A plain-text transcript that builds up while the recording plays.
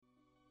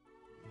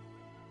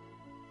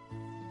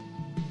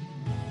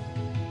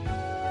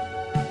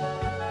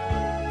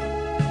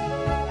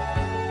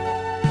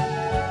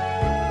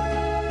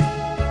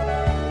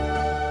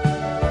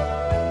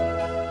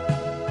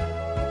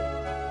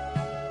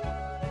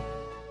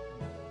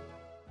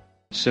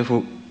师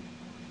父，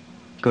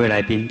各位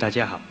来宾，大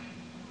家好。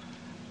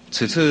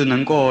此次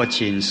能够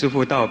请师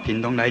父到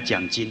屏东来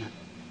讲经，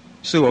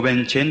是我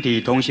们全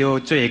体同修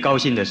最高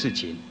兴的事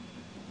情。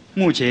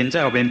目前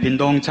在我们屏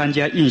东参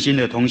加印心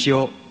的同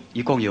修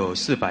一共有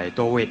400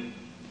多位，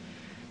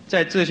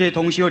在这些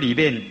同修里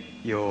面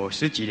有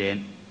10几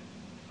年、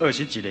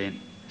20几年、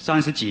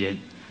30几年，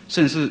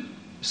甚至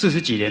40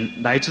几年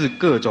来自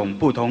各种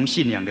不同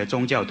信仰的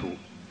宗教徒，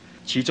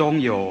其中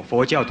有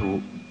佛教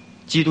徒、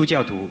基督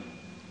教徒、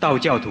道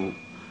教徒、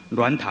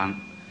鸾堂，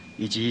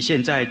以及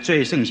现在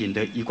最盛行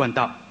的一贯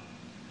道。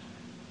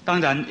当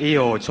然也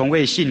有从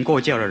未信过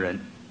教的人，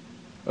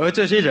而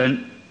这些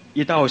人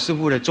一到师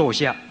父的座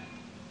下，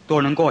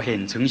都能够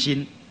很诚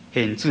心、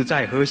很自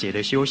在和谐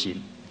的修行，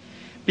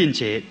并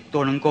且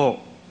都能够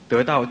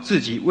得到自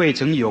己未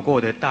曾有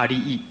过的大利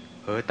益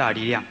和大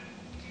力量。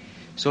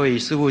所以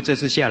师父这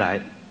次下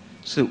来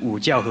是五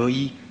教合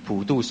一，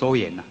普度收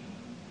敛了。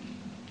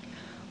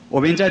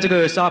我们在这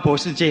个娑婆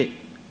世界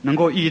能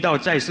够遇到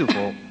在世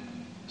佛，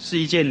是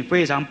一件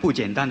非常不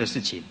简单的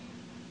事情。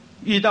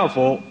遇到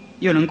佛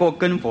又能够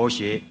跟佛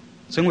学，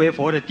成为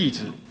佛的弟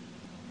子，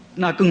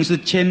那更是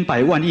千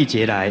百万亿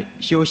劫来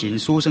修行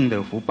殊胜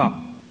的福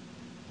报。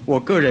我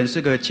个人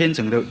是个虔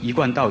诚的一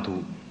贯道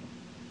徒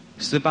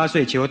，18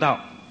岁求道，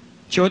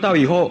求道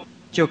以后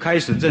就开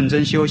始认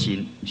真修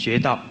行学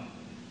道，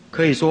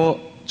可以说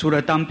除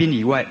了当兵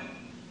以外，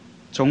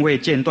从未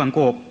间断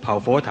过跑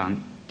佛堂、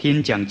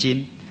听讲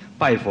经、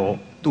拜佛、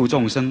度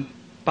众生、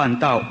办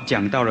道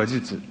讲道的日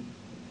子。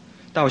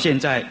到现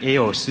在也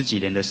有10几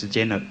年的时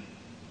间了。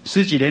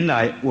10几年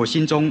来，我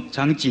心中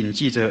常谨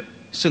记着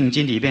圣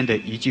经里面的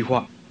一句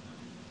话，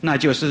那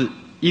就是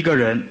一个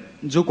人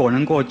如果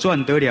能够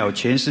赚得了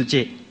全世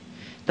界，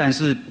但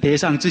是赔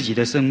上自己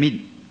的生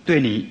命，对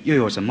你又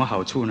有什么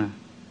好处呢？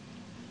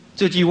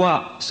这句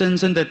话深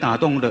深地打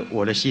动了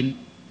我的心。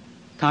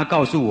它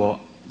告诉我，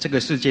这个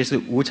世界是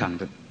无常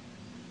的，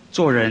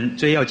做人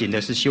最要紧的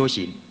是修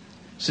行，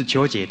是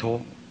求解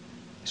脱。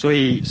所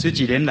以10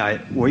几年来，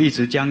我一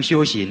直将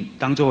修行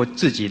当作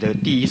自己的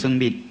第一生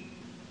命。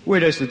为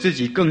了使自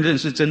己更认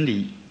识真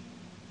理，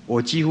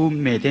我几乎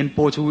每天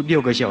播出6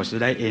个小时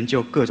来研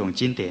究各种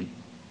经典。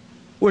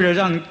为了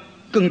让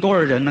更多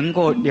的人能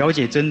够了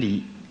解真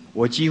理，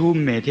我几乎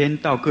每天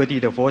到各地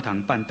的佛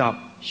堂办道，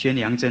宣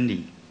扬真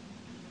理。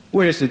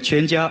为了使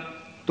全家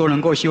都能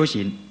够修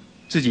行，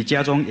自己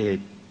家中也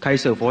开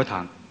设佛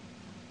堂。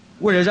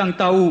为了让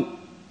道务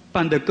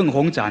办得更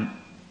宏展，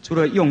除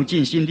了用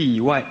尽心力以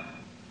外，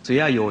只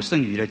要有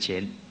剩余的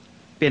钱，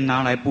便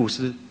拿来布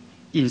施、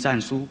印善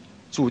书、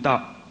助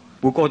道，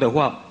不够的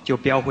话就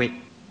标会。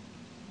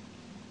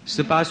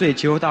18岁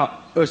求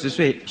道，20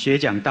岁学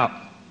讲道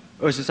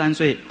，23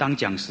岁当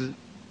讲师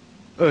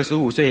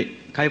，25岁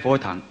开佛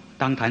堂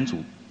当坛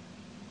主。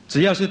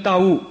只要是道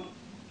务，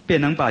便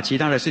能把其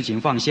他的事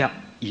情放下，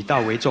以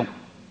道为重。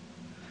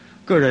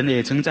个人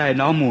也曾在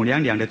老母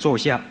娘娘的座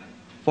下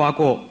发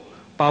过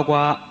包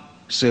括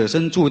舍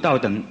身助道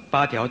等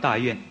8条大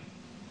愿。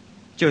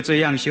就这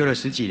样修了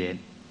10几年。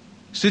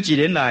10几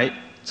年来，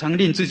常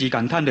令自己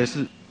感叹的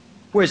是，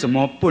为什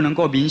么不能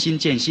够明心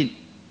见性？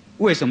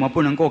为什么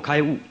不能够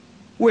开悟？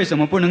为什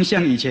么不能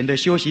像以前的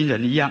修行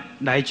人一样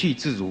来去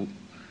自如，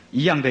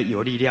一样的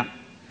有力量？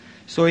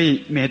所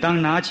以每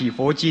当拿起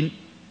佛经，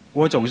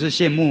我总是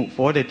羡慕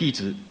佛的弟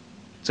子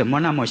怎么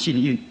那么幸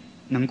运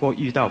能够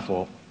遇到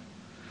佛。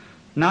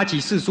拿起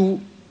四书，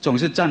总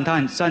是赞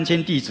叹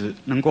3000弟子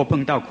能够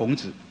碰到孔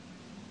子。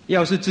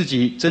要是自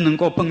己真能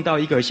够碰到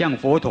一个像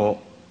佛陀、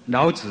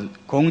老子、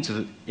孔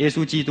子、耶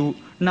稣基督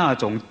那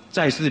种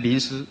在世名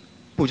师，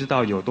不知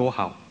道有多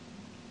好。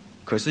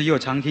可是又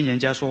常听人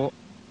家说，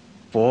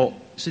佛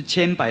是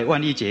千百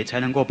万亿劫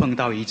才能够碰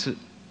到一次，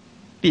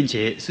并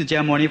且释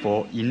迦牟尼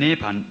佛已涅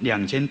槃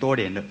2000多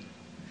年了，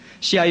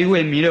下一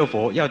位弥勒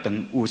佛要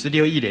等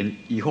56亿年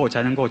以后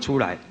才能够出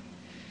来。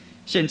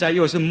现在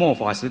又是末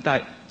法时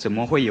代，怎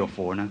么会有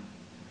佛呢？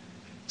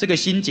这个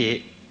心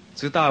结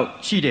直到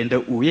去年的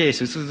5月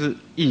14日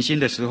印心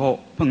的时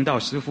候碰到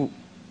师父，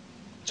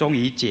终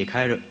于解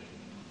开了。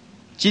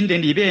经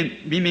典里面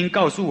明明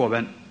告诉我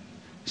们，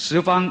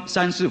十方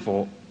三世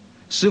佛。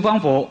十方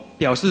佛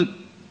表示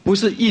不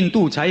是印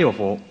度才有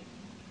佛，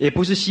也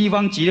不是西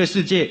方极乐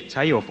世界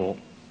才有佛，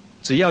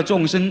只要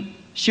众生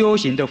修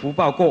行的福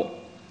报够，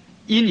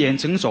因缘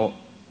成熟，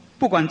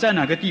不管在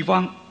哪个地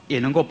方也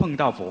能够碰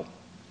到佛。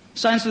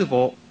三世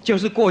佛就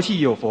是过去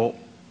有佛，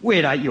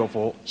未来有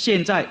佛，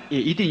现在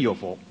也一定有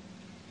佛。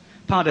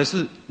怕的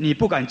是你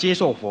不敢接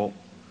受佛，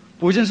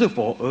不认识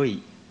佛而已。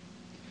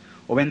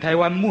我们台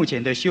湾目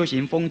前的修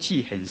行风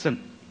气很盛，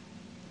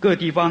各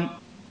地方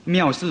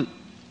庙寺、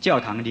教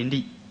堂林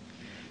立，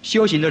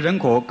修行的人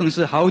口更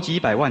是好几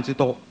百万之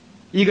多。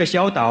一个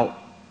小岛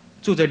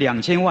住着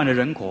2000万的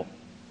人口，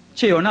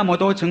却有那么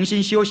多诚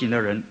心修行的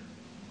人，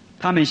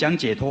他们想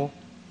解脱，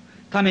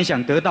他们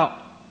想得到，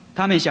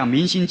他们想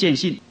明心见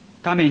性，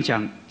他们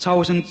想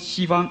超生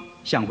西方，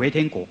想回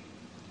天国。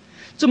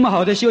这么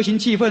好的修行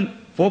气氛，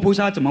佛菩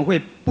萨怎么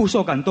会不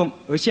受感动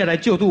而下来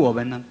救度我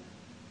们呢？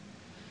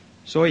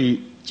所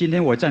以今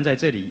天我站在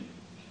这里，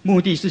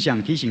目的是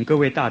想提醒各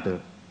位大德，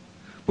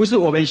不是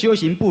我们修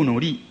行不努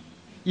力，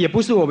也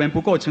不是我们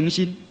不够诚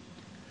心，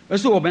而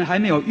是我们还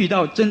没有遇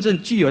到真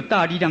正具有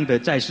大力量的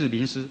在世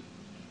名师，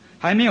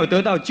还没有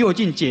得到就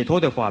近解脱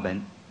的法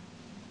门。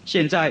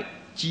现在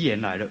机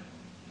缘来了，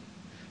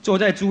坐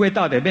在诸位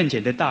大德面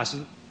前的大师，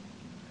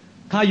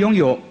他拥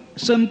有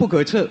深不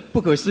可测、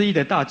不可思议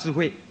的大智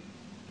慧，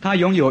他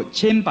拥有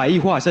千百亿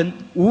化身、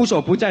无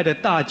所不在的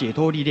大解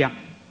脱力量，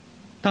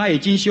他已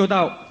经修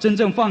到真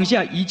正放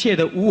下一切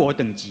的无我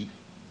等级，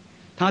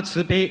他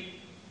慈悲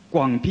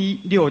广披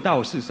六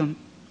道四生，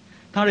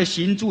他的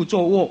行住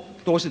坐卧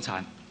都是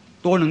禅，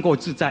都能够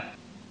自在，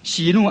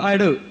喜怒哀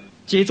乐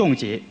皆众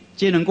结，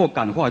皆能够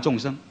感化众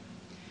生。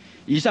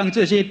以上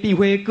这些并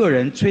非个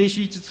人吹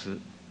嘘之词，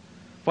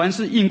凡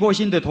是印过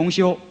心的同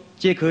修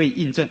皆可以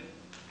印证。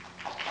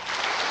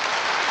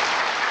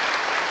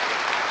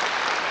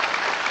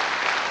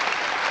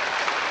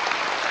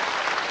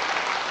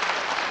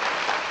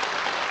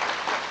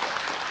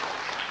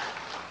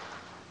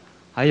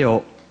还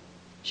有，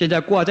现在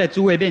挂在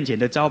诸位面前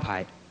的招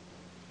牌，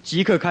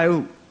即刻开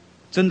悟，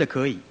真的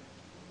可以；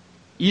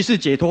一世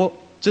解脱，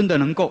真的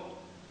能够。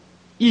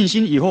印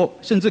心以后，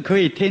甚至可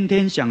以天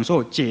天享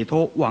受解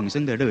脱往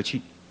生的乐趣。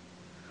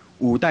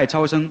五代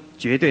超生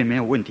绝对没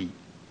有问题。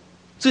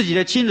自己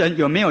的亲人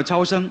有没有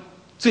超生，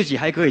自己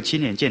还可以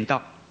亲眼见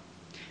到。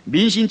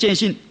明心见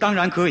性当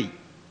然可以，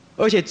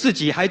而且自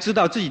己还知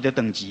道自己的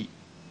等级。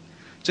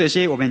这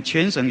些我们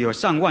全省有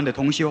上万的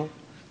同修，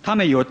他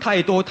们有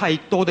太多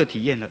的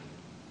体验了，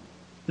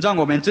让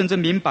我们真正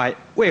明白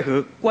为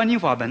何观音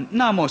法门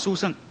那么殊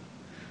胜。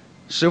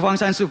十方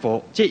三世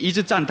佛皆一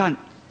致赞叹，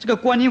这个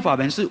观音法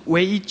门是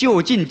唯一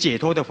就近解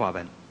脱的法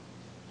门。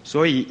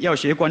所以要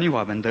学观音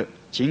法门的，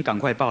请赶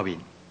快报名。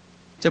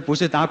这不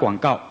是打广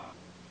告，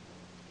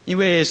因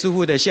为师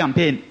父的相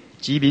片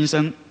及名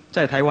声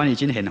在台湾已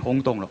经很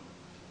轰动了。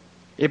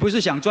也不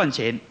是想赚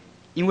钱，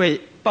因为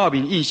报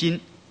名印心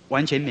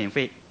完全免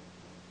费。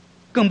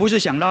更不是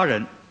想拉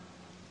人，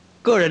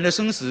个人的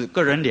生死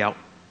个人了，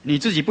你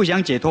自己不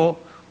想解脱，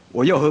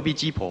我又何必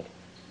鸡婆？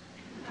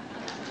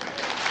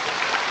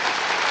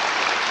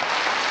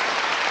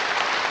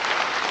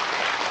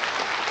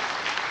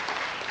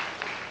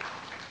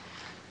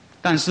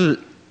但是，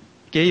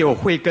给有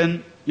慧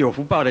根、有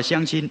福报的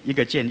乡亲一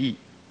个建议：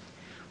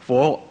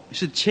佛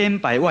是千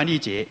百万亿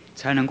劫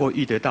才能够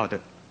遇得到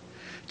的，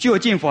就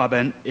近法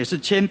门也是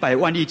千百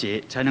万亿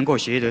劫才能够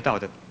学得到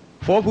的。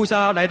佛菩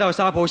萨来到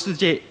娑婆世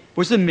界，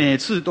不是每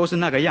次都是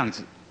那个样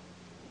子，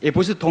也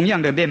不是同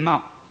样的面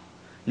貌。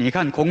你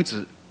看孔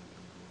子，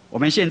我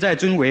们现在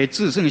尊为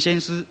至圣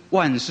先师、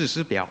万世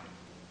师表，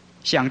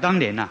想当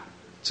年呐，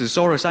只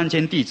收了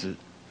3000弟子，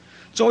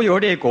周游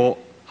列国，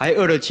还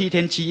饿了7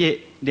天7夜，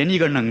连一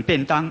个冷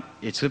便当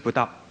也吃不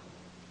到。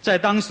在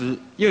当时，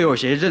又有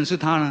谁认识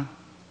他呢？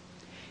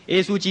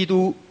耶稣基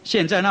督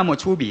现在那么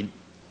出名，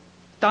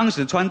当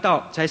时传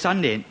道才3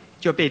年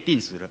就被钉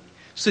死了。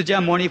释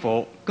迦牟尼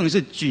佛更是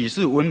举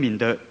世闻名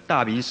的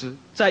大名师，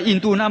在印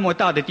度那么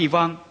大的地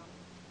方，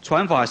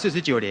传法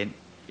49年，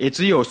也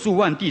只有数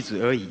万弟子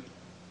而已。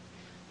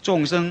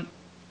众生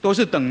都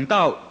是等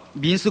到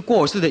名师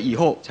过世了以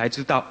后才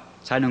知道，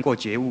才能够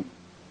觉悟。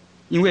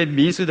因为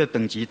名师的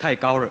等级太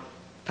高了，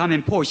他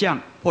们破相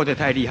破得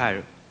太厉害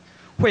了，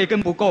慧根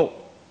不够，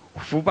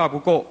福报不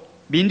够，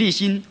名利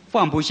心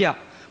放不下，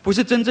不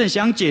是真正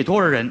想解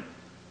脱的人，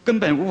根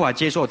本无法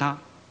接受他。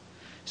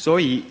所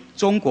以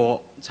中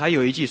国才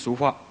有一句俗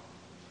话：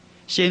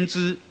先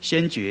知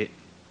先觉，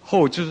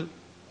后知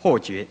后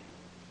觉。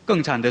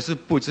更惨的是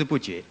不知不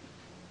觉。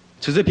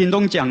此次屏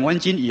东讲完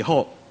经以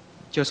后，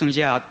就剩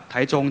下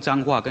台中、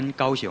彰化跟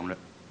高雄了。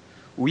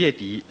5月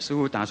底，师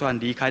父打算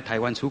离开台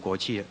湾出国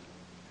去了，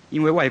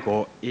因为外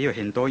国也有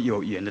很多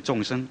有缘的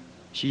众生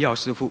需要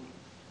师父，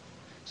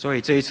所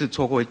以这一次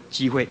错过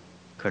机会，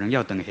可能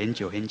要等很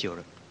久很久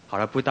了。好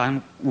了，不耽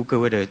误各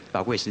位的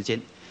宝贵时间，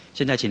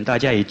现在请大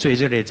家以最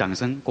热烈的掌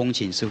声，恭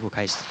请师父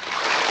开始。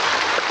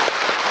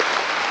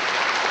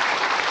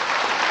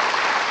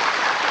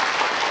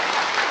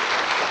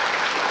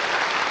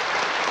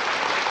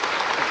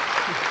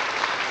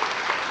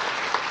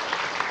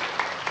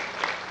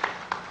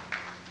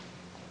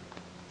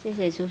谢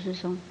谢朱师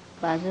兄，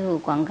把师父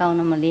广告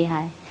那么厉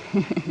害，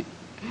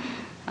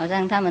好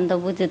像他们都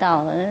不知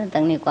道，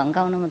等你广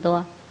告那么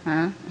多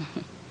啊！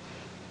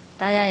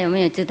大家有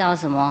没有知道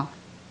什么？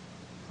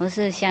我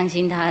是相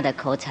信他的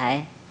口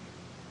才，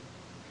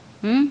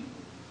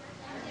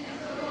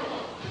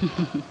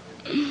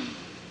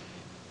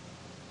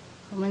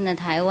我们的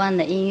台湾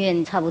的音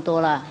乐差不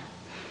多了，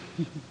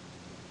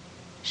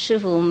师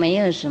父没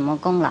有什么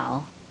功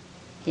劳，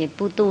也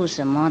不度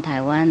什么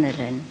台湾的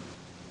人。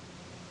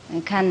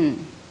看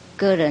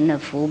个人的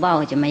福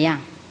报怎么样，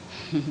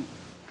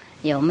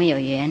有没有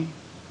缘，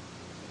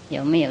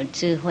有没有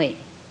智慧，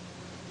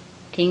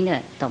听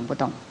得懂不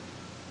懂，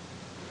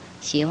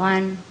喜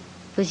欢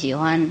不喜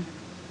欢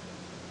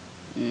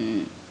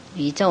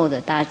宇宙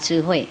的大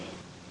智慧，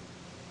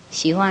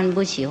喜欢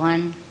不喜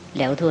欢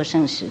了脱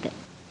生死的。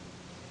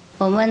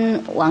我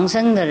们往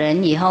生的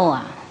人以后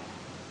啊，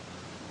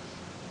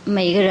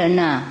每个人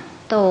呐，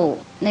都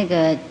那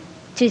个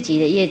自己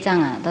的业障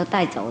啊，都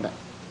带走了，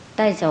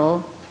带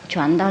走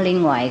传到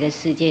另外一个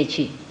世界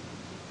去，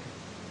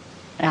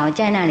然后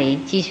在那里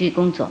继续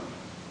工作，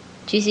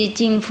继续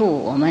尽付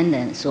我们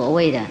的所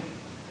谓的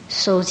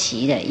收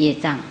齐的业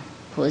障，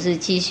或是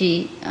继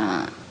续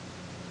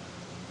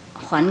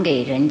还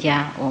给人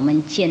家我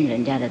们欠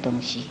人家的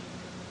东西。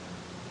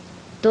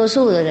多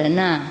数的人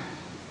呐，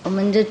我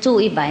们就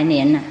住100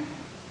年了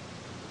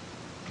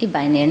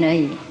，100年而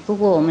已。不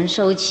过我们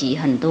收起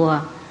很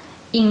多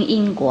因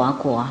因果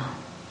果，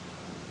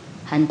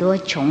很多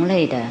穷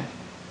类的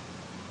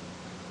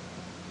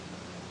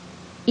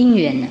因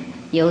缘，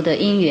有的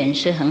因缘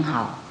是很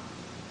好，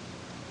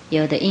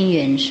有的因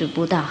缘是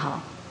不大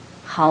好，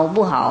好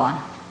不好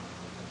啊？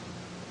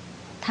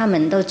他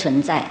们都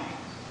存在。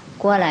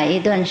过来一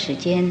段时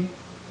间，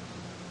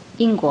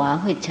因果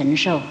会承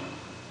受。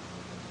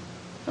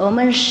我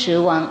们死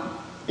亡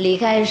离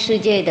开世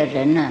界的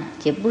人呢，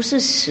也不是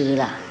死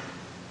了，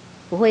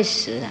不会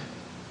死了。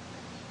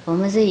我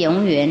们是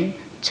永远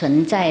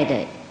存在的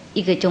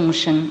一个众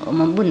生，我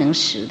们不能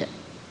死的，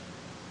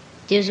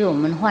就是我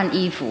们换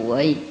衣服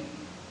而已。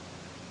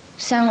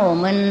像我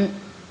们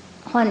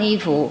换衣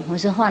服或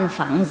是换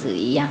房子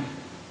一样。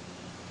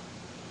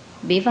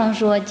比方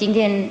说，今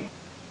天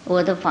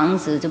我的房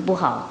子就不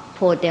好，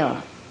破掉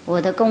了，我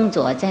的工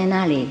作在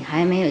那里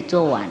还没有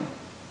做完，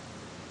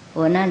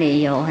我那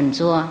里有很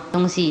多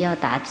东西要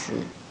打瓷，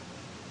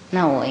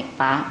那我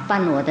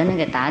搬我的那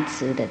个打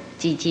瓷的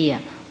机器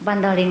搬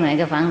到另外一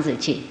个房子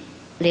去，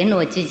连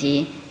我自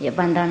己也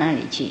搬到那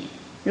里去。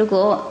如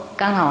果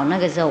刚好那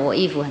个时候我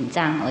衣服很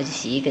脏，我就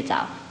洗一个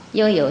澡，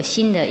又有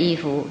新的衣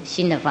服、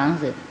新的房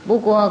子，不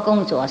过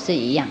工作是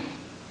一样，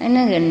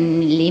那个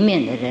里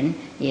面的人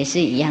也是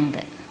一样的。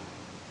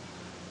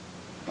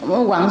我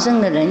们往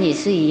生的人也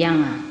是一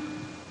样啊，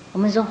我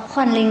们说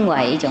换另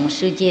外一种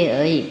世界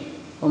而已，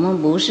我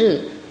们不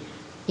是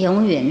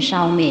永远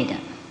烧灭的。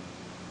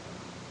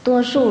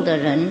多数的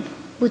人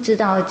不知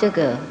道这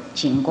个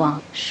情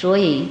况，所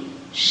以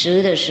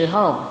死的时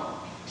候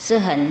是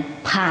很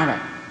怕的，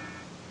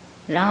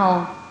然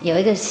后有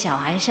一个小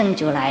孩生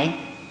出来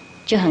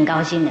就很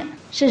高兴了。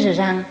事实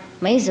上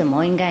没什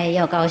么应该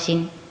要高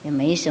兴，也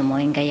没什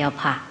么应该要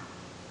怕。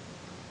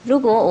如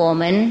果我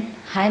们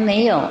还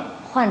没有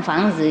换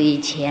房子以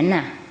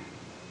前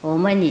我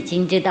们已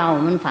经知道我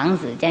们房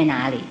子在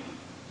哪里，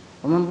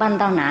我们搬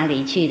到哪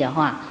里去的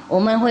话，我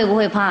们会不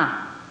会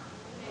怕？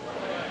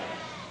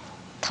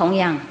同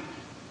样，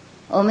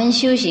我们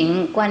修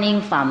行观音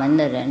法门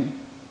的人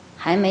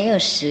还没有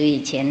死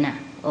以前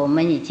我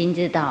们已经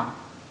知道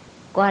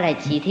过来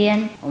几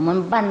天我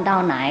们搬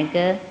到哪一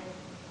个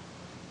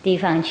地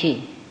方去，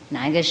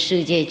哪一个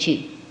世界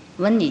去，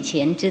我们以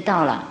前知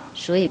道了，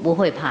所以不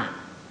会怕。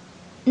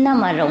那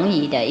么容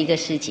易的一个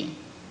事情。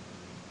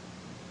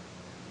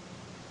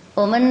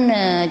我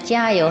们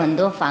家有很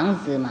多房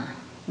子嘛，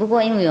不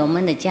过因为我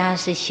们的家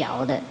是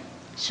小的，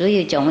所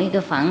以从一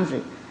个房子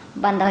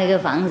搬到一个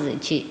房子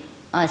去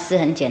是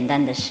很简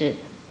单的事，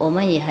我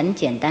们也很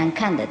简单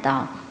看得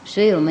到，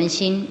所以我们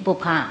心不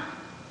怕。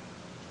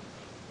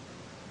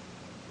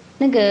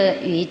那个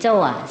宇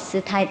宙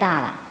是太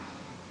大了，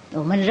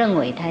我们认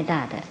为太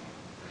大的，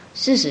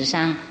事实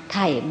上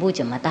它也不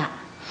怎么大。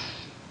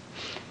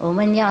我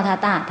们要它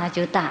大它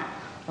就大，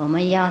我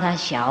们要它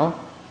小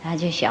它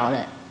就小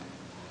了。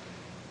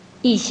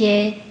一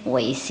些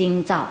唯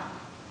心造，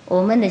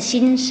我们的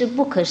心是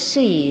不可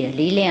思议的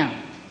力量，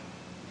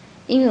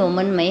因为我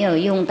们没有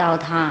用到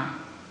它，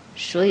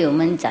所以我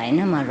们才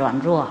那么软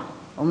弱，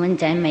我们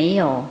才没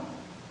有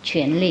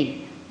权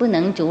利，不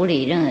能处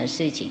理任何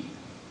事情。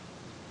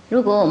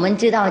如果我们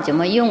知道怎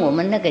么用我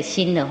们那个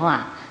心的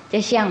话，就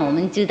像我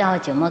们知道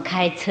怎么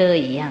开车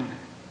一样，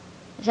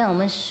像我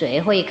们谁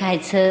会开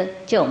车，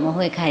就我们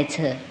会开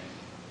车。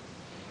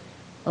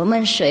我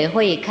们谁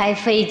会开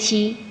飞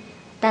机，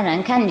当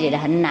然看起来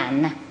很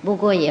难不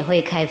过也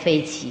会开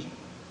飞机。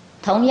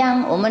同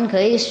样我们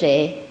可以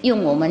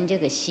用我们这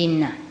个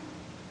心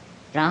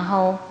然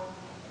后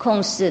控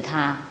制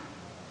它，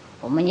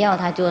我们要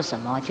它做什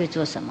么就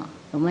做什么，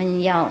我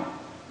们要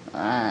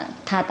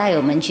它带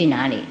我们去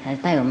哪里它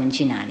带我们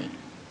去哪里。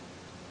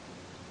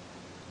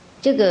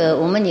这个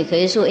我们也可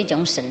以说一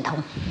种神通，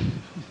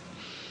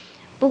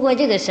不过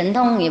这个神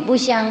通也不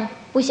像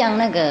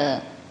那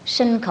个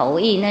身口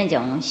意那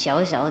种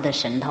小小的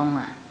神通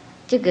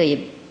这个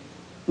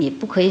也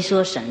不可以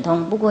说神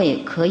通，不过也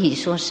可以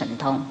说神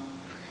通，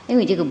因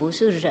为这个不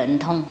是人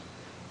通。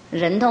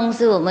人通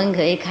是我们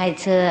可以开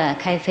车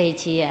开飞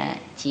机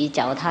骑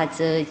脚踏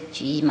车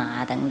骑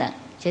马等等，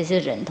这是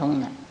人通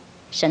的。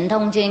神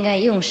通就应该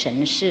用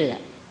神识了。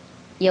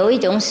有一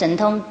种神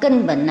通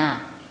根本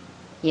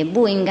也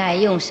不应该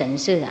用神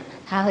识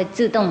它会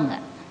自动的，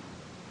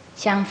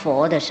像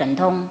佛的神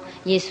通、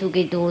耶稣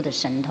基督的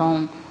神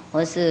通，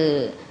或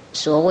是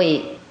所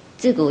谓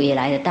自古以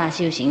来的大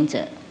修行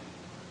者，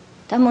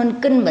他们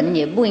根本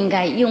也不应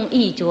该用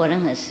意做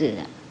任何事的。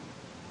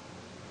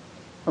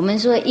我们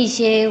说一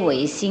些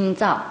唯心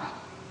造，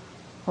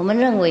我们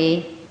认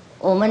为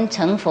我们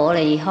成佛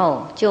了以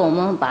后，就我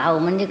们把我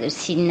们这个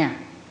心呐、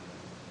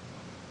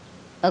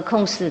而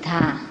控制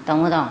它，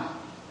懂不懂？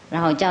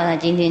然后叫他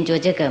今天做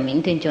这个，明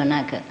天做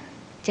那个，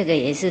这个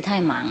也是太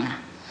忙了，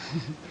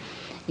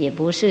也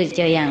不是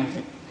这样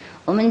子。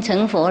我们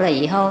成佛了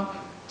以后，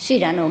虽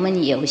然我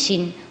们有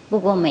心，不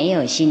过没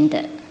有心的，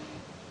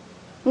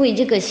因为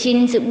这个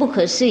心是不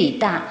可思议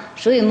大，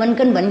所以我们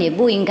根本也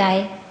不应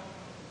该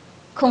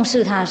控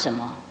制它什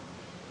么，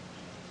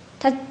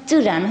它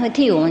自然会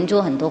替我们做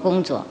很多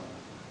工作。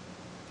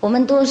我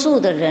们多数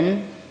的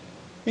人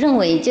认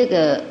为这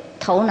个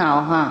头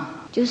脑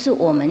就是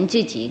我们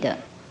自己的，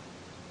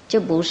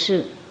就不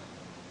是。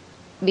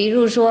比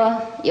如说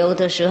有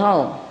的时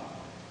候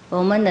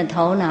我们的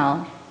头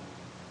脑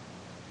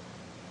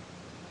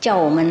叫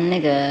我们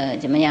那个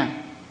怎么样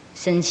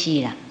生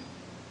气了，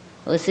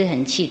或是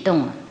很气动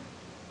了，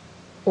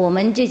我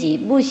们自己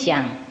不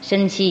想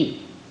生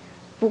气，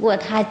不过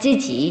他自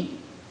己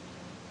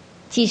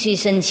继续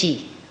生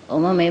气，我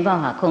们没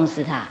办法控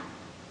制他。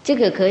这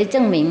个可以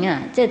证明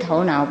这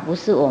头脑不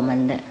是我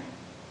们的。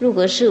如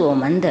果是我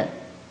们的，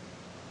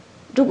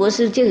如果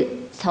是这个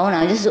头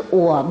脑就是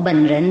我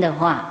本人的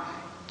话，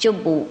就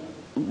不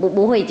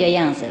会这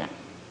样子了。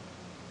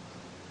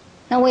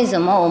那为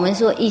什么我们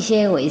说一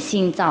些为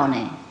心造呢？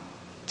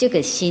这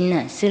个心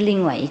呢是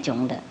另外一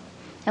种的，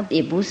它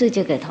也不是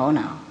这个头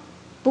脑。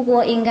不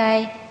过应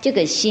该这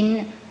个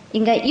心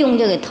应该用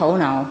这个头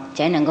脑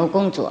才能够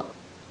工作。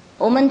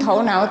我们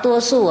头脑多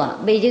数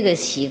被这个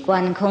习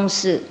惯控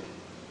制，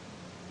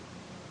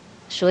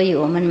所以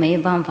我们没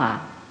有办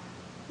法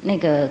那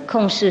个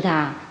控制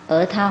它，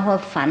而它会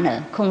反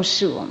而控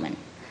制我们，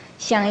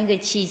像一个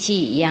机器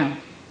一样，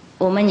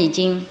我们已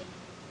经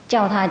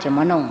叫它怎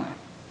么弄。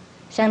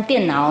像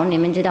电脑，你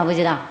们知道不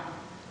知道？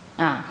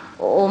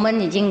我们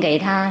已经给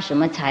它什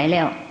么材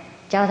料，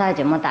教它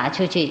怎么打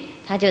出去，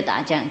它就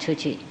打这样出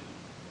去。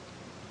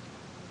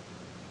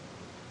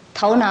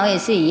头脑也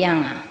是一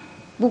样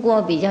不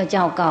过比较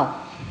较高，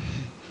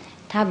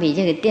它比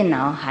这个电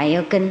脑还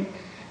要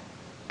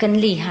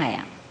更厉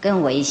害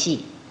更维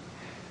系。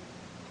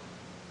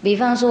比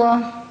方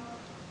说，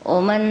我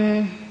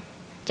们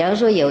假如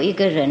说有一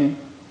个人，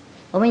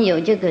我们有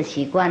这个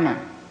习惯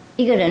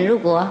一个人如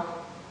果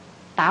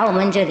打我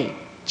们这里，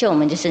我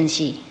们就生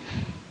气；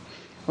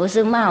或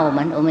是骂我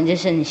们就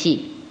生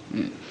气。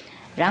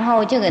然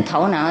后这个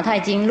头脑他已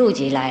经录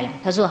起来了，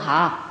他说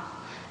好，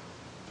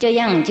这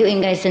样就应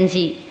该生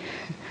气。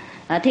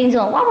听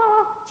说哇哇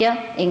哇，就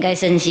应该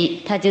生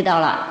气，他知道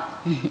了。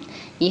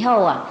以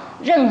后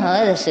任何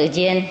的时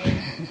间，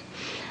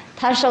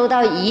他收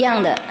到一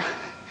样的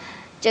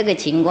这个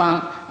情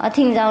况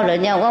听到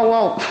人家哇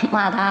哇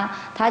骂他，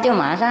他就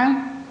马上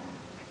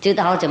知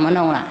道怎么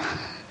弄了。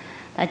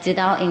他知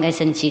道应该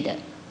生气的。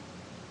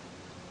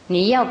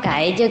你要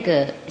改这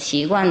个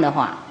习惯的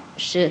话，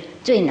是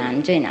最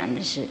难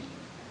的事。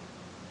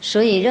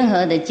所以任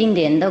何的经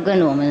典都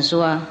跟我们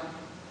说，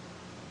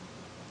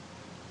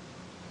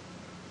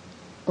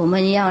我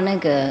们要那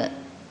个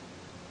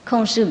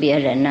控制别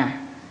人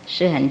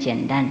是很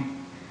简单，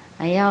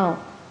还要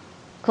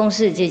控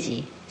制自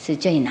己是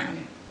最难。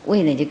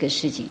为了这个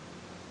事情，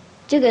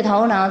这个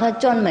头脑它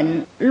专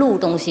门录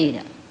东西的，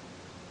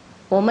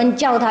我们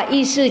叫他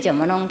意识怎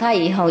么弄，他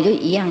以后就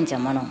一样怎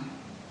么弄。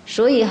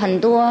所以很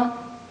多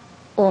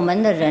我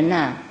们的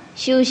人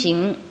修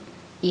行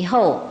以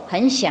后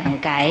很想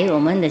改我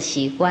们的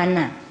习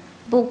惯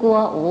不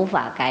过无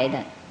法改的。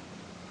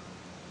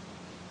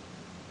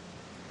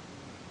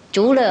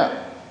除了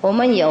我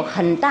们有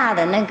很大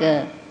的那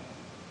个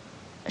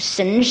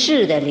神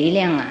识的力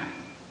量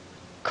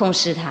控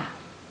制它，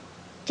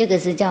这个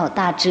是叫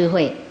大智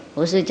慧，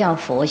或是叫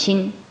佛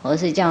心，或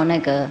是叫那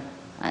个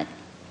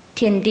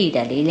天地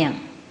的力量，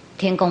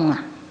天宫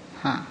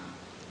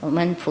我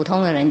们普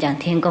通的人讲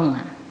天宫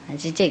还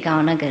是最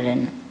高那个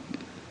人。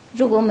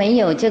如果没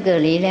有这个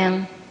力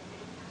量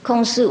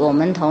控制我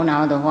们头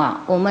脑的话，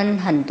我们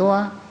很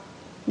多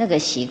那个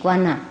习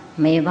惯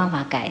没有办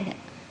法改的。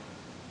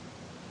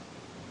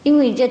因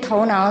为这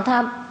头脑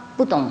他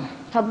不懂，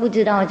他不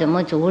知道怎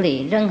么处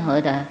理任何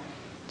的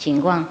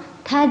情况，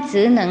他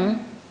只能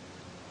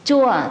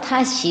做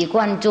他习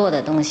惯做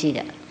的东西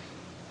的。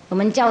我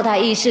们教他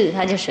意识，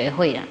他就学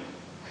会了，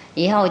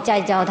以后再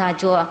教他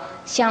做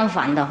相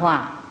反的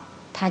话，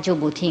他就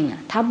不听了，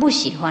他不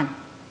喜欢。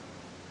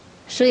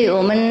所以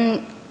我们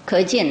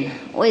可见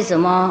为什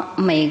么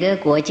每个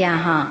国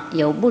家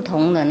有不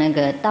同的那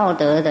个道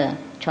德的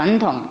传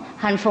统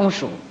和风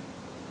俗，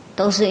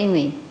都是因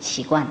为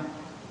习惯。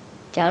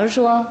假如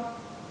说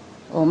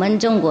我们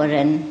中国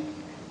人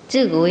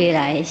自古以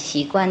来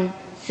习惯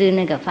吃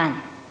那个饭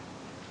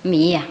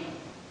米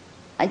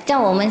叫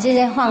我们现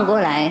在换过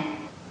来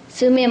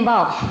吃面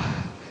包，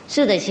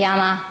吃得下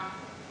吗？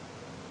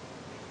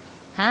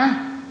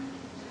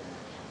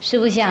吃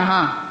不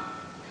下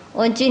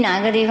我去哪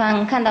个地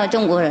方看到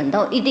中国人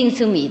都一定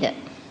吃米的，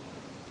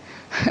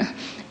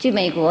去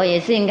美国也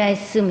是应该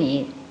吃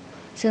米，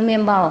吃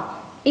面包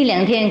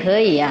1-2天可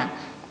以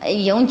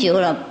永久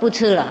了不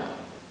吃了，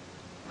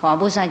活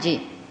不下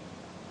去。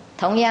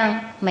同样，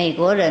美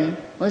国人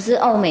或是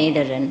欧美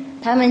的人，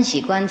他们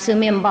习惯吃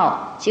面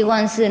包，习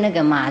惯吃那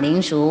个马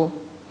铃薯，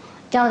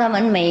叫他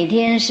们每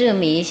天吃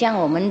米，像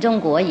我们中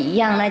国一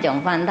样那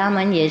种饭，他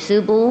们也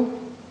吃不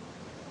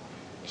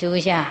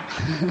下。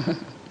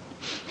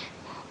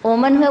我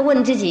们会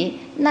问自己，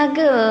那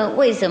个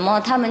为什么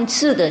他们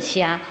吃得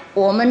下，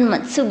我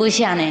们吃不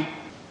下呢？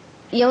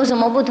有什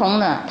么不同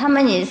呢？他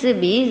们也是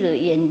鼻子、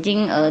眼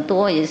睛、耳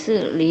朵，也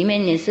是里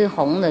面也是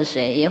红的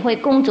水，也会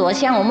工作，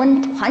像我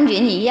们韩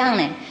军一样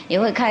呢，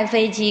也会开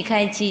飞机、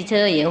开汽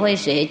车，也会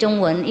学中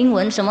文、英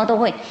文，什么都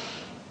会。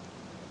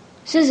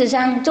事实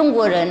上，中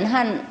国人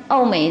和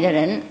欧美的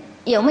人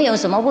有没有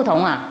什么不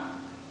同啊？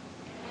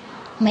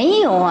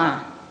没有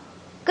啊，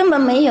根本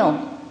没有。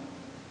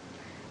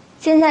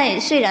现在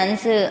虽然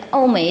是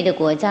欧美的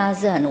国家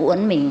是很文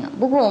明，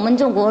不过我们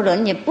中国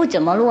人也不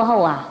怎么落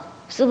后啊，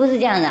是不是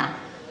这样的啊？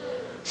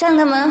像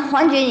他们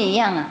韩军一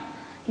样啊，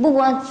不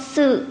过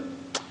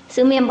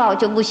吃面包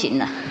就不行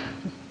了。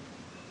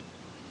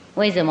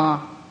为什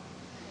么？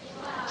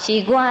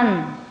习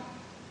惯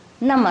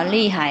那么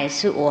厉害，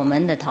是我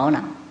们的头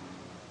脑。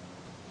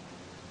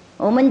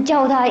我们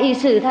教他一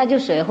次，他就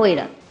学会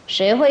了，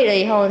学会了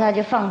以后他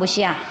就放不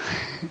下。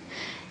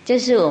这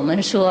是我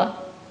们说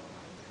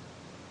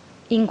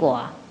因果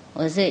啊，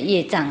我是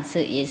业障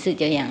也是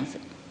这样子。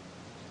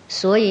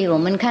所以我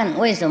们看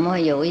为什么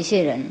有一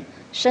些人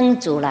生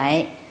出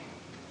来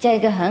在一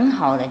个很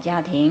好的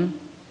家庭，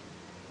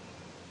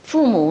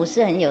父母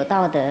是很有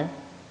道德、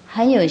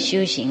很有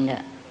修行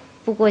的，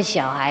不过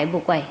小孩不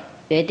乖，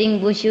决定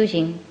不修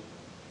行，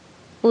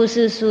不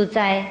是书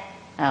斋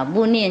啊，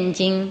不念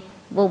经，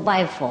不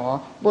拜佛，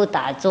不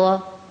打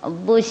坐，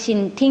不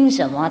听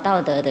什么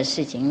道德的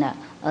事情了，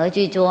而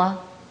去做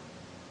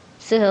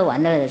吃喝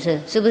玩乐的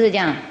事，是不是这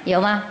样？有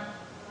吗？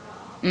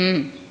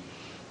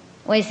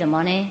为什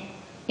么呢？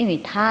因为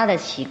他的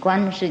习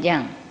惯是这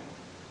样。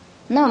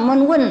那我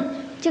们问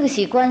这个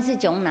习惯是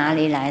从哪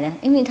里来的？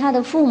因为他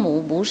的父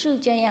母不是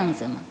这样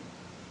子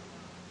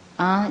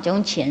嘛，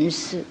从前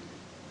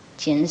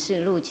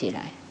世录起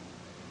来。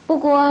不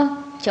过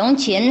从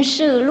前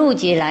世录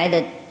起来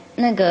的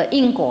那个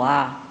因果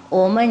啊，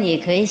我们也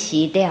可以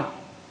洗掉，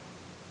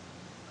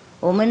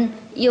我们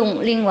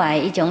用另外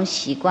一种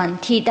习惯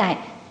替代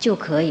就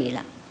可以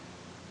了。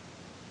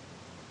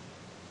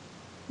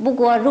不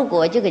过如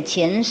果这个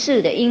前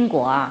世的因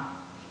果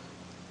啊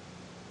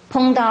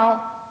碰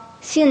到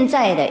现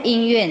在的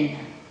因缘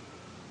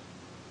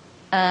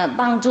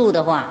帮助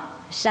的话，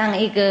像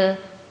一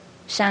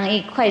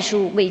块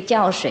树被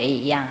浇水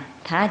一样，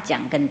它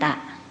长更大。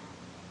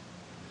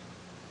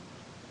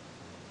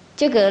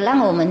这个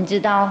让我们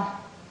知道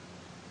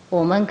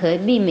我们可以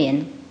避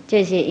免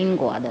这些因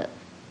果的，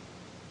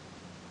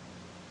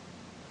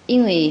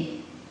因为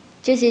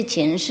这些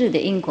前世的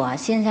因果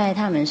现在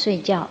他们睡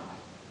觉，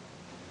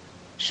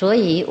所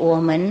以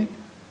我们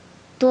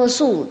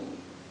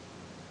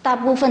大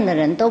部分的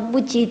人都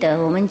不记得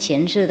我们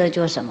前世在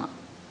做什么。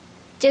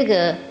这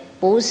个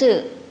不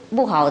是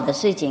不好的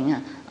事情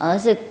啊，而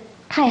是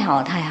太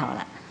好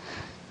了。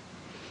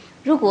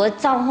如果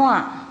造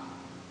化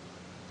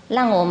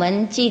让我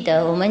们记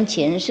得我们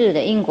前世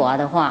的因果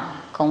的话，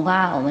恐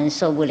怕我们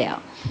受不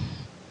了。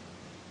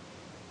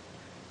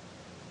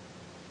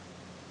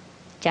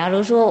假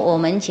如说我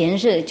们前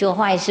世做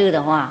坏事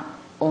的话，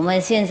我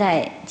们现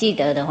在记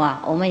得的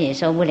话，我们也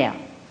受不了。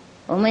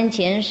我们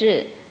前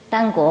世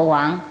当国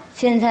王，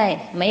现在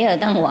没有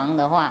当王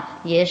的话，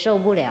也受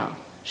不了，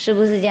是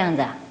不是这样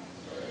子啊？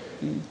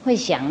会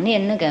想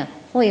念那个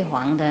辉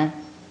煌的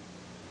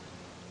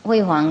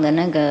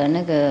那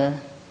个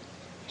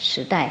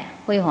时代，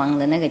辉煌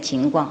的那个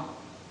情况。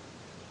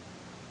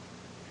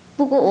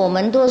不过我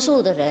们多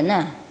数的人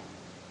呢，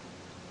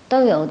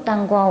都有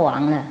当过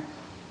王了，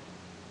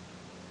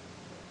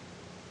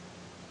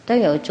都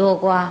有做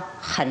过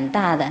很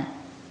大的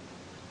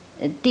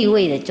地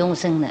位的众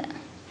生了。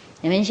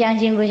你们相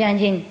信不相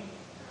信？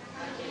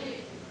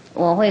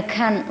我会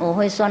看，我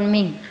会算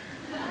命。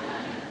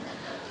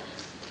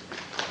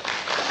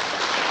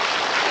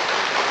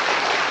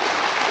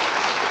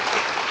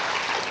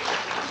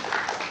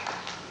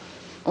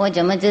我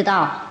怎么知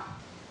道？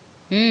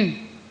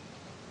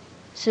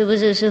是不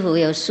是师父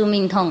有宿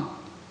命痛？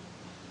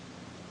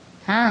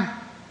啊？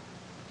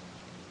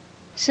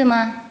是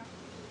吗？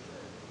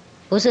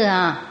不是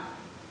啊？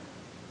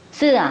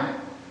是啊？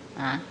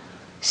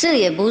是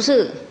也不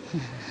是。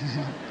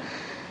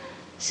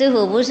师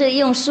父不是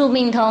用宿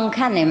命通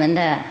看你们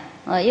的，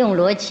用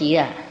逻辑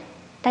的，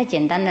太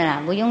简单的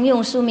啦，不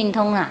用宿命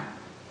通啦，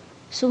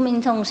宿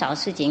命通少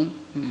事情。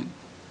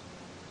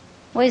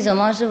为什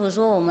么师父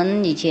说我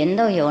们以前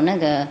都有那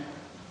个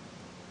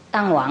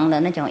当王的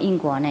那种因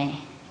果呢？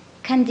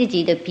看自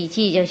己的脾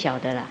气就晓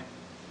得了。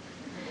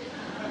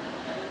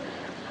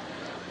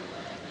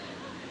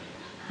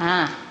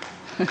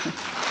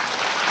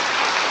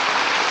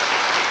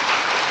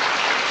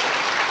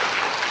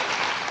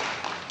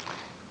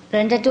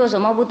人家做什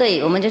么不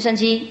对，我们就生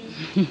气。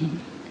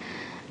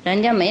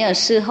人家没有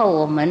伺候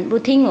我们，不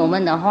听我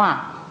们的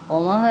话，我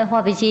们会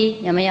发脾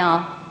气，有没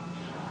有？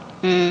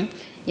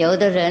有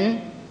的人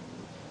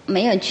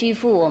没有屈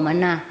服我们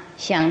呐，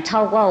想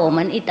超过我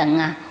们一等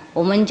啊，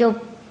我们就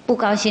不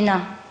高兴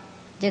了。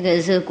这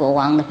个是国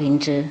王的品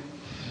质。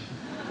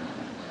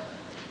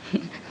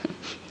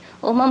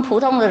我们普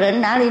通的人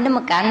哪里那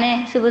么敢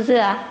呢？是不是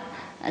啊？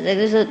这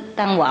个是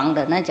当王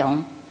的那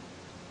种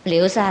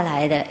留下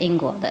来的因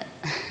果的。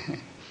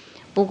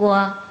不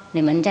过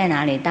你们在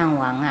哪里当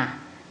王啊？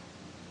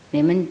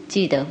你们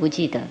记得不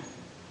记得？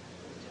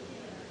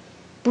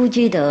不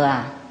记得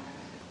啊？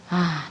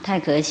啊，太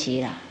可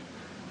惜了。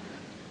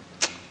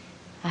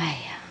哎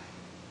呀，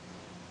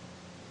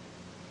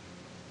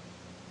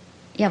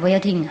要不要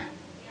听啊？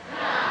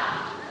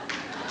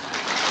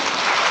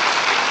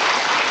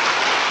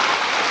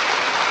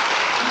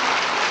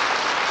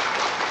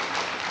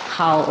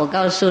好，我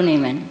告诉你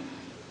们，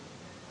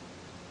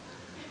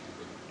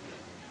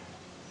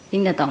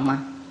听得懂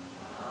吗？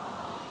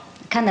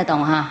看得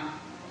懂哈？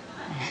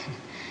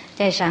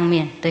在上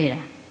面，对了，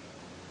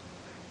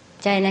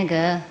在那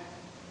个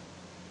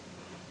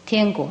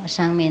天国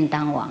上面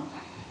当王，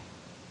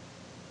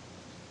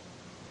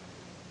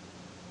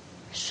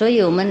所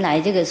以我们来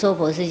这个娑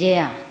婆世界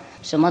啊，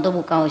什么都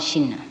不高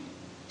兴啊，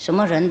什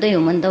么人对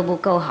我们都不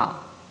够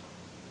好，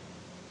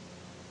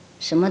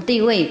什么地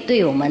位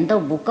对我们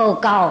都不够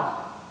高，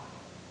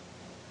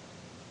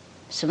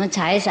什么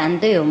财产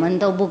对我们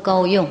都不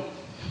够用，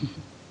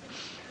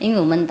因为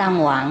我们当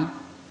王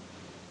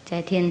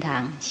在天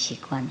堂习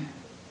惯了，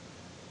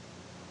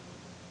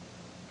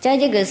在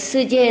这个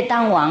世界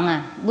当王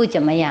啊不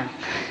怎么样。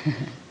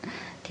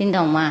听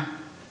懂吗？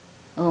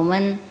我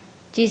们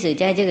即使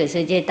在这个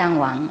世界当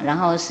王，然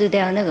后失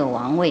掉那个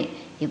王位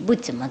也不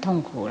怎么痛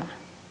苦了。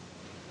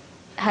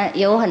还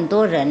有很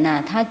多人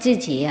啊，他自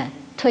己啊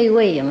退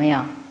位，有没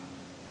有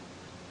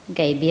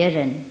给别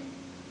人？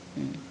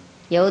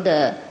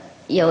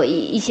有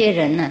一些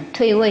人呢、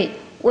退位，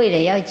为了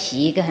要娶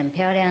一个很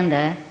漂亮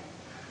的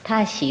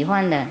他喜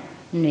欢的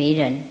女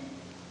人。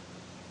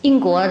英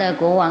国的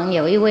国王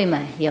有一位嘛，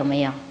有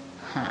没有？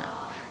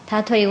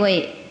他退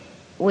位，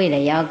为了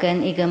要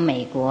跟一个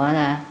美国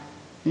的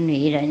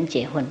女人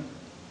结婚。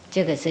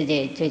这个世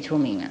界最出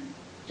名了，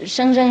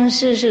生生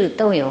世世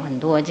都有很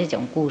多这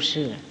种故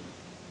事。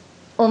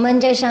我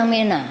们在上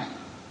面呢、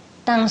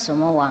当什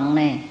么王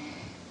呢？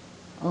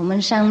我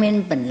们上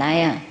面本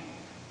来啊，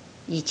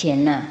以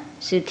前呢、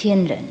是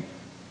天人，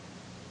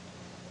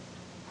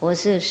或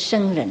是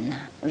圣人呐、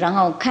然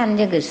后看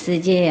这个世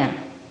界啊，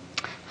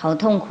好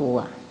痛苦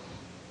啊，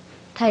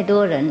太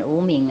多人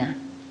无明啊，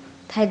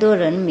太多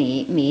人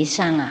迷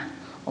上啊，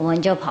我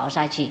们就跑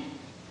下去。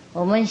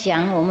我们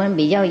想我们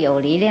比较有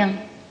力量，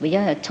比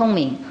较有聪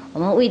明，我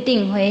们一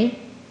定会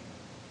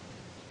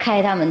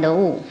开他们的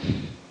悟，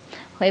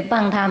会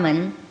帮他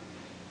们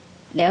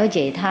了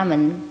解他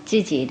们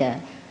自己的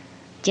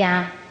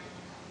家，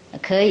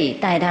可以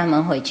带他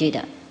们回去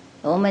的。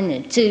我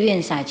们自愿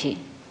下去，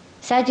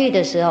下去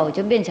的时候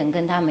就变成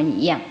跟他们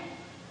一样，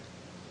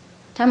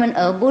他们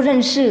而不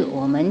认识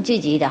我们自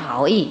己的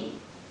好意，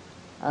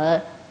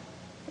而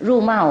辱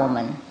骂我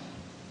们，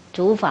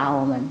处罚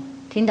我们，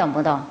听懂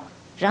不懂？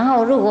然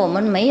后如果我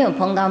们没有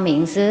碰到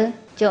名师，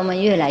就我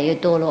们越来越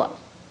堕落，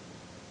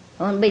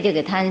我们被这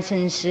个贪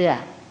嗔痴啊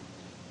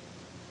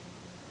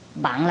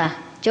绑了，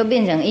就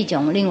变成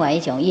另外一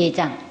种业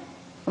障。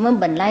我们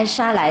本来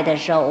下来的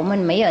时候，我们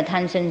没有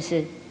贪嗔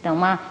痴，懂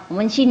吗？我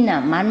们心呢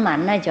满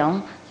满那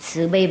种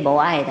慈悲博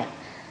爱的，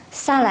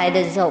下来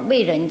的时候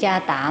被人家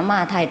打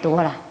骂太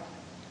多了，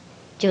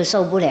就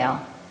受不了，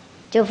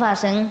就发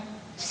生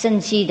生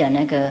气的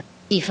那个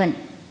气氛。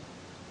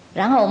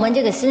然后我们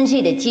这个生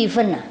气的气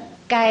氛啊，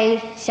该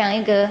像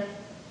一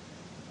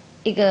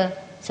个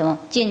什么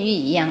监狱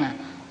一样啊，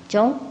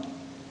就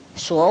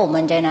锁我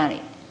们在那里，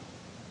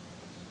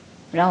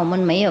然后我们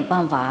没有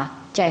办法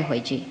再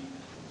回去，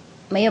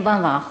没有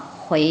办法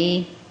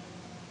回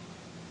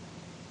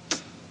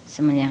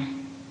什么样，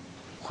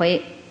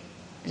回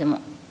什么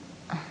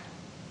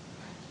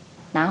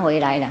拿回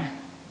来了，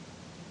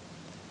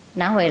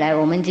拿回来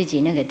我们自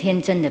己那个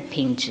天真的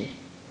品质。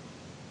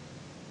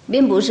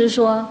并不是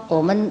说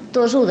我们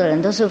多数的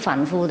人都是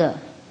凡夫的，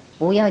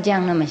不要这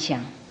样那么想。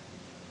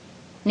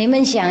你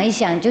们想一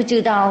想就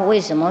知道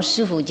为什么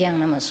师父这样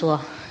那么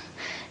说。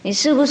你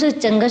是不是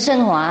整个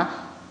生活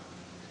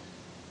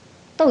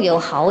都有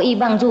好意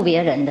帮助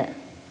别人的？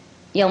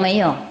有没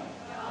有？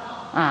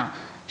啊，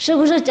是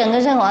不是整个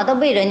生活都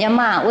被人家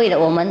骂，为了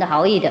我们的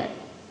好意的？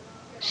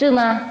是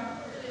吗？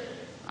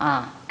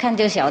啊，看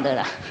就晓得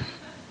了。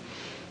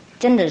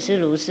真的是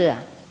如是啊。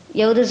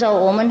有的时候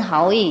我们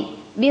好意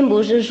并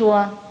不是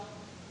说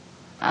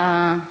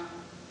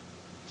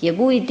也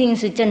不一定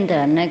是真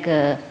的那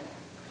个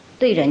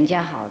对人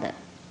家好的。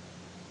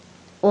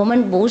我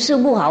们不是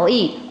不好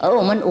意，而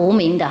我们无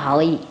名的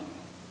好意。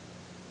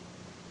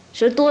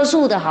所以多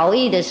数的好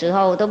意的时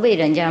候都被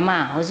人家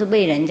骂，或是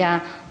被人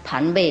家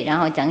盘背，然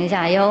后讲一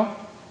下又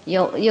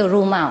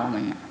辱骂我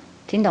们了，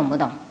听懂不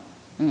懂？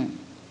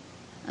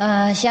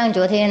像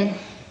昨天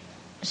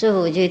师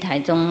父去台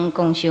中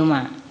共修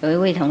嘛，有一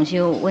位同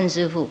修问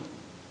师父，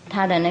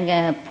她的那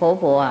个婆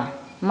婆啊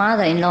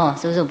 ，mother in law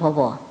是不是婆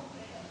婆？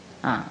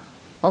啊，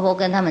婆婆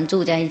跟他们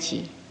住在一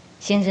起，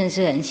先生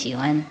是很喜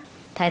欢，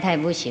太太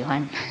不喜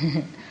欢。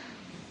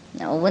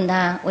我问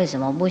他为什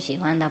么不喜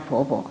欢他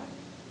婆婆，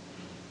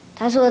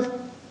他说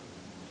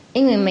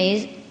因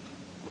为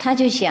他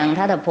就想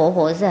他的婆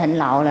婆是很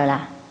老了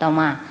啦，懂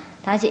吗？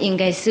他是应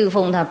该侍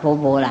奉他婆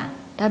婆啦，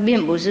他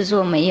并不是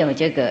说没有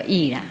这个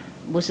意啦，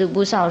不是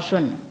不孝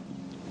顺，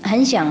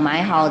很想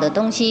买好的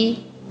东西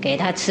给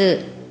他吃。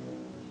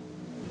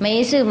每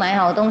一次买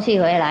好东西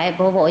回来，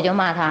婆婆就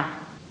骂他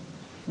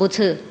不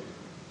吃。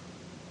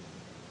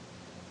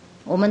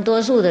我们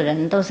多数的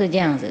人都是这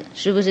样子，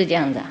是不是这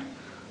样子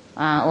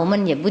啊？我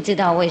们也不知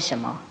道为什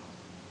么，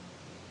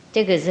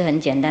这个是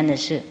很简单的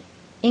事，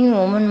因为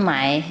我们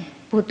买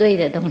不对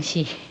的东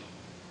西。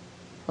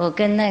我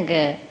跟那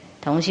个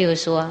同修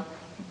说，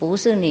不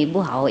是你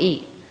不好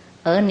意，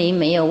而你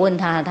没有问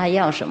他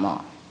要什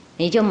么，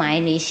你就买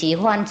你喜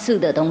欢吃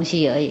的东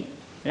西而已，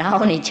然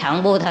后你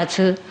强迫他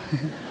吃。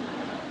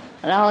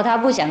然后他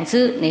不想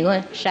吃，你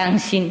会伤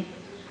心，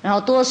然后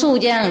多数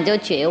这样就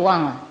绝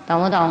望了，懂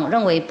不懂？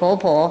认为婆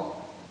婆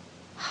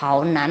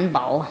好难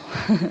保，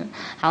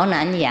好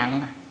难养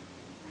啊，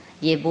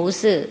也不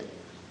是，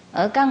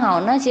而刚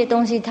好那些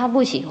东西他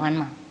不喜欢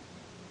嘛。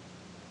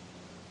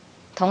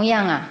同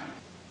样啊，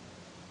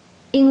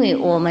因为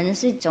我们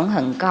是从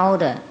很高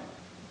的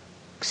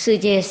世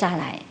界下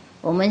来，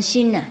我们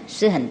心呢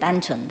是很单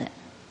纯的，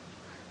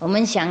我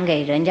们想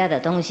给人家的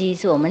东西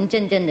是我们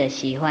真正的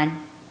喜欢。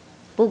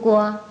不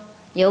过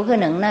有可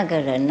能那个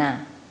人啊，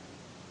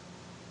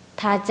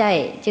他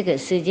在这个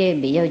世界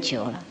比较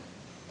久了，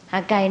他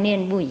概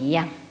念不一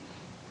样，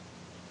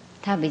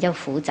他比较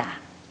复杂，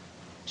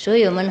所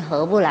以我们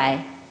合不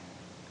来，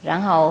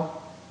然后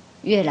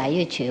越来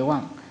越绝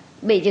望，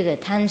被这个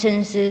贪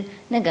嗔痴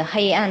那个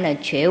黑暗的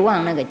绝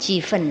望那个气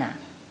氛呐，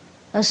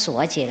而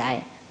锁起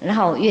来，然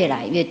后越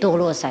来越堕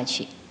落下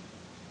去，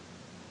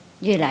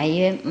越来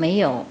越没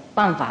有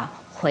办法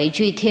回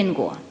去天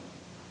国。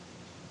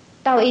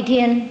到一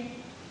天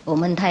我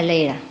们太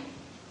累了，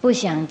不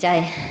想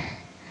再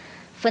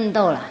奋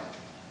斗了，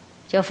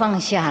就放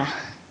下了。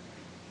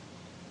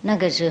那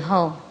个时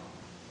候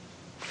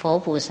佛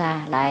菩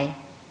萨来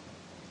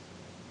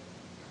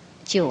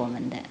救我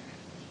们的，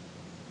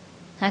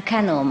他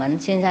看我们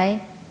现在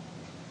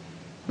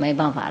没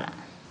办法了，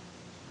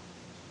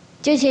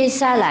这些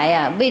下来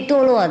啊被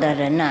堕落的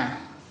人啊，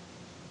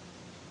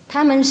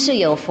他们是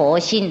有佛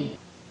性，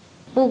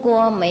不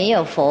过没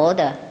有佛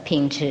的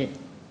品质，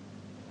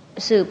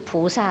是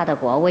菩萨的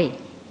果位，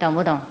懂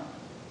不懂？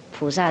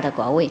菩萨的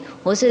果位，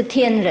或是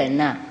天人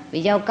啊，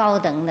比较高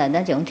等的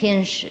那种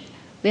天使，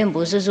并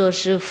不是说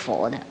是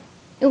佛的。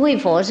因为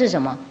佛是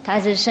什么？他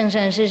是生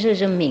生世世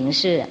是明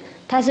示的，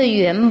他是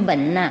原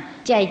本啊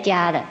在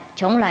家的，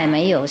从来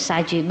没有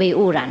杀具被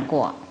污染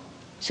过，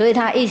所以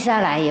他一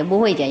下来也不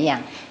会怎样，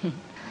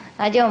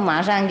他就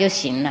马上就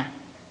醒了，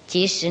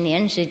几十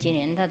年、十几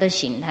年他都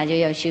醒，他就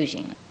要修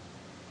行了。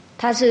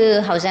他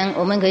是好像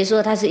我们可以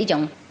说他是一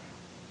种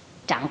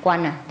长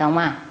官啊，懂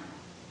吗？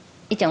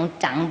一种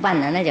长伴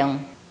的那种，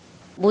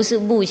不是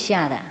部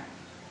下的，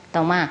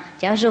懂吗？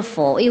只要是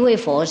佛，因为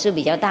佛是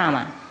比较大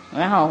嘛，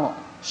然后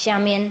下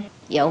面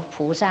有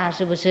菩萨，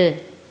是不是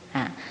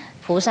啊？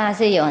菩萨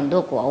是有很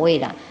多果位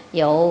的，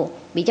有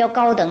比较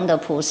高等的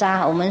菩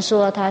萨，我们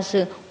说他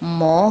是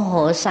摩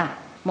诃萨，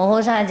摩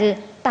诃萨就是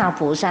大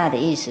菩萨的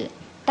意思。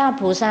大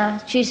菩萨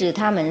其实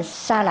他们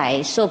下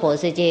来娑婆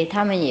世界，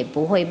他们也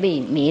不会被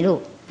迷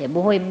路，也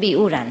不会被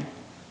污染。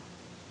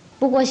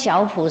不过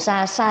小菩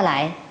萨下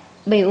来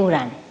被污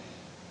染，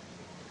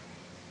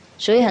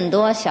所以很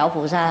多小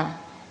菩萨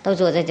都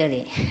坐在这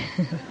里。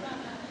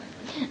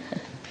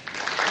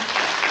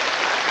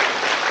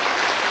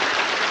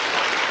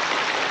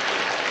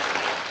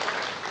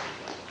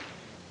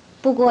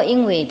不过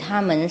因为他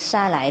们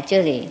下来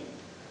这里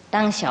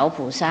当小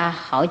菩萨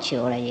好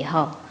久了以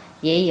后，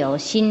也有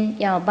心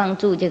要帮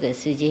助这个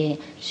世界，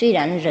虽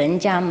然人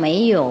家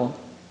没有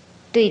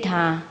对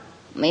他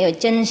没有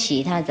珍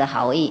惜他的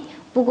好意，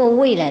不过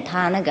为了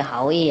他那个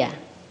好意啊，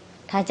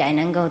他才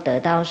能够得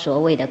到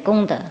所谓的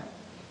功德，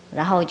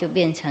然后就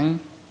变成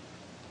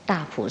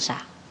大菩萨。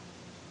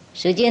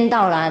时间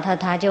到了，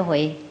他就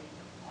回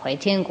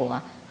天国，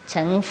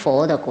成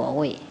佛的果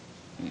位。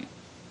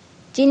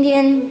今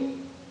天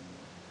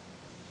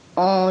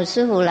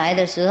师父来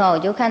的时候，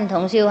就看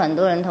同修，很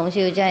多人同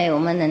修在我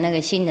们的那个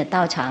新的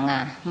道场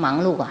啊，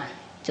忙碌啊，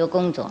做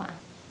工作啊，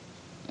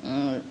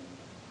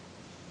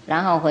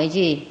然后回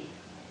去。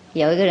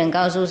有一个人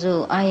告诉师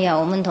父：“哎呀，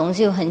我们同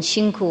修很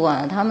辛苦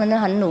啊，他们都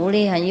很努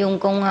力、很用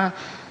功啊，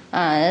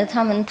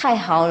他们太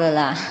好了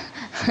啦，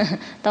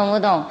懂不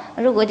懂？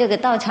如果这个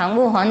道场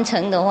不完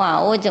成的话，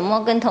我怎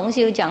么跟同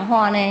修讲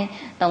话呢？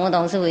懂不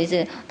懂是不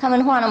是？他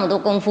们花那么多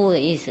功夫的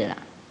意思啦。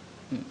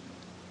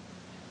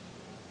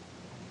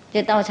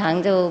这道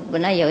场就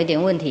本来有一点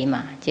问题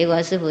嘛，结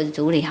果师父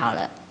处理好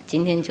了，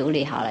今天处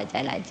理好了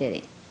再来这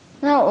里。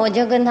那我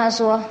就跟他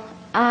说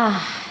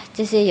啊，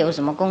这些有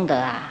什么功德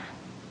啊？”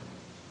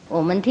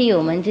我们替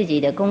我们自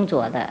己的工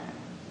作的，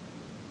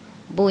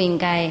不应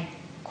该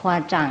夸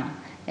张，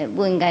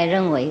不应该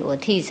认为我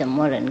替什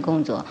么人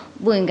工作，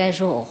不应该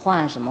说我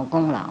画什么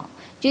功劳。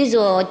就是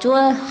我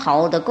做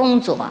好的工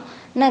作，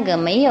那个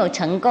没有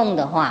成功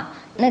的话，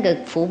那个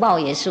福报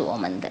也是我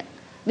们的，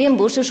并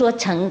不是说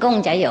成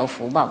功才有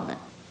福报的。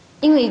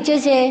因为这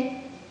些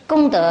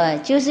功德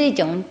就是一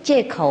种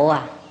借口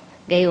啊，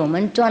给我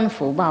们赚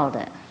福报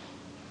的，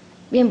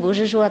并不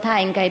是说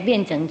它应该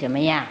变成怎么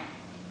样。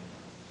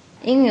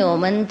因为我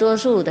们多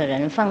数的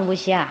人放不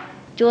下，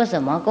做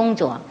什么工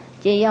作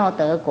就要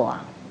得果，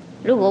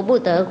如果不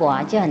得果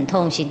就很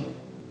痛心，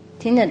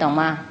听得懂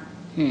吗？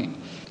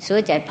所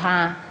以才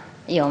怕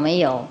有没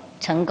有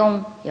成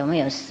功，有没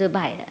有失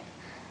败的。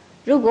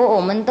如果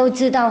我们都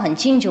知道很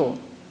清楚，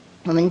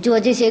我们做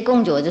这些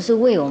工作就是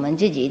为我们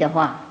自己的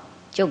话，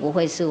就不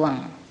会失望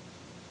了。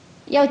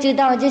要知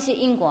道这些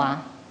因果，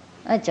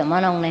那怎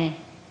么弄呢？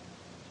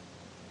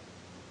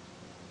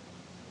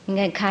应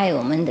该开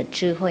我们的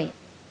智慧，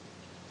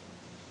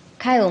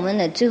开我们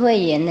的智慧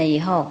眼了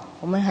以后，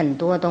我们很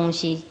多东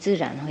西自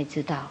然会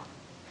知道，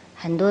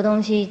很多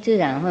东西自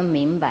然会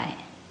明白，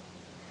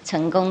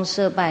成功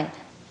失败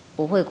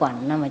不会管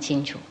那么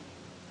清楚，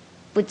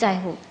不在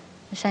乎，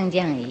像这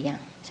样一样，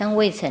像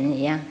微尘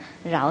一样，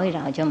绕一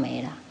绕就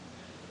没了。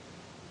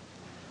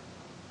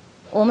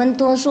我们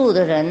多数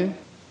的人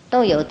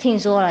都有听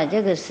说了，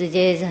这个世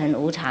界是很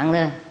无常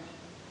的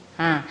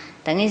啊，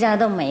等一下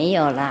都没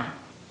有了，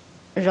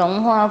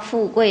荣华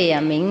富贵啊，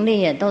名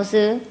利啊，都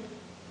是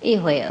一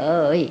会儿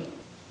而已，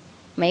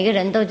每个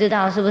人都知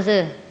道，是不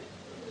是？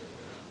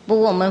不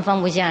过我们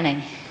放不下呢，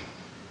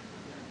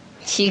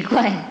奇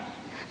怪，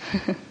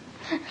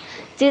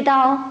知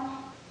道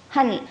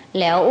和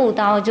了悟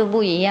到就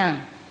不一样。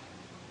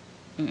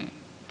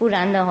不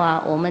然的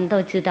话，我们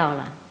都知道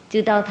了，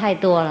知道太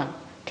多了，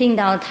听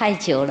到太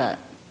久了，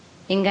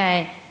应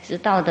该是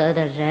道德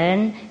的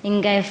人，应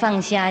该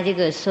放下这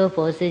个娑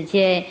婆世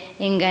界，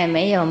应该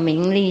没有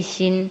名利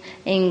心，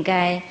应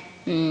该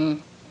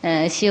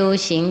修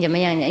行怎么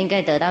样？应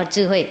该得到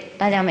智慧。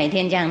大家每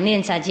天这样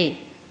念下去，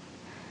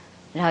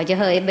然后就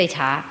喝一杯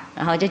茶，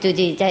然后就出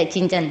去再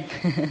竞争。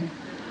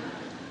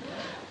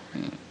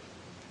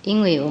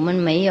因为我们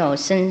没有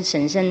深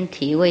深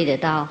体会得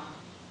到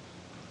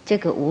这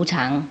个无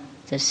常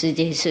的世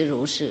界是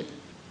如是。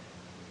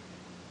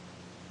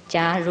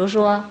假如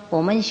说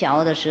我们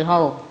小的时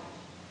候，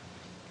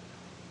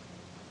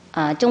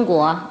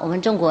我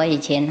们中国以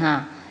前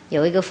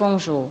有一个风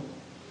俗，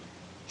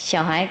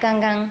小孩刚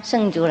刚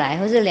生出来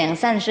或是2、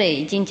3岁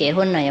已经结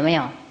婚了，有没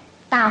有？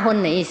大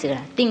婚的意思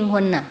了，订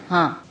婚了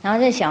然后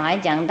这小孩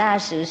长大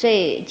10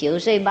岁、9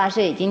岁、8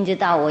岁，已经知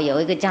道我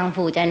有一个丈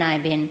夫在那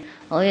边，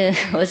我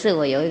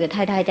有一个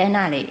太太在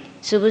那里，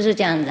是不是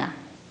这样子啊？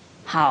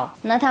好，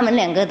那他们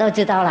2个都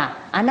知道了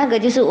那个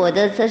就是我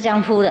的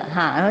丈夫的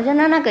然后说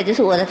那个就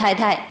是我的太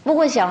太。不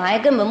过小孩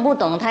根本不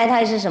懂太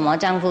太是什么，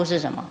丈夫是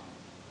什么，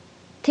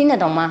听得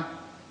懂吗？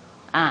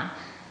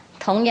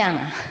同样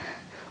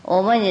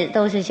我们也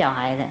都是小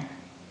孩的，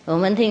我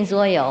们听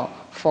说有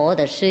佛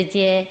的世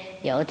界，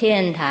有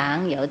天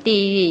堂，有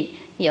地狱，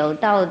有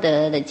道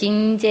德的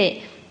境界。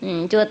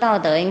做道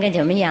德应该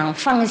怎么样？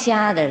放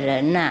下的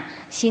人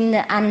心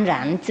的安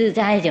然自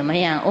在怎么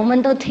样？我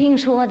们都听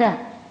说的，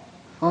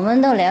我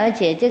们都了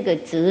解这个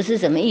字是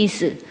什么意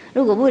思。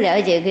如果不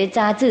了解，可以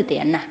查字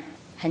典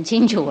很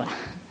清楚了。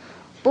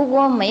不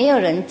过没有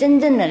人真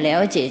正的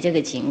了解这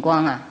个情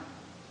况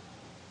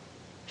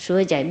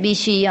所以才必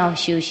须要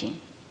修行。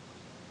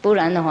不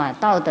然的话，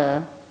道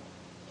德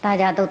大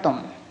家都懂，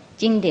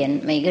经典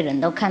每个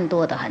人都看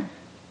多得很。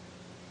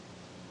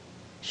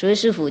所以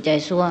师父在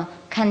说，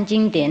看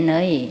经典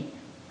而已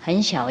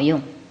很小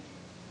用。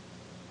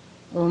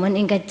我们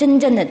应该真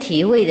正的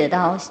体会得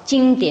到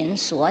经典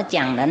所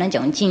讲的那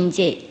种境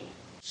界，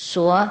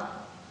所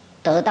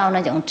得到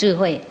那种智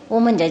慧，我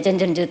们才真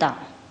正知道。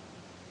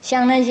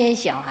像那些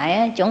小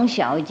孩从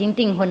小已经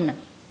订婚了，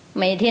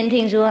每天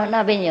听说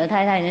那边有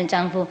太太的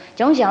丈夫，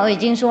从小已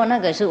经说那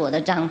个是我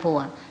的丈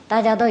夫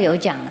大家都有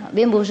讲了，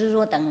并不是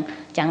说等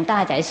长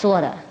大才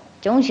说的，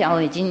从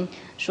小已经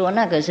说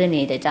那个是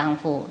你的丈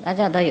夫，大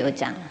家都有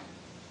讲了。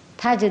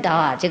他知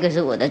道这个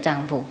是我的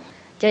丈夫，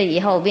这以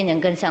后变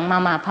成跟像妈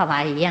妈爸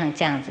爸一样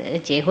这样子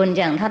结婚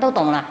这样，他都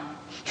懂了。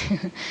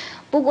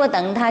不过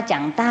等他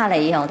长大了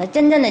以后，他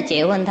真正的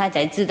结婚，他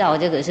才知道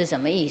这个是什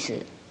么意思。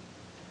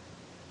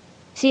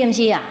是不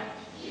是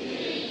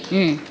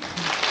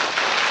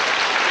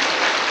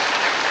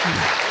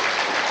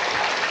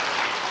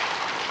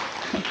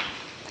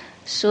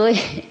所以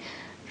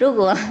如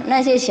果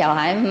那些小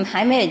孩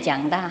还没有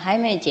长大，还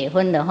没有结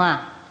婚的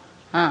话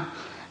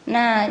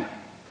那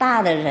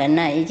大的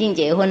人已经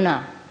结婚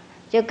了，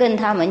就跟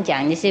他们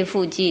讲一些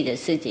夫妻的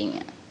事情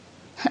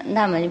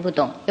他们就不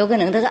懂。有可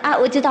能他说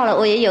我知道了，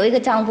我也有一个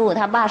丈夫，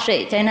他8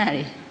岁在那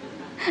里。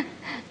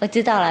我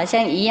知道了，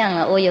像一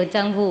样我有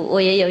丈夫，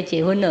我也有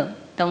结婚了，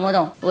懂不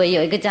懂？我也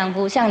有一个丈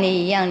夫，像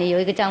你一样，你有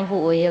一个丈夫，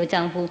我也有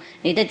丈夫。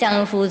你的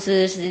丈夫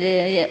是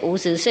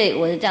50岁，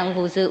我的丈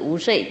夫是5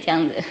岁，这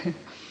样子。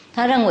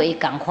他认为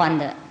赶快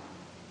的，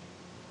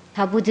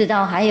他不知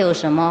道还有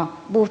什么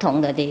不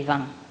同的地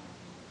方。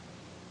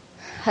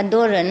很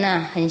多人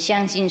呢很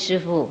相信师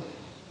父，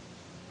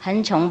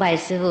很崇拜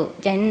师父，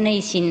在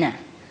内心呢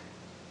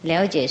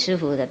了解师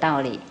父的道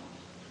理，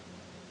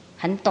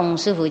很懂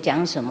师父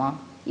讲什么，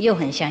又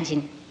很相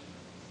信。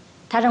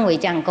他认为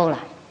这样够了，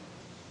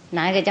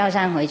拿一个教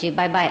扇回去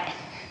拜拜，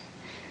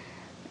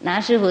拿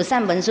师父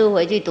3本书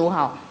回去读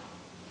好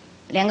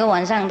，2个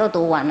晚上都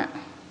读完了，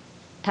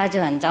他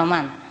就很骄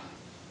慢了，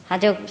他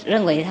就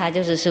认为他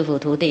就是师父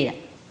徒弟了，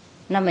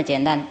那么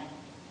简单。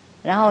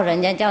然后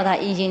人家叫他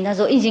一心，他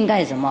说一心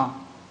干什么？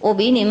我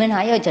比你们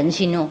还要真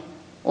心哦，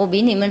我比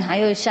你们还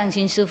要相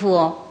信师父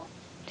哦，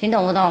听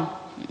懂不懂？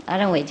他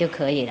认为就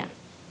可以了，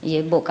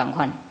也不赶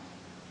快，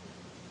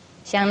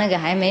像那个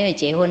还没有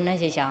结婚那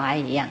些小孩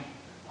一样，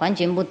完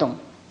全不懂，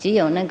只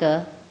有那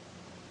个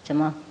什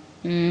么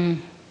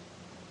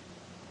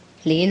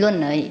理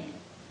论而已，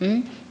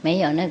没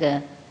有那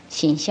个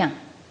形象，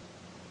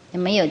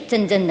没有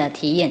真正的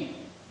体验。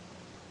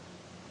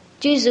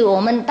即使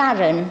我们大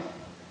人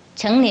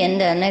成年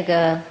的那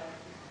个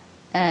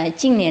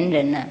青年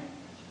人呢，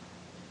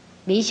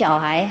比小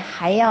孩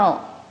还要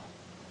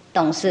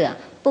懂事啊。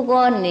不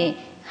过你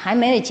还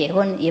没有结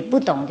婚，也不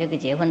懂这个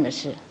结婚的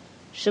事，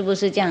是不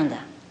是这样的？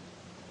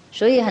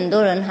所以很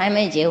多人还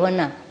没结婚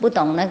呢，不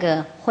懂那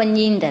个婚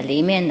姻的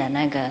里面的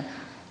那个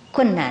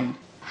困难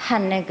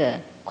和那个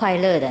快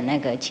乐的那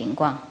个情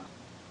况。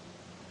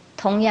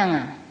同样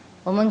啊，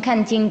我们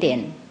看经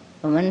典，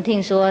我们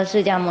听说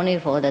释迦牟尼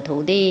佛的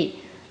徒弟，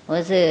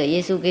或是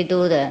耶稣基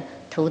督的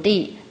徒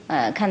弟，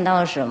看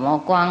到什么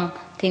光，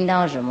听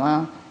到什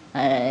么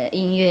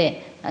音乐，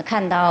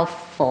看到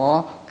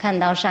佛，看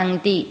到上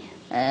帝，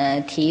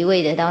体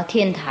味得到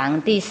天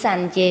堂第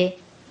3阶，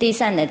第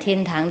3的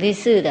天堂，第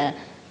4的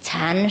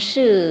禅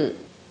世、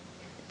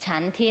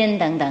禅天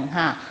等等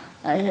哈，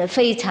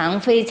非常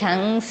非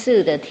常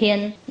世的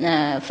天，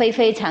非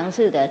非常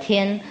世的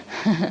天，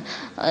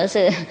而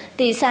是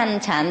第3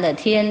禅的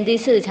天，第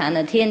4禅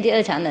的天，第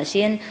2禅的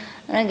仙，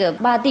那个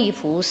八地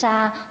菩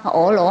萨、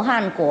阿罗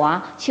汉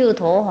果、修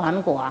陀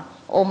洹果，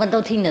我们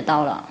都听得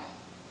到了。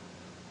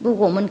不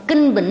过我们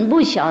根本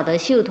不晓得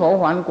修陀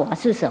洹果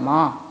是什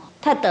么。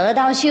他得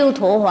到修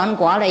陀洹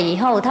果了以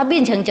后，他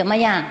变成怎么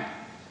样？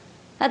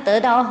他得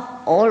到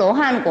阿罗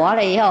汉果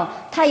了以后，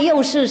他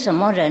又是什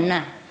么人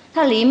呢？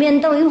他里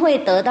面都会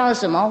得到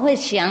什么？会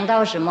想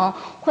到什么？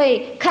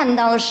会看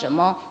到什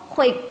么？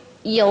会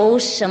有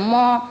什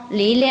么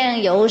力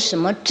量？有什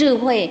么智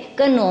慧？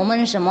跟我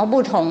们什么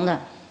不同的？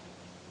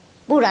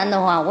不然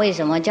的话，为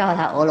什么叫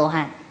他阿罗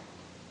汉？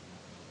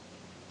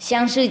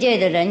像世界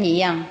的人一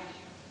样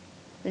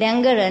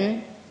，2个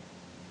人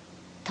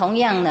同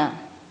样的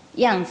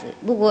样子，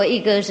不过一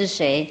个是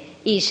谁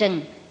医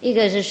生，一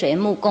个是谁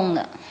木工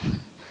的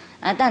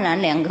当然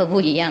2个不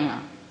一样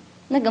啊。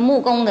那个木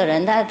工的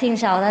人，他听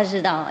说他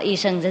知道医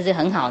生这是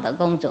很好的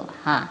工作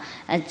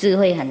智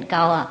慧很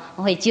高啊，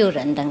会救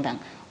人等等。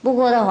不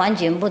过他完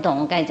全不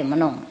懂该怎么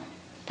弄，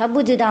他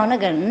不知道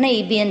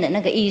那边的那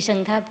个医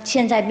生，他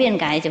现在变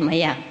改怎么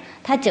样，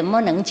他怎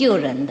么能救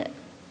人的，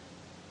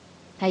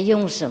他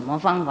用什么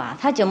方法，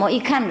他怎么一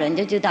看人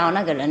就知道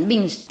那个人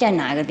病在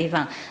哪个地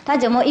方，他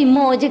怎么一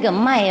摸这个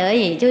脉而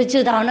已就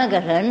知道那个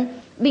人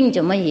病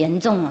怎么严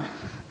重啊。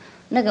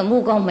那个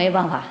木工没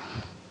办法，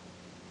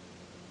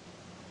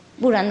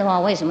不然的话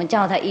为什么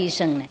叫他医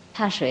生呢？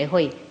他学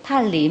会，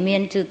他里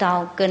面知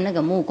道跟那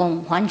个木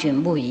工完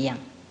全不一样。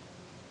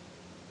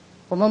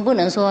我们不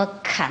能说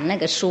砍那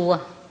个树啊，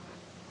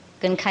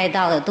跟开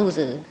刀的肚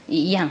子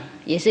一样，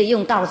也是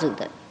用刀子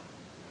的，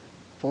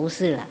不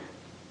是啦，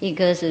一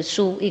个是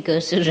书，一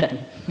个是人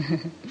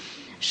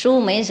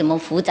书没什么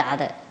复杂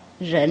的，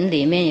人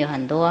里面有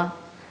很多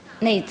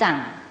内脏，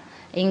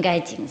应该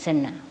谨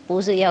慎了，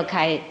不是要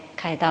开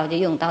刀就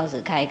用刀子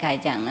开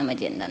这样那么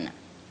简单了。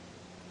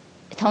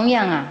同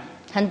样啊，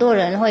很多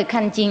人会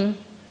看经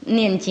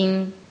念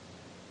经，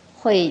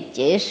会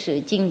解释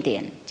经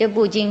典，这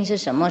部经是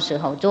什么时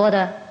候做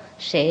的，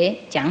谁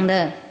讲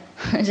的，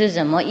是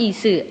什么意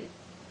思，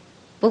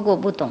不过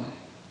不懂，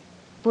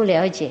不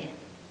了解，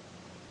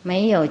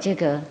没有这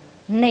个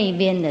内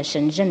边的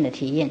神圣的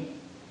体验，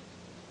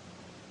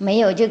没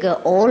有这个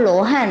阿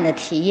罗汉的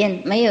体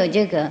验，没有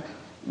这个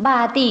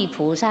八地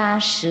菩萨、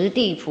十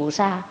地菩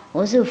萨，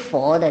我是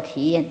佛的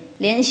体验，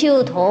连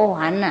修陀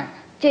洹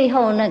最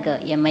后那个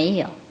也没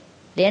有，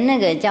连那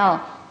个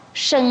叫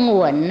声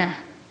闻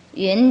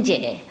缘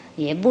解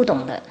也不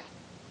懂的。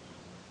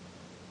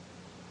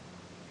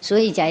所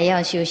以才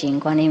要修行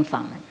观音法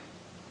门，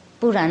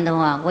不然的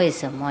话为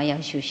什么要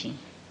修行？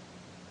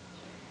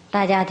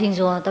大家听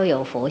说都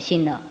有佛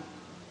心了，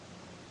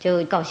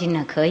就高兴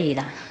了，可以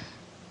了，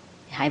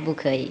还不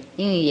可以，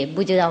因为也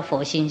不知道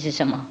佛心是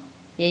什么，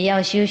也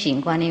要修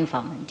行观音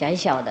法门才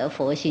晓得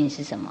佛心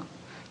是什么，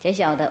才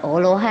晓得阿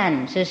罗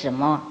汉是什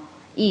么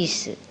意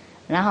思，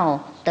然后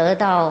得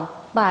到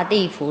八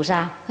地菩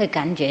萨会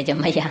感觉怎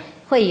么样，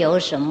会有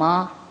什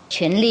么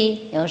权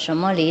力，有什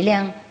么力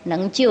量，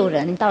能救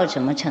人到什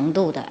么程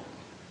度的。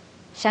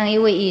像一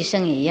位医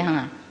生一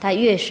样他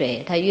越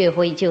学他越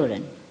会救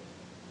人，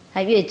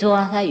他越做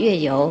他越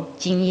有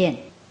经验，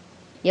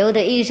有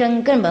的医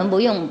生根本不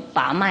用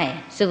把脉，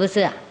是不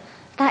是啊？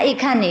他一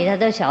看你，他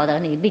都晓得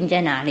你病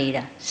在哪里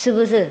了，是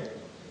不是？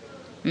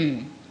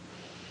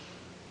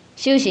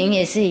修行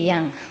也是一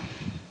样，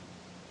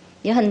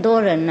有很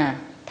多人呢，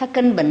他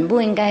根本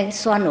不应该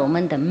算我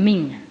们的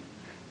命，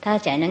他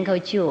才能够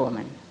救我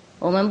们。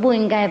我们不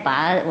应该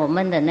把我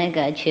们的那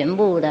个全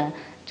部的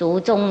祖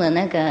宗的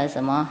那个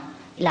什么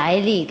来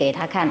历给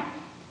他看，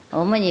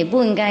我们也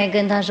不应该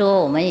跟他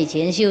说我们以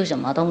前修什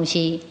么东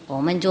西，我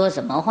们做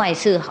什么坏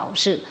事好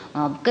事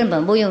啊，根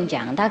本不用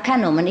讲。他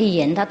看我们一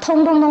眼，他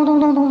通通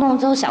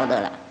都晓得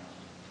了。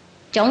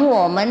从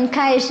我们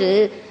开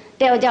始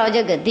掉到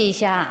这个地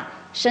下，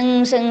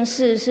生生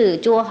世世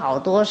做好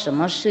多什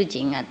么事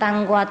情啊，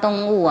当过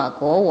动物啊，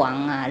国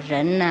王啊，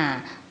人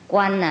啊，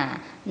官啊，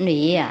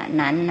女啊，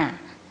男啊，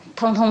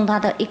通通他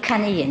都一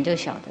看一眼就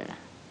晓得了。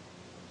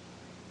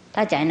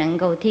他才能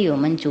够替我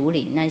们处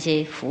理那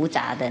些复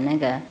杂的那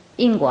个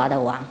因果的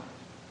网。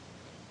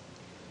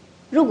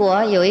如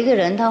果有一个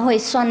人他会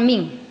算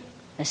命，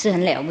是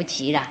很了不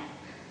起啦。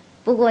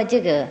不过这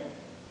个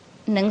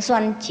能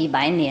算几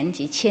百年、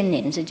几千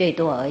年是最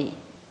多而已，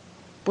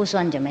不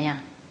算怎么样？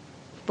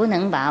不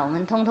能把我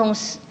们通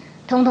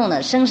通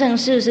的生生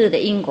世世的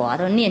因果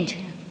都念出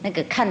那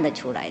个看得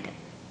出来的。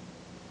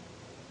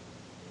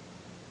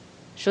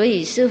所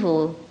以师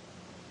父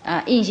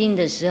印心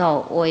的时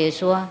候，我也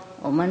说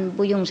我们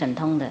不用神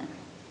通的，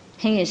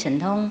因为神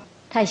通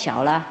太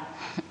小了，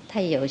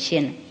太有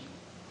限了。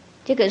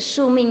这个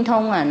宿命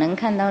通能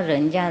看到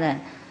人家的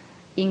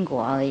因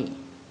果而已，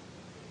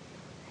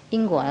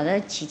因果的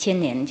几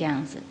千年这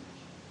样子，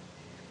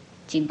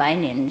几百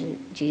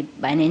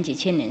年、几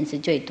千年是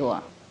最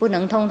多，不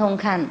能通通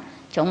看。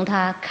从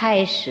它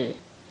开始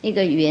一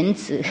个原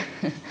子，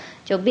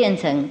就变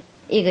成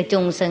一个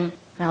众生，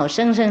然后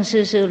生生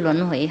世世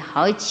轮回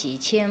好几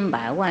千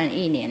百万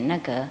亿年，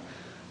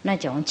那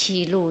种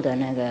记录的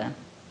那个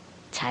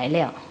材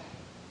料，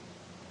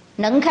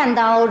能看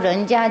到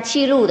人家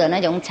记录的那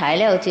种材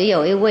料，只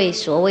有一位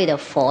所谓的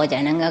佛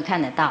才能够看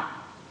得到，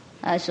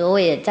所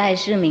谓的在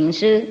世名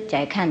师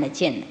才看得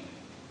见，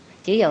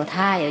只有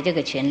他有这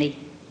个权利。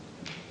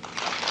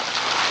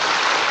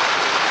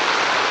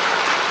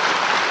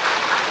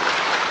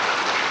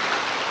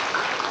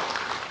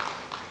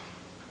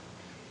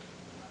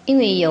因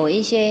为有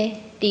一些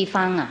地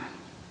方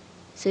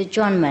是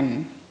专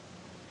门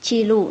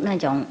记录那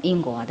种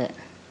因果的，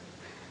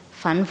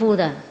凡夫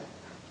的、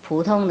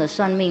普通的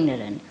算命的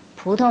人，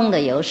普通的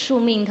有宿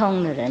命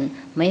通的人，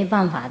没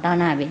办法到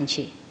那边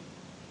去，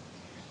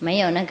没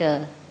有那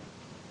个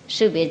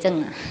识别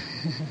证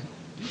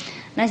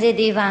那些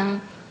地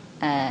方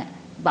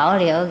保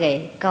留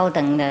给高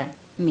等的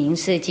名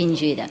士进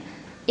去的，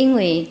因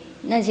为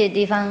那些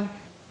地方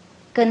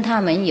跟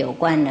他们有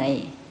关而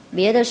已，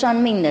别的算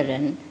命的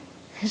人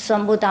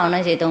算不到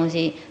那些东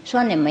西，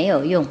算也没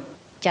有用。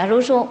假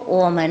如说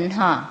我们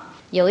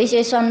有一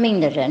些算命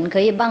的人可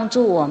以帮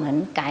助我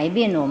们改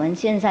变我们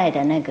现在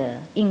的那个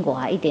因果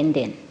一点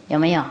点，有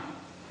没有？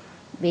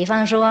比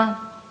方说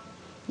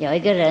有一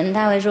个人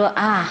他会说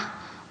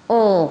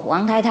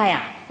王太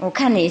太我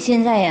看你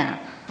现在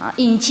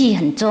阴气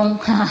很重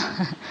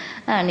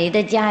你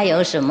的家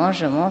有什么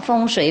什么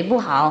风水不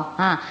好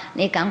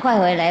你赶快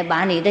回来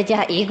把你的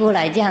家移过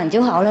来，这样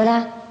就好了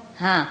啦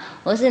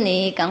或是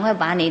你赶快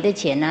把你的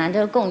钱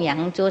就供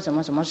养做什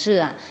么什么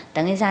事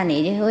等一下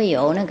你就会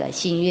有那个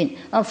幸运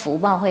福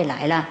报会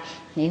来了，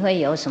你会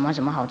有什么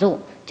什么好处。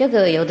这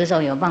个有的时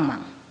候有帮忙，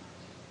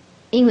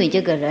因为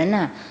这个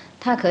人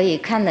他可以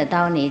看得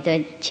到你的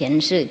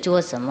前世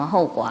做什么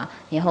后果，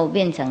以后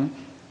变成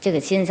这个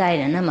现在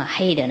的那么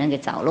黑的那个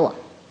角落，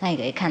他也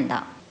可以看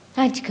到，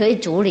他可以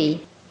处理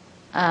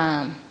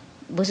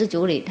不是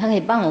处理，他可以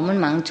帮我们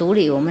忙处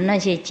理我们那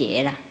些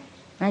劫啦，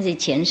那些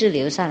前世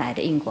留下来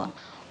的因果。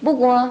不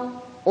过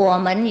我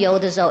们有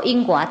的时候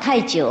因果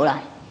太久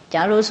了，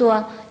假如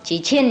说几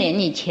千年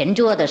以前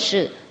做的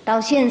事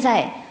到现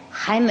在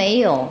还没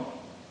有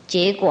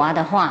结果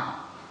的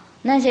话，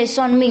那些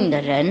算命的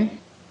人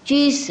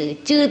即使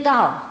知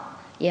道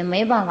也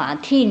没办法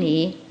替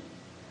你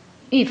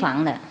预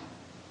防的，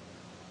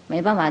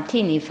没办法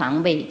替你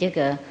防备这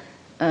个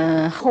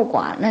后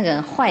果那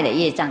个坏的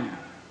业障，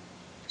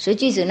所以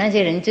即使那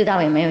些人知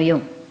道也没有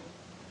用。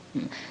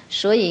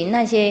所以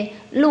那些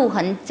路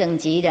很整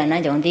齐的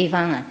那种地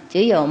方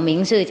只有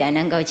名士才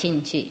能够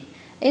进去，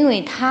因为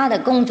他的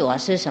工作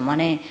是什么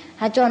呢？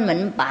他专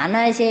门把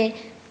那些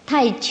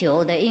太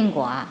久的因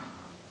果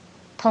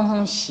通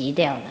通洗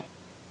掉了。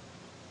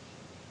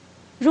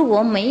如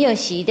果没有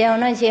洗掉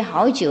那些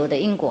好久的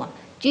因果，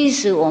即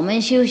使我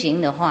们修行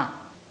的话，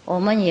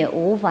我们也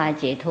无法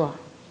解脱。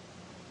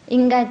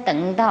应该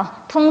等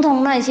到通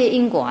通那些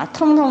因果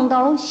通通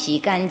都洗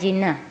干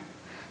净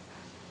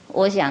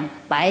我想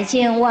百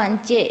千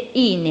万劫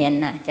亿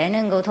年才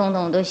能够通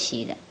通都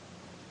洗的，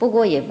不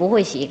过也不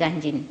会洗干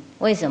净。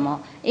为什么？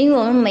因为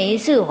我们每一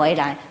次回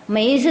来，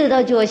每一次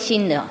都做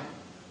新的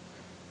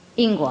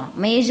因果，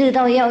每一次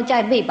都要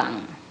再被绑，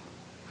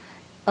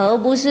而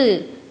不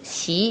是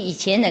洗以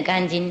前的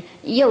干净，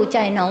又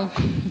再弄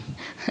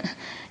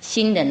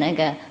新的那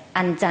个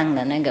安葬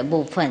的那个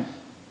部分。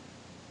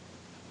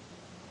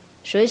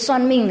所以算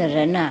命的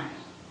人啊，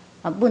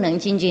不能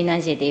进去那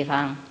些地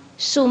方；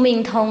宿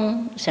命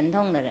通、神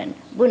通的人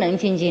不能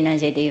进去那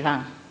些地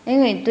方，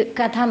因为对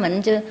他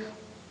们就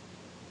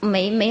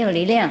没有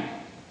力量，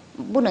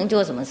不能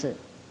做什么事，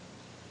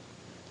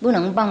不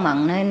能帮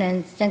忙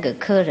那个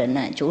客人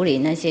呢处理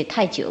那些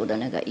太久的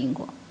那个因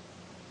果。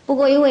不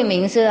过因为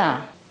名师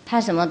啊，他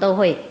什么都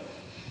会，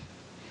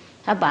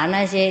他把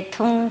那些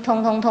通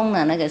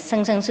的那个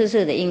生生世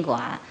世的因果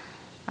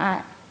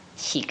啊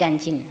洗干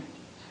净了，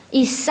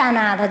一刹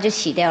那他就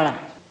洗掉了，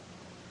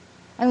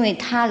因为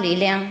他力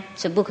量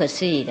是不可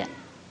思议的。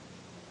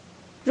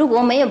如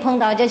果没有碰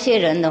到这些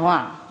人的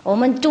话，我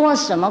们做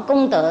什么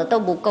功德都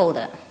不够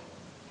的，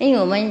因为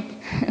我们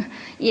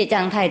业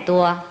障太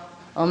多，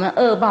我们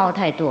恶报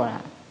太多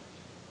了，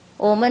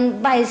我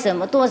们拜什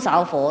么多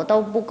少佛都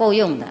不够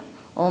用的，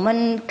我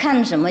们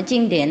看什么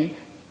经典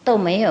都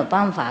没有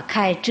办法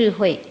开智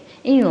慧，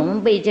因为我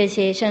们被这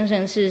些生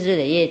生世世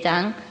的业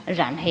障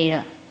染黑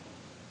了。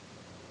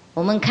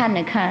我们看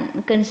了看，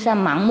跟像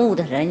盲目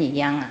的人一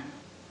样啊。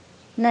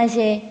那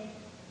些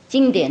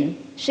经典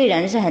虽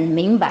然是很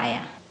明白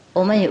啊，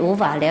我们也无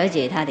法了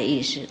解它的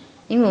意思，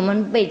因为我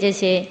们被这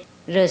些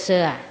热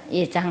色啊、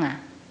业障啊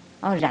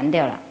染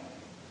掉了。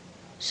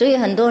所以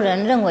很多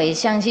人认为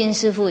相信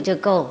师父就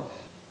够，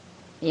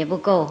也不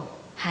够，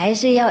还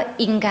是要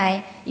应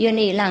该愿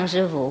意让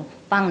师父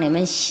帮你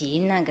们洗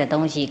那个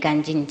东西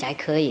干净才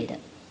可以的。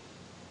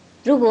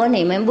如果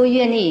你们不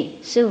愿意，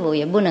师父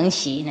也不能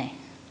洗呢，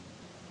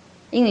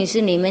因为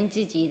是你们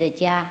自己的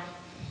家，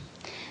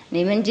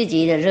你们自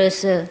己的热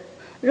色，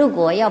如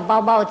果要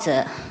抱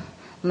着，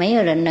没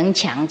有人能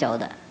抢走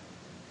的。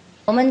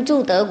我们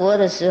住德国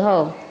的时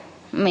候，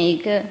每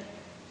个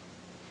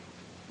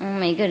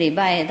礼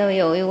拜都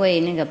有一位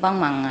那个帮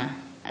忙啊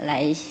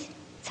来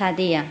擦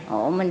地啊。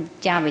我们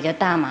家比较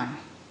大嘛，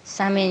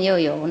上面又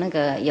有那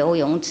个游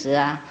泳池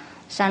啊、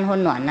三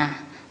温暖啊，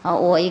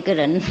我一个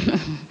人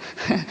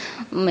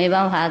没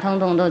办法，通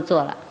通都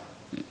做了，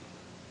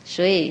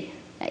所以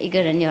一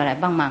个人有来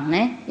帮忙呢。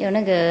有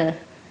那个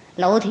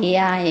楼梯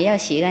啊也要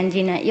洗干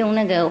净啊，用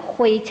那个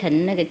灰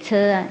尘那个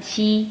车啊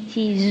吸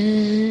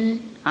日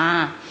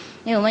啊，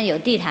因为我们有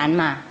地毯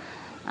嘛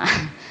啊，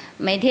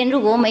每天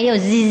如果没有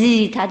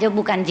日它就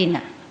不干净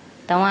了，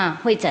懂吗？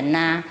灰尘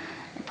啊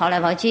跑来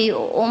跑去，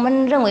我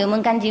们认为我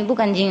们干净不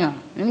干净啊？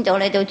你们走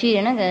来走去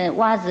的那个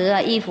袜子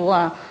啊、衣服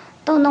啊，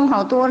都弄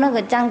好多那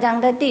个脏脏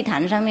的地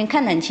毯上面，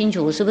看得很清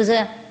楚，是不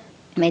是？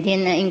每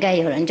天呢，应该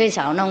有人最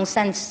少弄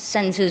3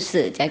次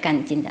4才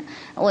干净的。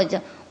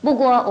不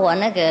过我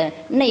那个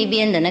那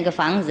边的那个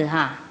房子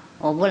哈，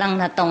我不让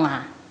他动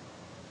啊，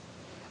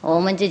我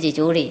们自己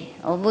处理。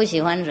我不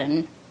喜欢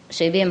人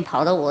随便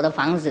跑到我的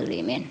房子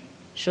里面，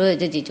所以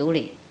自己处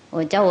理。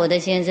我叫我的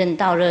先生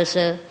倒热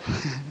水，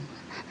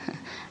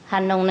他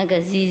弄那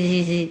个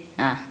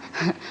啊，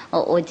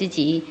我自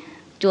己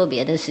做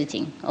别的事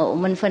情，我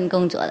们分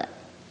工作的。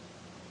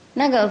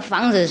那个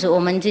房子是我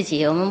们自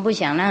己，我们不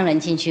想让人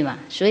进去嘛，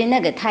所以那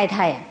个太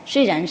太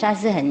虽然她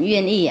是很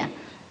愿意啊，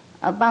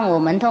帮我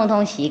们通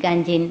通洗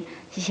干净、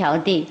扫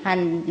地和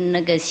那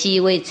个吸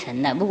灰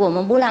尘的，不过我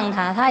们不让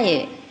她，她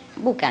也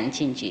不敢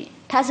进去。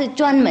她是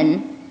专门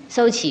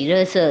收起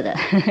垃圾的，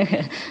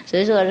所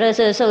以说垃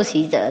圾收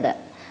洗者的，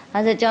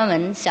她是专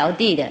门扫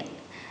地的，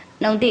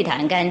弄地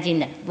毯干净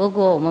的。不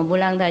过我们不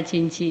让她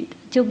进去，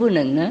就不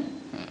能呢。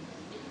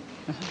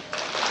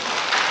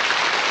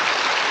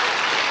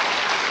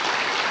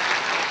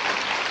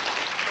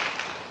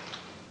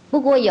不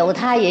过有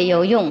他也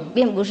有用，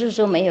并不是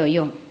说没有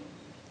用。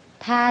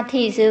他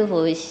替师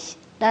傅，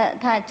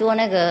他做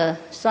那个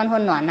酸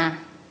温暖啊，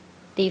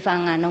地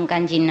方啊弄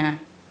干净啊，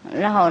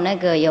然后那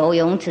个游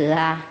泳池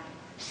啊，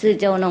四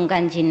周弄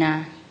干净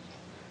啊，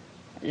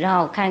然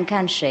后看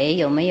看水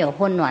有没有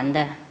温暖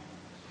的，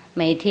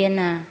每天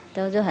呢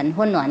都是很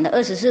温暖的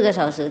，24个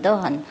小时都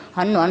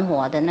很暖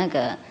和的那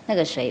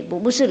个水，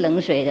不是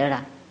冷水的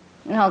啦。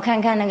然后看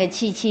看那个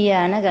气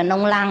啊，那个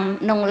弄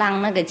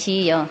浪那个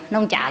气有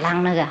弄假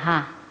浪那个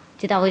哈，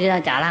知道不知道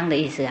假浪的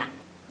意思啊？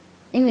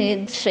因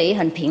为水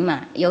很平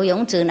嘛，游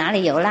泳池哪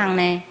里有浪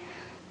呢？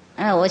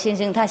我先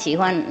生他喜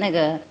欢那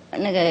个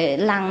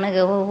浪，那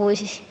个会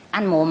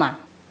按摩嘛，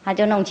他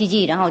就弄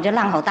气，然后就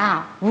浪好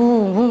大，呜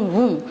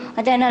呜呜，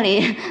他在那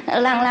里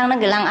浪那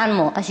个浪按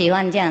摩，他喜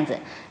欢这样子，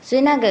所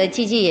以那个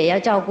气也要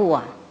照顾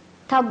啊，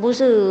他不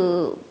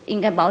是应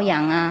该保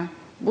养啊，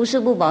不是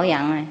不保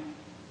养啊。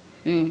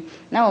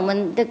那我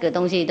们这个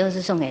东西都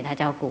是送给他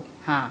照顾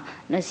哈，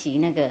那洗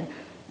那个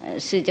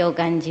四周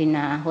干净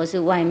啊，或是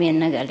外面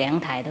那个阳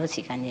台都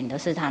洗干净，都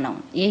是他弄，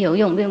也有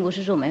用，并不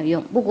是说没有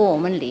用。不过我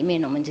们里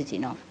面我们自己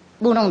弄，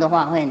不弄的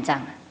话会很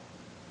脏。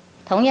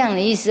同样的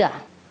意思啊，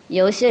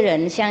有些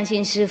人相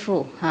信师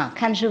父哈，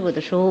看师父的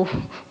书，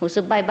或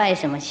是拜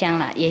什么香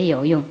啦，也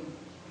有用，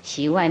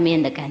洗外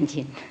面的干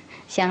净，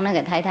像那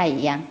个太太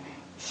一样，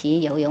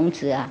洗游泳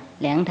池啊、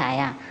阳台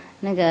啊，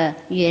那个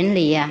园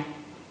里啊。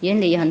园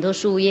里很多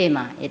树叶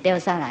嘛，也掉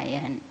下来，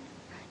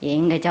也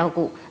应该照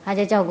顾，他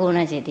就照顾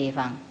那些地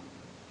方。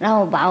然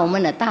后把我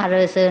们的大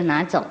垃圾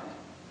拿走，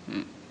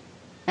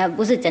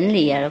不是整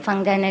理啊，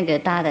放在那个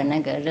大的那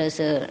个垃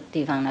圾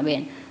地方那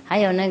边，还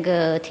有那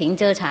个停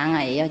车场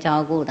啊也要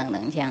照顾等等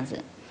这样子。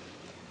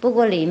不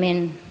过里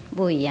面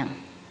不一样，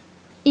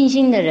印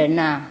心的人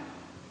呐，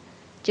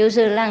就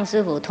是让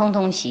师父通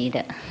通洗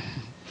的。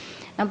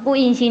那不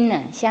印心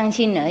呢，相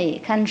信而已，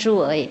看书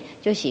而已，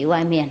就洗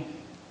外面，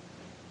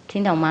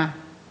听懂吗？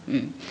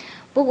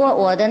不过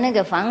我的那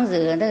个房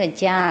子那个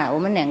家，我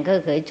们两个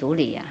可以处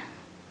理啊。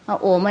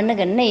我们那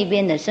个那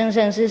边的生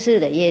生世世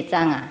的业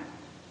障啊，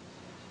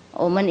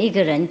我们一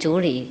个人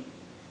处理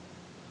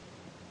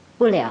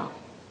不了，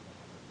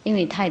因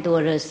为太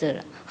多热事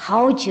了，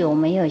好久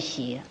没有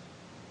洗了。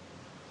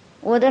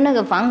我的那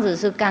个房子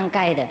是刚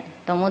盖的，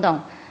懂不懂？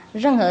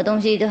任何东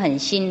西都很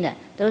新的，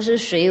都是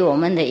随我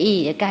们的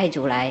意盖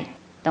出来，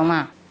懂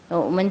吗？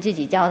我们自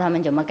己教他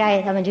们怎么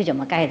盖，他们就怎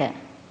么盖的。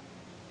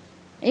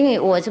因为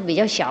我是比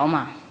较小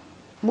嘛，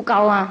不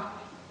高啊。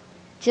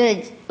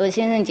这我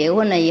先生结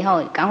婚了以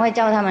后，赶快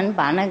叫他们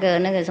把那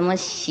个什么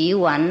洗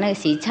碗、那个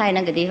洗菜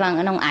那个地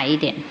方弄矮一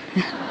点，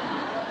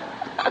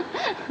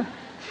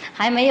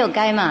还没有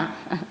盖嘛。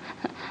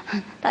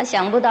他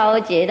想不到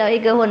结到一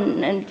个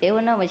婚，结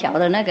婚那么小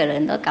的那个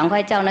人，都赶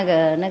快叫那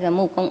个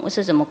木工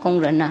是什么工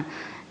人啊？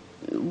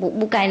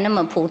不该那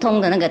么普通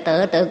的那个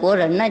德国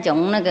人那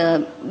种那个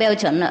标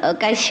准了，而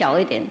该小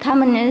一点。他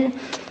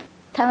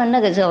们那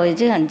个时候也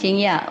就很惊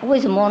讶，为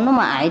什么那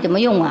么矮，怎么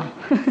用啊？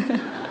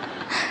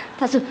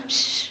他说：“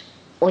嘘，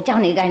我叫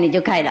你盖你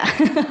就盖了。”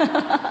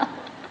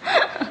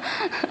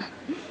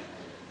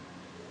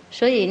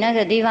所以那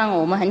个地方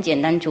我们很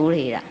简单处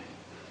理了。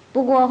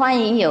不过欢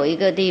迎有一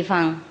个地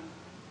方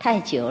太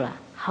久了，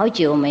好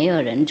久没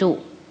有人住，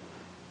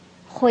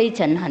灰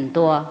尘很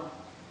多，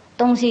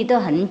东西都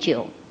很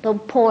久都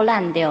破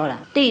烂掉了，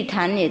地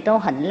毯也都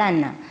很烂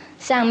了，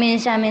上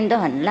面都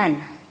很烂，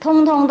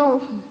通通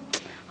都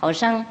好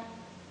像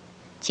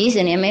几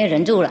十年没有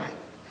人住了。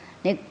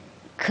你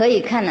可以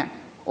看了，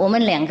我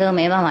们两个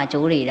没办法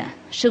处理了，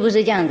是不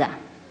是这样子啊？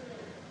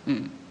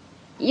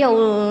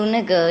又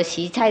那个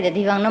洗菜的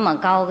地方那么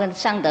高，跟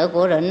上德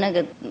国人那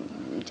个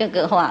这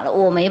个话了，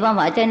我没办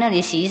法在那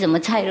里洗什么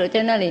菜了，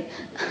在那里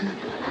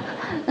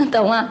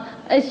懂吗？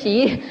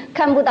洗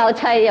看不到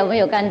菜有没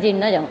有干净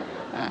那种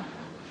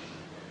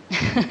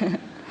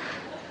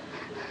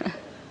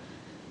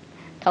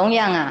同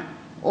样啊，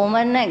我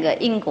们那个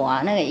因果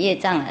啊，那个业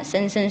障啊，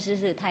生生世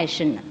世太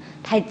深了，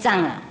太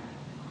脏了，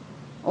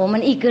我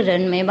们一个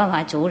人没办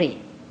法处理。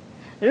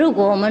如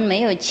果我们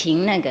没有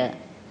请那个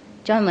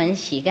专门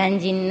洗干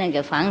净那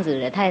个房子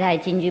的太太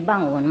进去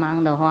帮我们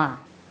忙的话，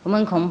我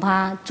们恐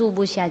怕住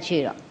不下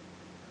去了。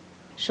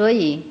所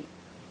以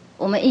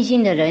我们一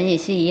心的人也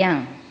是一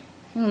样，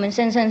因为我们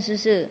生生世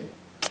世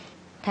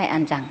太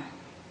肮脏，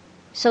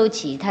收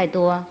起太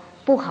多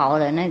不好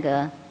的那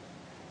个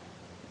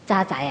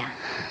渣滓啊，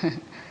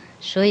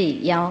所以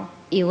要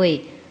一位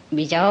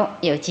比较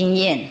有经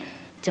验，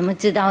怎么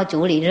知道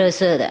处理热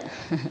色的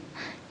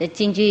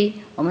进去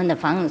我们的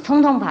房子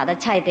通通把它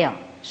拆掉，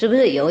是不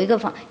是？有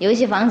一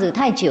些房子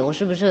太久，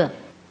是不是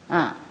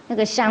啊？那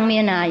个上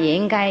面啊也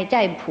应该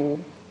再补，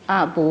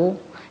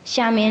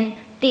下面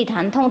地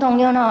毯通通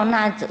要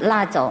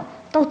拉走，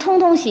都通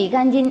通洗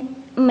干净，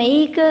每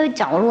一个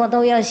角落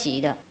都要洗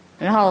的。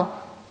然后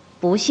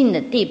不幸的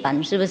地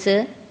板是不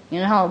是？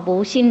然后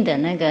不幸的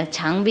那个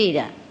墙壁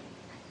的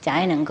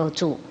才能够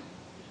住。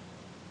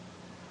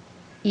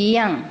一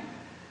样，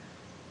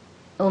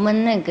我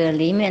们那个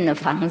里面的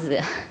房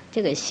子，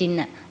这个心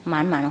呢，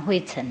满满灰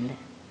尘的，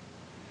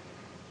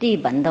地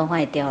板都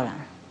坏掉了，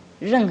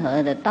任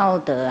何的道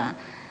德啊、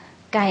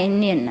概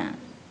念啊、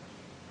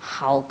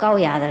好高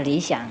雅的理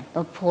想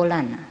都破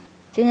烂了。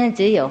现在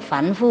只有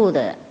繁复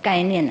的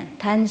概念啊，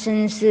贪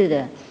嗔痴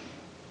的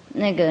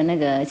那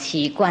个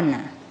习惯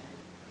啊，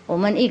我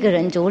们一个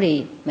人处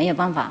理没有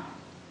办法。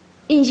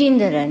印心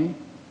的人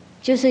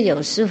就是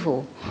有师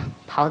父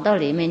跑到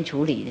里面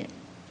处理的，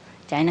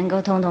才能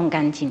够通通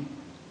干净。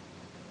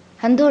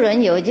很多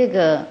人有这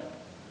个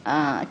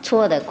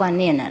错的观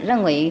念呢，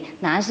认为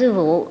拿师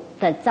父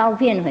的照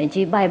片回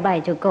去拜拜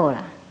就够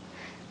了，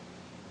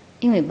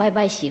因为拜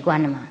拜习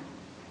惯了嘛，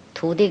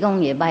土地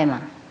公也拜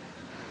嘛，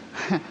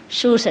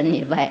书神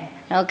也拜，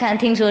然后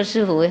听说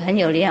师父很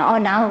有力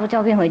量，拿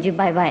照片回去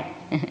拜拜，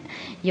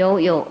也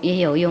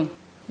有用，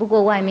不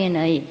过外面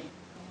而已。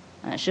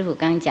师父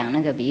刚讲那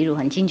个比喻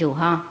很清楚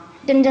哈，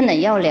真正的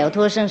要了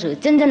脱生死，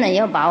真正的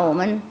要把我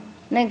们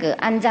那个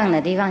肮脏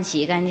的地方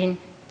洗干净，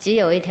只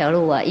有一条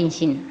路啊，印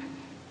心。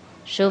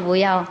师父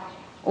要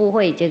误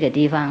会这个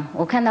地方，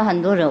我看到很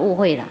多人误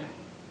会了，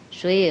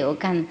所以我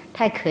看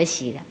太可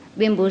惜了，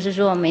并不是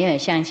说没有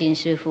相信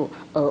师父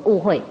而误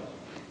会。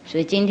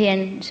所以今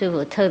天师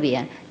父特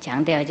别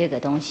强调这个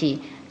东西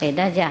给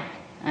大家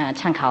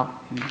参考。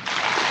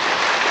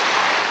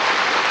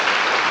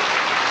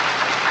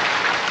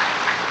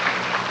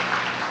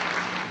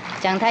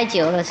讲太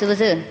久了是不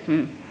是？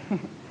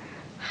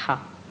好，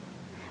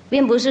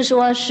并不是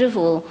说师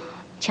父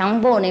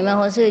强迫你们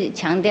或是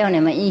强调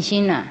你们印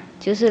心啊，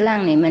就是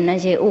让你们那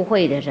些误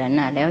会的人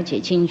啊了解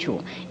清楚，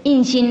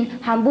印心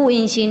和不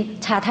印心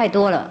差太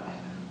多了。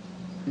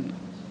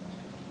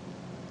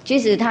即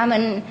使他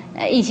们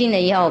印心了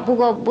以后，不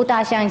过不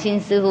大相信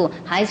师父，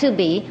还是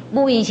比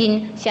不印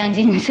心相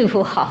信师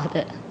父好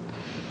的。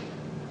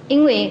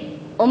因为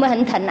我们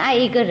很疼爱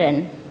一个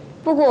人，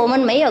不过我们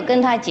没有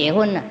跟他结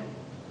婚了，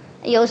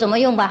有什么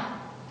用吧？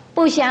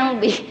不相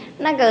比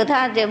那个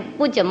他就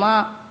不怎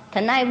么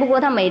疼爱，不过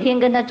他每天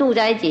跟他住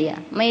在一起啊，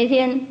每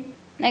天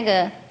那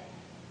个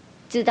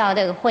知道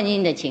这个婚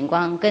姻的情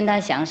况，跟他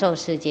享受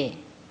世界，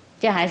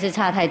这还是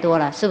差太多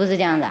了，是不是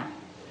这样的？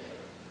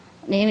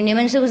你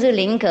们是不是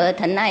宁可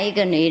疼爱一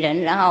个女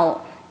人，然后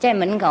在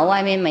门口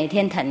外面每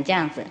天疼这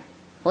样子？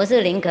我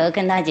是宁可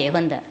跟她结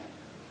婚的，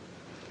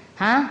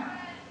啊？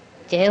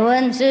结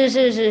婚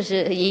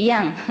是一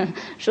样，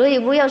所以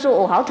不要说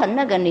我好疼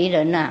那个女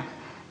人呐，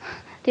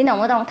听懂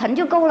不懂？疼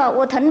就够了，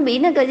我疼比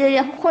那个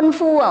婚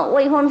夫啊、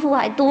未婚夫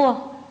还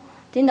多，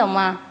听懂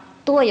吗？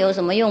多有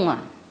什么用啊？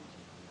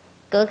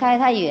隔开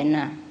太远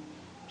了，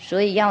所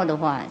以要的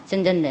话，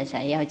真正的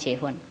才要结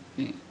婚，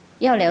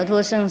要了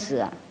脱生死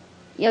啊。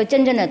要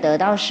真正的得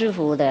到师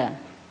父的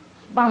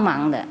帮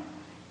忙的，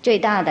最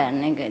大的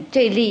那个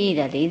最利益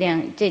的力量，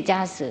最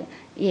扎实，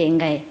也应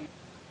该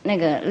那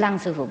个让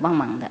师父帮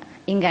忙的，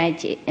应该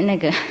那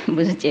个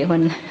不是结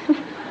婚了，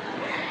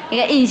应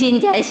该印心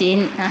加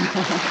心啊。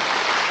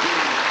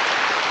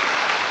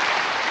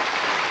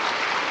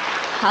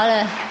好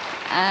了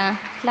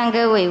啊，让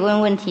各位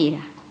问问题了。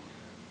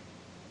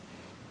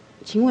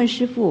请问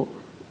师父，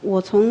我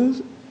从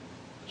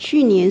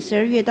去年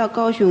12月到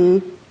高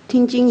雄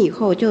听经以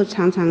后，就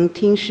常常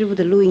听师父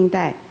的录音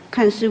带，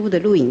看师父的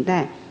录影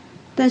带，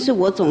但是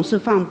我总是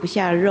放不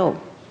下肉，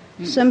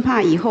生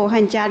怕以后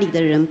和家里的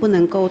人不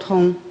能沟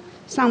通，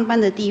上班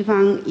的地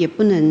方也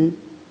不能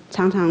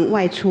常常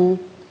外出，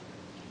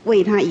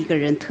为他一个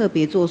人特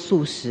别做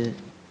素食，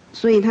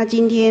所以他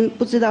今天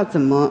不知道怎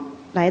么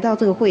来到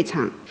这个会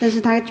场，但是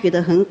他觉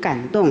得很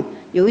感动，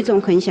有一种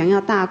很想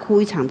要大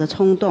哭一场的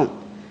冲动，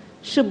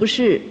是不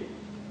是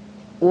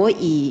我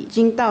已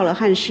经到了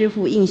和师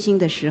父印心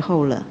的时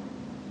候了？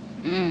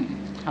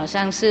好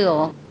像是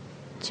哦。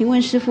请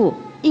问师父，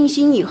印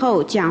心以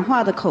后讲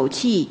话的口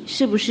气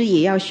是不是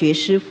也要学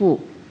师父？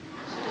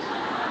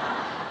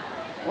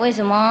为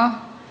什么？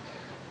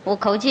我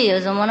口气有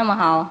什么那么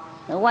好？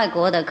外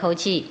国的口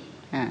气，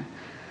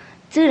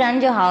自然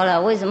就好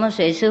了。为什么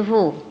学师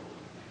父？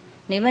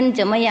你们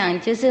怎么样？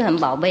就是很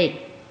宝贝，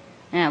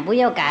不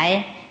要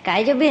改，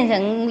改就变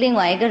成另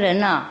外一个人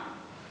了。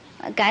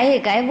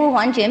改不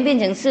完全变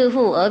成师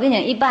父，而变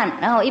成一半，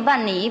然后一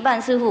半你一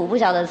半师父，不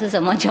晓得是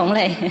什么种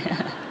类。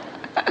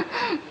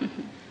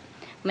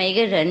每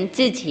个人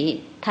自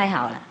己太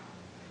好了，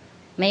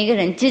每个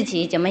人自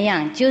己怎么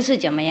样就是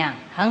怎么样，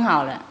很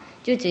好了，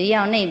就只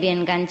要那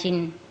边干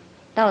净，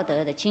道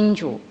德的清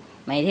楚，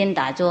每天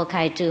打坐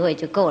开智慧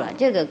就够了。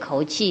这个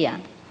口气啊，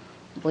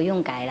不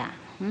用改了。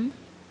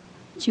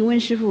请问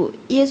师父，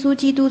耶稣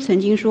基督曾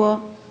经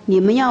说，你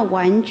们要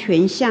完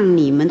全像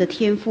你们的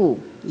天父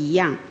一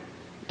样。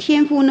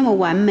天父那么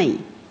完美，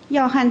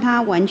要和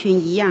他完全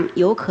一样，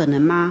有可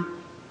能吗？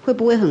会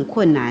不会很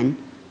困难？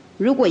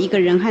如果一个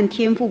人和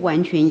天父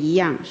完全一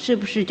样，是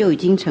不是就已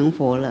经成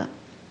佛了？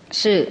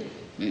是，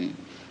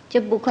这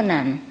不困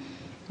难，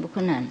不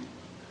困难。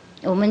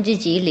我们自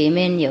己里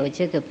面有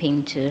这个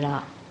品质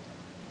了，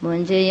我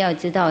们就要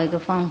知道一个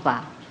方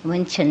法，我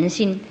们诚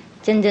心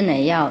真正的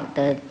要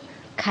得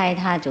开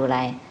它出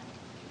来，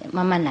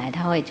慢慢来，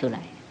它会出来。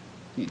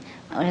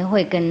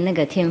会跟那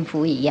个天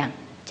父一样。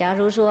假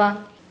如说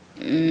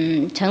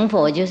成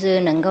佛就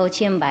是能够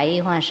千百亿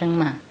化生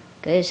嘛，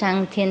可以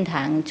上天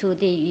堂出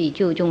地狱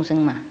救众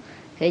生嘛，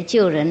可以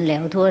救人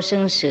了脱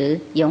生死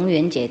永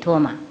远解脱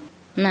嘛，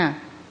那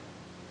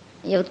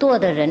有多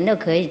的人都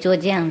可以做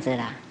这样子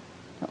啦。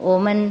我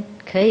们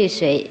可以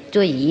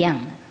做一样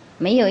的，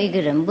没有一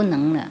个人不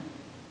能的，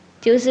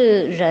就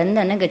是人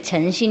的那个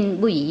诚心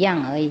不一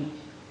样而已，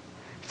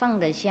放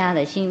得下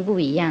的心不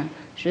一样，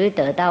所以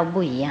得到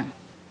不一样。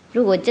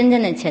如果真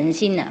正的诚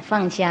心呢，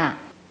放下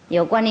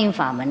有观音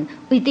法门，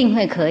不一定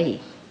会可以。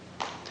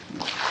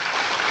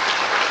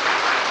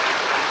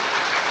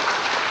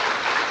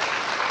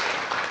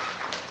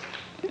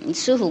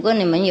师父跟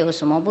你们有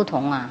什么不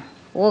同啊？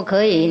我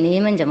可以，你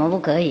们怎么不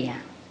可以啊？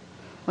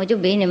我就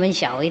比你们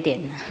小一点。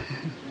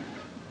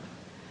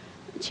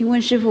请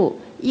问师父，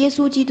耶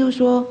稣基督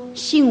说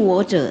信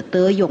我者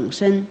得永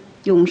生，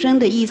永生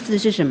的意思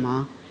是什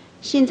么？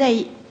现在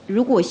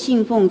如果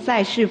信奉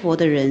在世佛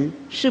的人，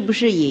是不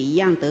是也一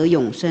样得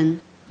永生？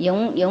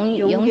永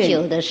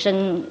久的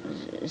生，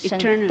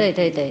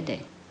对，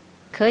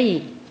可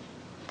以。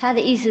他的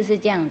意思是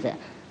这样子，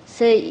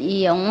是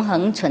永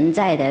恒存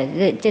在的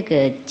这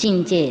个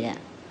境界的，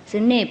是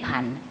涅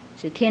槃，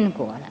是天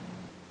国了。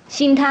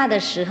信他的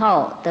时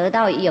候得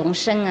到永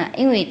生啊，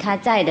因为他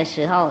在的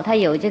时候，他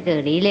有这个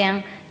力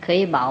量可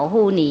以保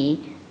护你，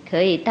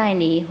可以带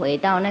你回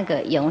到那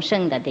个永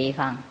生的地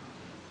方。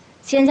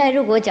现在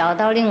如果找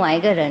到另外一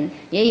个人，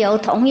也有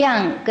同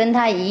样跟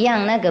他一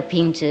样那个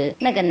品质、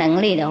那个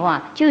能力的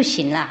话，就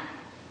行了。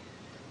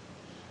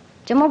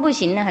怎么不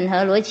行呢？很合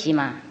逻辑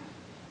嘛。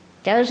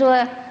假如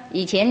说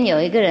以前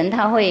有一个人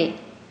他会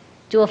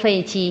坐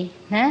飞机，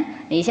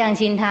你相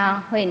信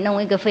他会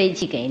弄一个飞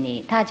机给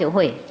你，他就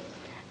会。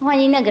万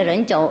一那个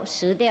人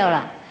死掉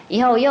了，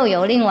以后又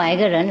有另外一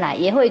个人来，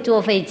也会坐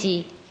飞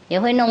机，也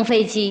会弄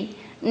飞机，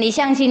你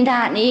相信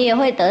他，你也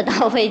会得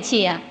到飞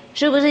机啊，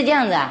是不是这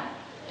样子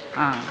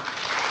啊？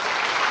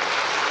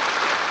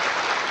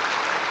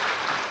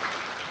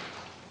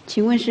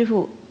请问师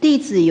父，弟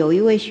子有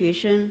一位学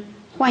生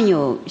患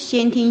有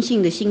先天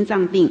性的心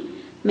脏病，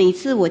每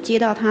次我接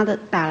到他的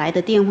打来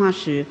的电话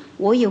时，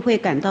我也会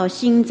感到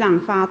心脏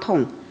发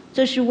痛，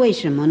这是为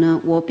什么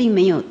呢？我并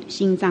没有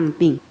心脏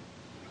病。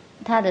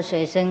他的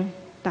学生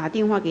打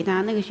电话给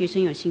他，那个学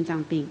生有心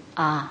脏病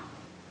啊，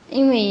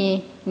因为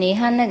你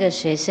和那个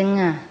学生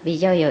啊比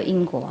较有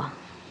因果，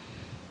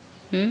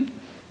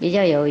比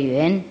较有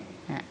缘，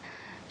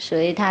所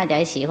以他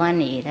才喜欢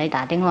你，才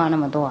打电话那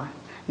么多。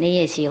你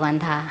也喜欢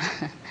他，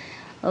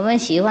我们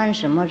喜欢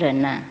什么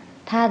人呢？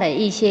他的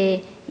一些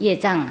业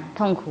障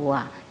痛苦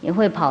啊，也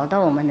会跑到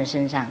我们的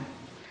身上。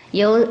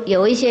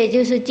有一些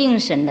就是精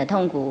神的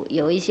痛苦，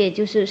有一些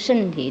就是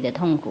身体的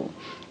痛苦。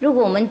如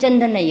果我们真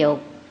正的有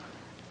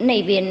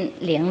那边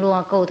联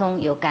络沟通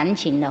有感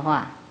情的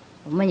话，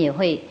我们也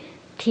会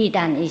替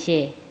代一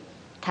些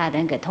他的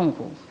那个痛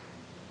苦。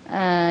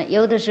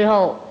有的时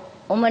候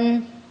我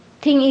们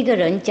听一个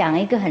人讲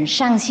一个很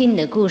伤心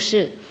的故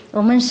事，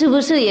我们是不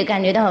是也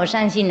感觉到好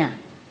伤心啊？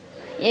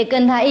也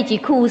跟他一起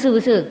哭，是不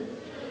是？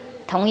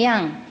同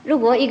样，如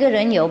果一个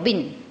人有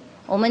病，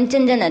我们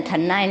真正的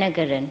疼爱那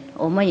个人，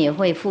我们也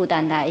会负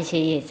担他一些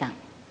业障。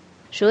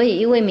所以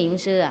一位名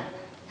师啊，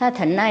他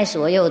疼爱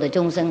所有的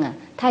众生啊，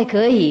他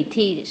可以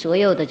替所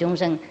有的众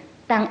生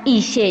当一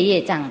切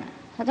业障了，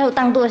他就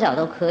当多少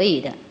都可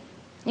以的，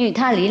因为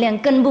他力量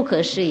更不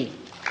可思议。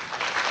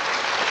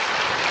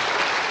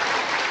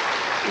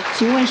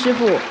请问师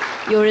父，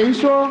有人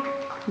说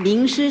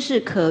名师是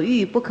可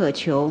遇不可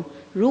求，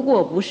如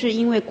果不是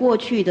因为过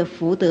去的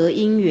福德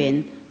因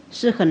缘，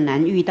是很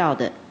难遇到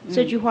的，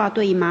这句话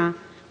对吗？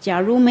假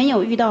如没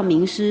有遇到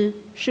名师，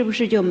是不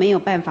是就没有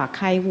办法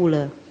开悟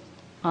了？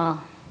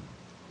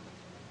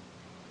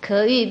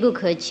可遇不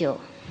可求，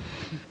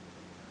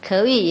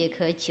可遇也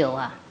可求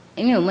啊，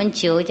因为我们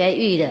求才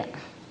遇的，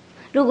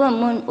如果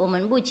我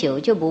们不求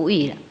就不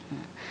遇了。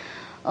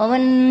我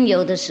们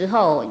有的时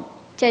候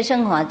在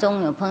生活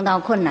中有碰到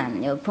困难，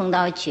有碰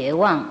到绝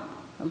望，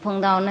碰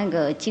到那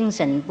个精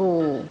神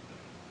不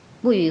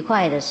愉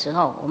快的时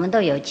候，我们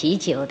都有祈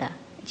求的，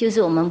就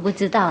是我们不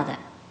知道的。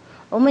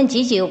我们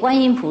祈求观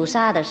音菩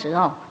萨的时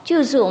候，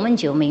就是我们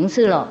求名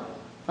师了。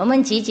我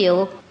们祈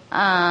求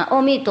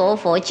阿弥陀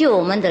佛救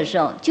我们的时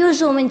候，就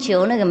是我们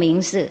求那个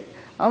名师。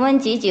我们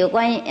祈求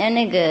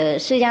那个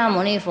释迦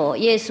牟尼佛、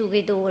耶稣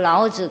基督、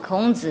老子、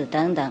孔子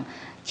等等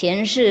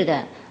前世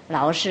的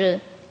老师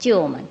救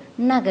我们，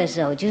那个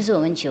时候就是我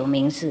们求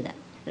名师的。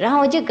然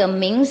后这个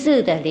名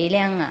师的力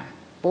量啊，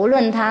不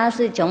论它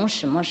是从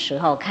什么时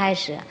候开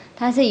始，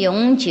它是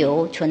永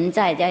久存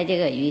在在这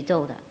个宇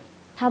宙的，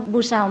它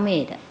不消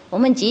灭的。我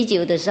们祈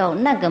求的时候，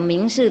那个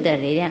名师的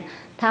力量，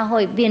它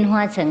会变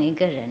化成一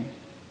个人，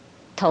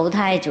投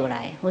胎出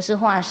来或是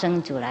化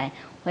生出来，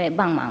会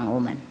帮忙我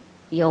们。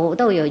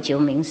都有求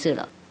名师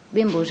了，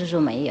并不是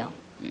说没有。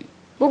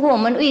不过我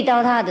们遇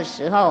到他的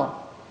时候，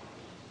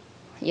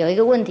有一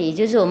个问题，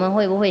就是我们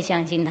会不会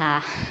相信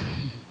他？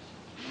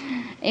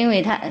因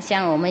为他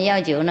像我们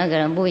要求那个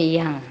人不一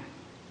样。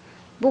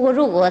不过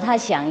如果他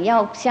想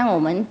要像我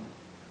们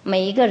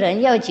每一个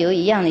人要求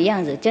一样的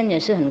样子，真的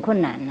是很困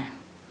难啊。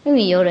因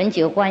为有人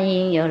求观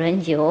音，有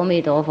人求阿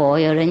弥陀佛，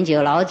有人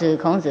求老子、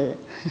孔子，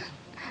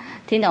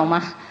听懂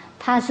吗？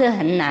他是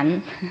很难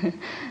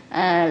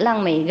让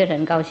每一个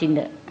人高兴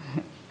的，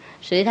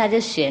所以他就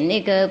选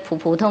那个普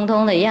普通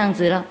通的样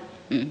子了。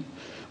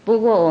不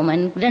过我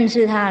们认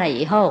识他了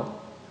以后，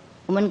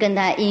我们跟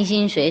他因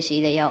心学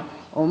习了以后，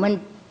我们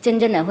真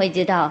正的会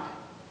知道，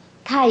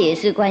他也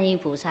是观音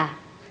菩萨，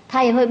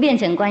他也会变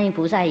成观音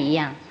菩萨一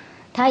样，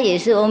他也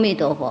是阿弥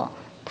陀佛，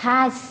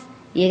他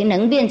也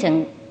能变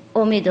成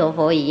阿弥陀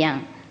佛一样，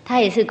他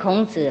也是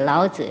孔子、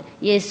老子、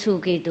耶稣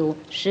基督、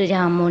释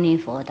迦牟尼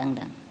佛等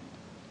等。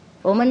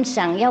我们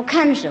想要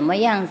看什么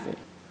样子，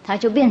他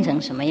就变成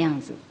什么样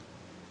子，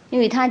因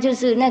为他就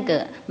是那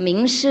个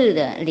名师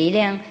的力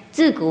量，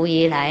自古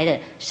以来的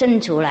生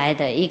出来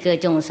的一个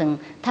众生，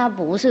他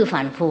不是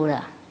反复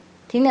的，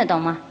听得懂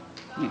吗？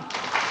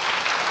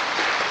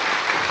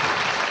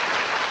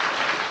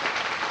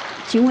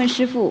请问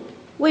师父，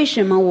为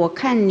什么我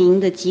看您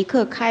的《即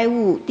刻开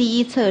悟》第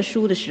一册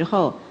书的时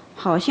候，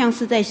好像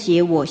是在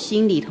写我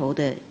心里头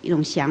的一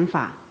种想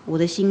法，我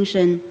的心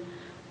声？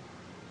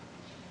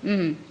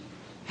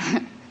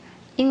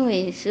因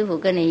为师父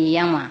跟你一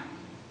样嘛，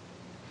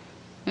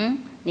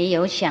你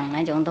有想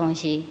那种东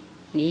西，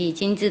你已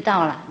经知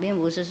道了，并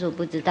不是说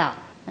不知道，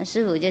那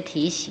师父就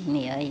提醒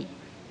你而已。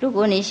如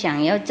果你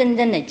想要真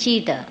正的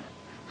记得，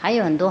还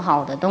有很多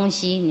好的东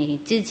西你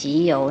自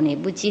己有你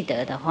不记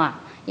得的话，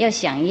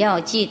想要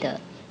记得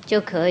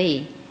就可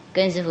以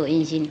跟师父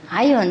印心。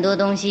还有很多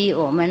东西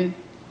我们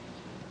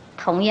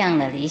同样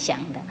的理想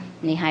的，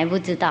你还不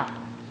知道，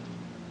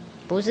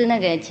不是那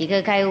个几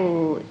个开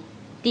悟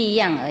第一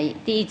样而已，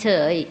第一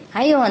册而已，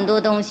还有很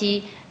多东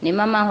西你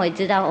慢慢会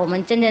知道。我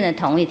们真正的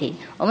同一体，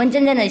我们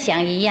真正的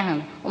想一样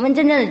的，我们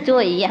真正的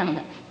做一样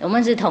的，我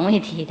们是同一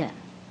体的。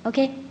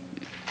OK。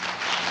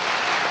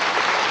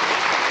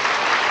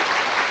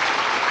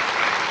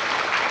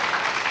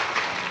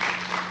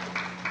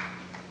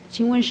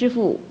请问师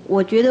父，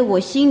我觉得我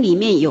心里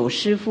面有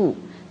师父，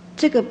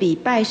这个比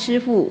拜师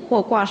父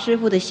或挂师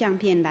父的相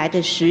片来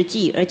的实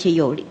际，而且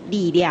有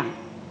力量，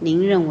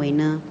您认为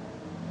呢？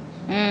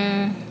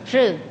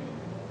是，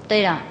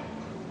对了。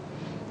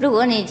如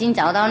果你已经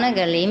找到那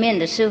个里面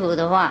的师父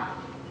的话，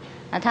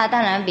他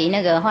当然比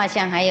那个画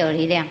像还有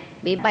力量，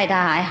比拜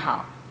他还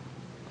好。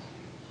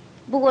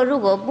不过如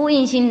果不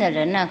印心的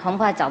人呢，恐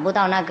怕找不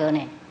到那个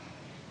呢。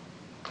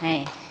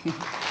哎。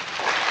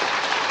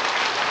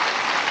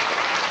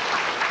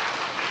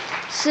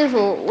师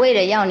父为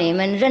了要你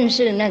们认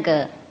识那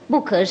个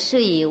不可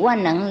思议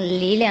万能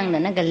力量的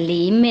那个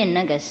里面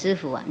那个师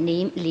父啊，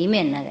里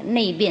面那个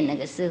内边那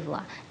个师父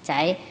啊，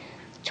才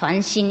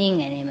传心印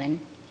给你们，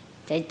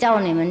才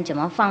教你们怎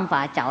么方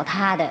法找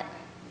他的。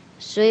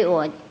所以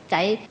我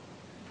才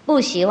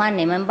不喜欢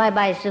你们拜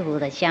拜师父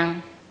的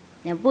香，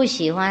也不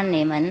喜欢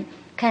你们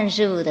看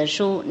师父的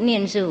书，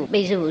念师父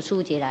背师父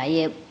书起来，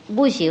也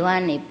不喜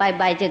欢你拜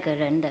拜这个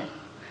人的。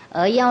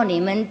而要你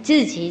们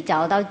自己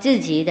找到自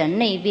己的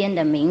那边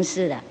的名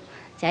师了，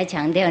才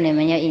强调你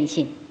们要印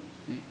信。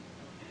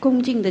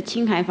恭敬的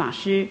青海法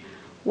师，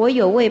我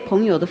有位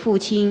朋友的父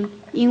亲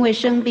因为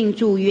生病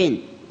住院，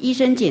医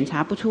生检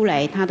查不出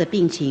来他的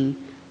病情，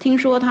听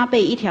说他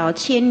被一条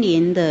牵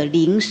连的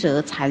灵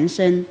蛇缠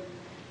身。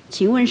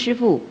请问师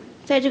父，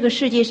在这个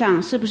世界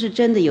上是不是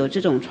真的有这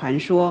种传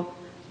说？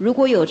如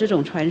果有这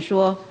种传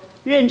说，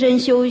认真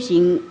修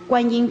行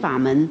观音法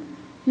门，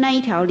那一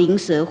条灵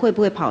蛇会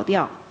不会跑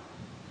掉？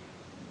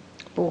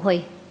不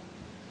会。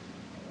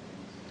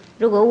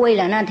如果为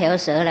了那条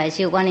蛇来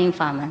修观音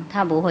法门，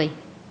他不会，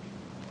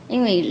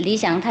因为理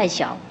想太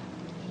小，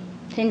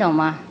听懂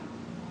吗？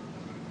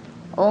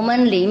我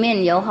们里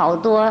面有好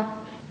多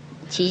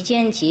几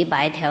千几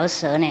百条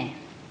蛇呢，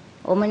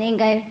我们应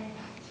该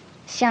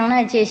像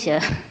那些蛇，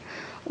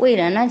为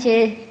了那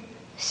些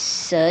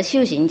蛇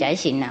修行才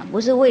行啊，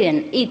不是为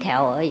了一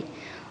条而已。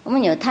我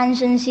们有贪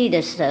生系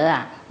的蛇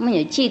啊，我们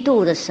有嫉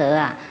妒的蛇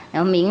啊，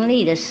有名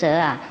利的蛇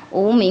啊，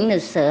无名的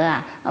蛇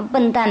啊，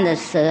笨蛋的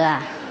蛇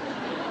啊，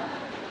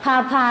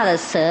怕的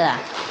蛇啊。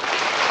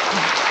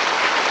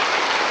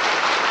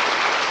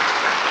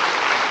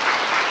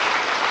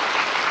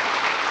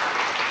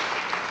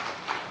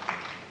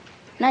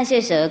那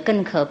些蛇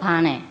更可怕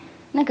呢，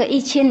那个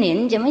1000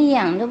年怎么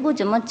养都不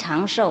怎么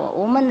长寿。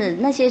我们的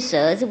那些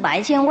蛇是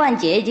百千万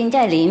劫已经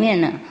在里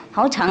面了，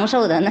好长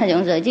寿的那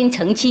种蛇已经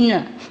成亲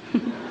了。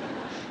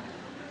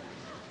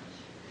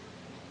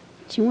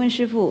请问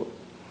师父，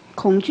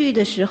恐惧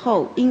的时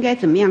候应该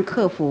怎么样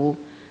克服？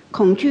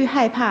恐惧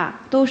害怕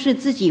都是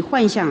自己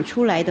幻想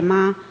出来的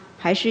吗？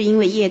还是因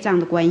为业障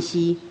的关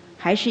系？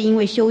还是因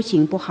为修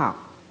行不好？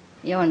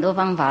有很多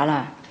方法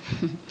了，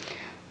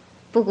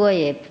不过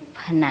也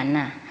很难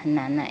呐，很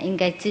难呐，应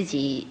该自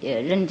己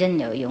认真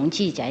有勇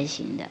气才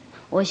行的。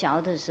我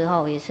小的时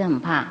候也是很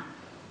怕，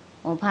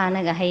我怕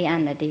那个黑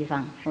暗的地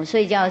方，我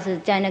睡觉是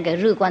在那个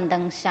日光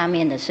灯下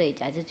面的睡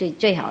才是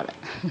最好的。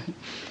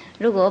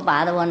如果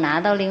我拿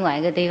到另外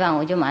一个地方，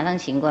我就马上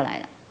醒过来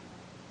了。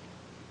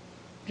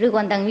日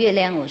光灯越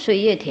亮，我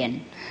睡越甜。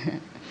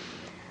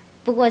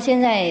不过现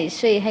在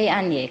睡黑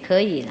暗也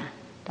可以了，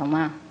懂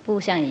吗？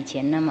不像以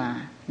前那么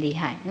厉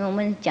害，因为我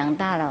们长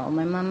大了，我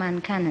们慢慢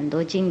看很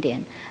多经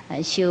典，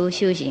修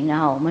行，然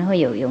后我们会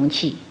有勇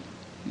气。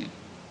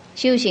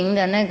修行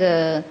的那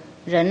个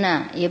人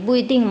呢，也不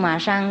一定马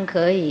上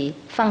可以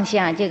放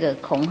下这个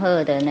恐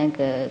吓的那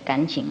个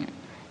感情，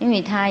因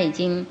为他已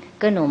经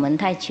跟我们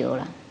太久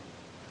了。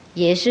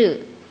也是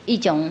一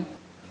种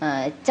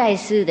在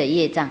世的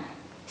业障，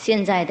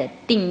现在的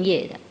定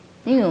业的，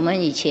因为我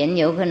们以前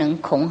有可能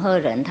恐吓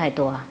人太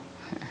多啊，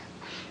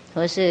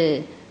或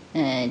是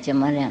怎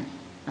么样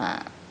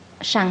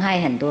伤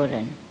害很多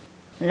人，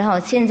然后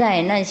现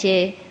在那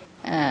些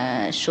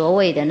所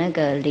谓的那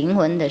个灵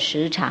魂的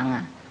时常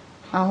啊，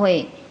它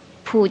会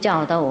铺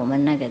照到我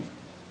们那个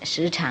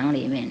时常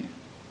里面，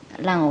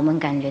让我们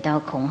感觉到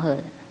恐吓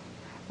的。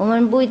我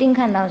们不一定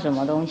看到什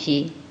么东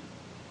西。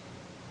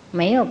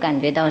没有感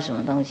觉到什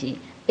么东西，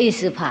一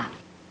时怕，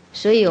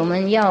所以我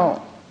们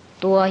要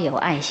多有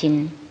爱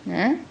心，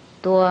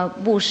多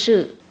布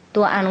施，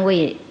多安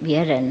慰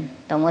别人，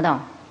懂不懂？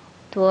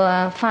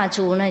多发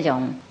出那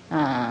种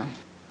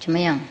怎么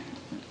样，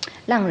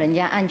让人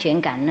家安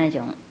全感那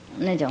种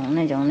那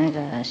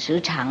个时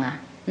常啊，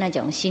那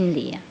种心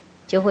理啊，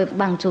就会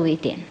帮助一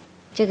点。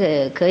这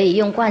个可以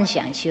用观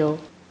想修。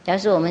假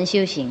如我们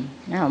修行，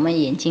那我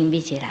们眼睛闭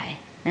起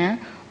来，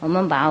我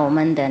们把我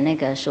们的那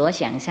个所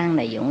想象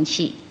的勇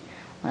气，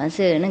而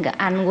是那个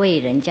安慰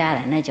人家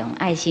的那种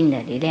爱心的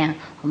力量，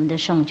我们都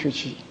送出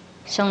去，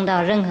送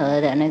到任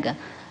何的那个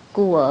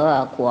孤儿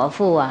啊、寡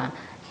妇啊、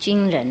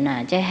军人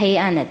呐、在黑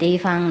暗的地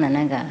方的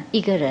那个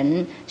一个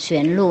人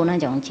旋入那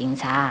种警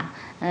察，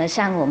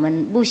像我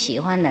们不喜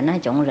欢的那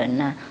种人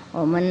呐、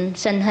我们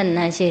憎恨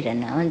那些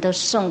人我们都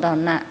送到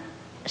那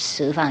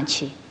十方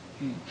去。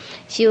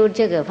修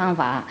这个方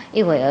法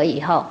一会儿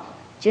以后，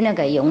就那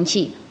个勇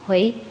气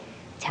会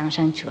产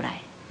生出来。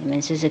你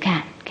们试试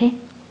看 ，OK？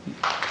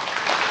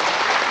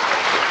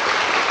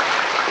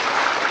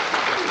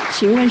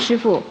 请问师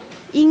父，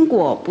因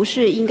果不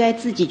是应该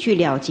自己去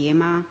了结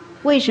吗？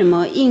为什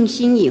么印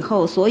心以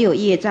后，所有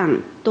业障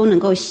都能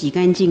够洗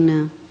干净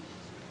呢？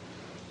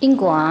因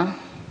果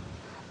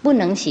不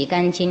能洗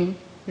干净，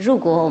如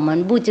果我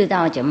们不知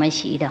道怎么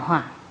洗的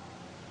话，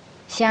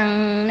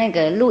像那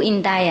个录音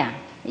带呀、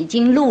已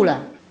经录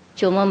了，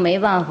就我们没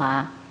办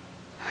法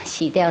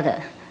洗掉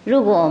的。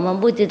如果我们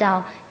不知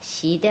道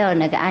洗掉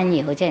那个按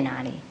钮在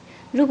哪里，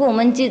如果我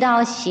们知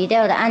道洗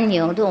掉的按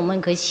钮，我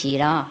们可以洗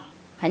了，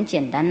很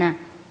简单呐、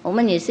我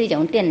们也是一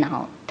种电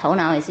脑，头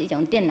脑也是一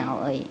种电脑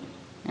而已。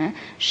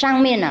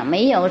上面啊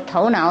没有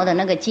头脑的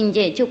那个境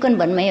界，就根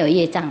本没有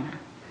业障啊，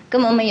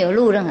根本没有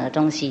录任何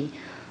东西。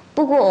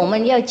不过我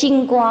们要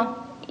经过，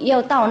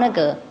要到那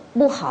个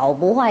不好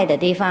不坏的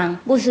地方，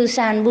不是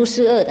善不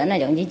是恶的那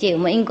种境界，我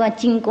们应该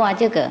经过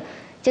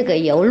这个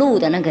有路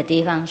的那个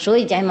地方，所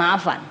以才麻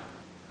烦。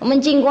我们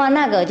经过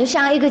那个就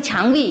像一个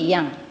墙壁一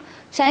样，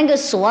像一个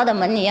锁的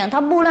门一样，它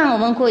不让我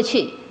们过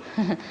去。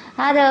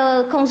他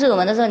的控制我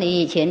们的时候，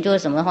你以前做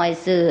什么坏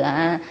事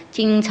啊？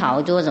金朝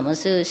做什么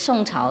事？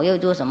宋朝又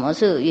做什么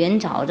事？元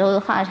朝就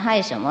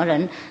害什么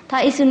人？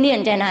他一直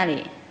念在那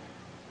里，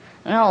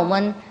然后我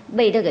们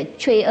被这个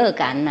罪恶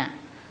感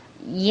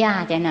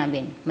压在那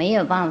边，没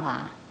有办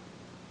法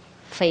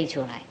飞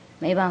出来，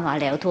没办法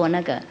了脱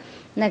那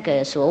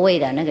个所谓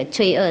的那个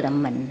罪恶的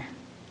门，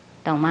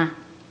懂吗？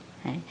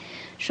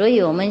所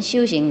以我们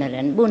修行的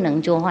人不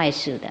能做坏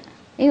事的。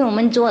因为我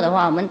们做的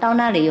话，我们到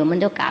那里我们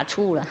就嘎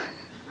出了。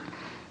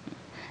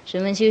所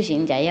以我们修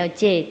行者要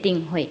戒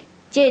定慧，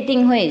戒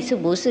定慧是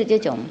不是这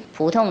种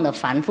普通的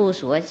凡夫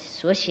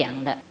所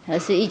想的，而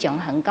是一种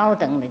很高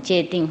等的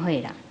戒定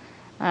慧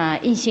了。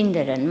一心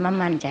的人慢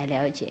慢才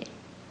了解。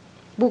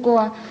不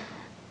过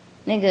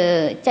那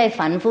个在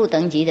凡夫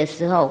等级的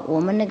时候，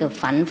我们那个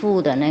凡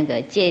夫的那个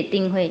戒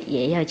定慧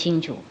也要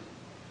清楚，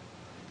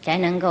才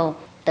能够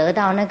得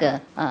到那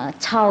个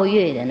超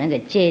越的那个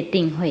戒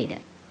定慧的。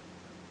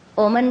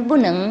我们不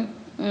能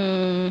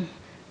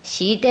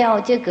洗掉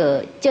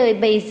这一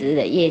辈子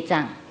的业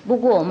障，不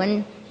过我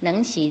们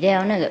能洗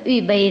掉那个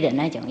预备的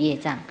那种业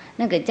障，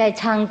那个在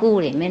仓库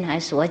里面还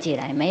锁起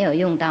来没有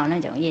用到那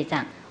种业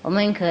障，我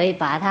们可以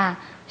把它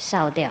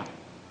烧掉。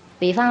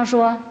比方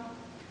说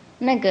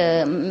那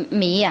个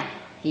米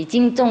已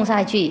经种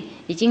下去，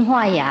已经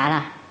发芽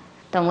了，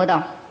懂不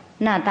懂？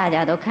那大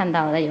家都看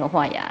到了有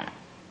发芽了。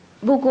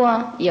不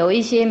过有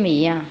一些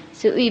米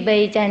是预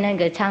备在那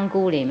个仓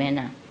库里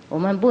面我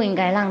们不应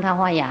该让它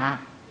发芽，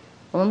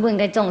我们不应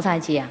该种下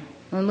去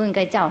我们不应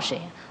该浇水，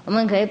我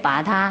们可以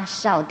把它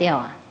烧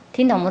掉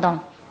听懂不懂？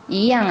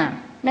一样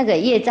那个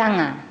业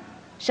障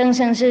生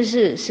生世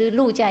世是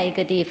录在一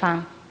个地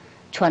方，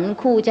存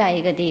库在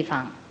一个地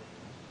方。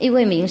一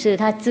位名士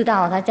他知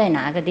道他在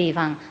哪个地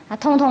方，他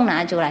通通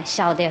拿出来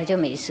烧掉就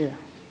没事了。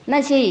那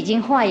些已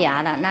经发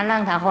芽了，那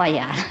让它发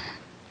芽了。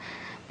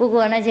不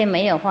过那些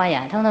没有发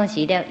芽，通通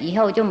洗掉，以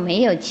后就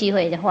没有机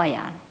会再发芽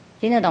了。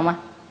听得懂吗？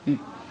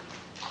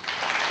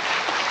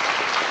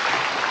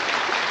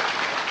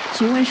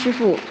请问师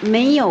父，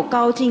没有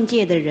高境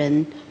界的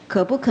人，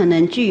可不可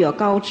能具有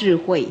高智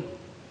慧？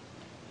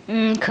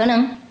可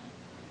能，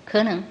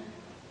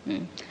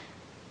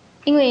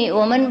因为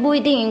我们不一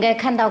定应该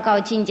看到高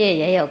境界，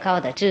也有高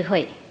的智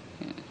慧。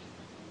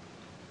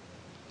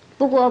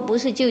不过不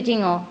是究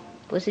竟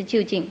不是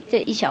究竟，这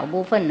一小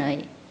部分而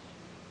已。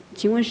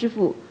请问师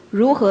父，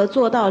如何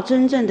做到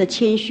真正的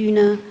谦虚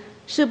呢？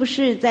是不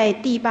是在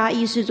第八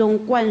意识中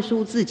灌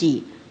输自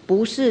己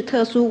不是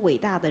特殊伟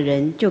大的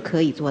人就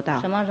可以做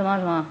到？什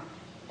么？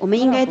我们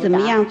应该怎么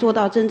样做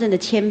到真正的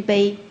谦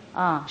卑？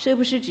是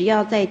不是只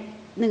要在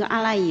那个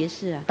阿赖耶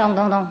识懂，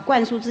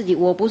灌输自己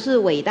我不是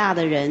伟大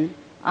的人，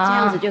这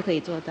样子就可以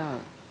做到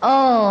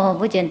了？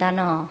不简单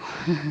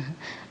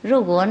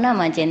如果那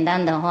么简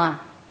单的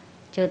话，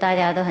就大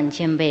家都很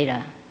谦卑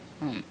了。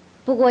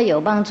不过有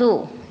帮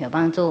助，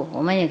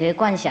我们也可以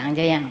观想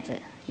这样子，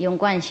用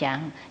观想，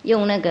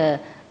用那个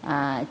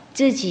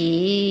自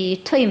己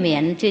退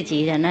眠自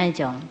己的那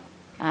种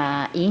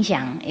影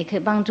响，也可以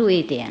帮助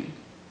一点。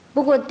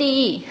不过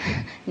第一，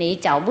你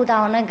找不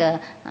到那个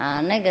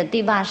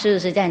第八识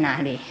是在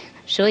哪里，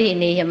所以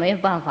你也没有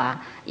办法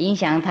影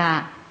响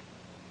它。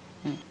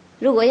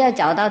如果要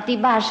找到第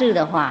八识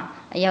的话，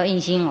要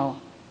印心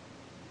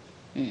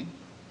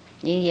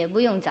你也不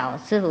用找，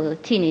师父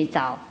替你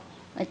找，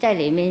在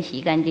里面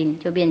洗干净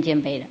就变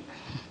谦卑了。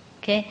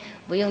OK，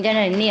 不用在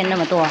那里念那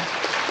么多。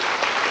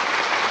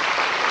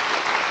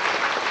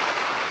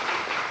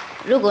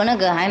如果那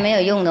个还没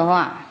有用的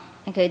话，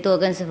你可以多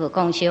跟师父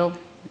共修，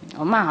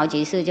我骂好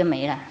几次就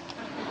没了。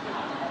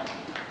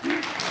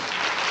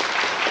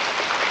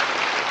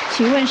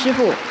请问师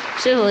父，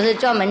师父是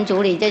专门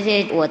处理这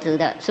些我执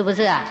的，是不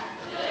是啊？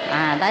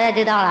啊，大家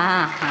知道了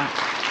哈。啊，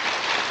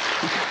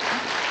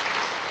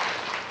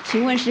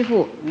请问师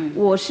父，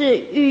我是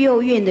育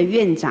幼院的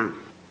院长，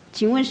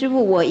请问师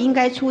父，我应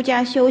该出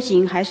家修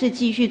行，还是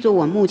继续做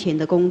我目前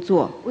的工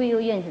作？育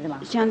幼院是什么？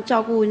像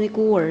照顾那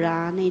孤儿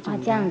啊那种。啊，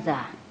这样子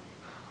啊。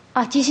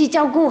啊，继续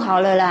照顾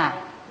好了啦。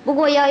不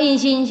过要一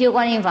心修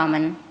观音法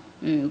门，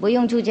不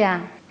用出家。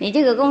你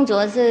这个工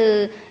作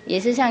也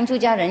是像出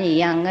家人一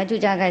样，那出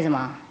家干什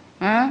么？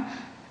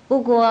不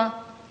过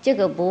这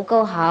个不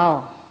够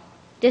好，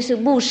这是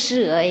布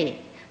施而已，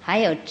还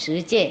有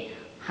持戒，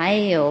还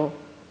有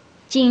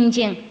精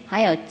进，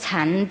还有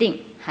禅定，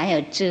还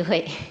有智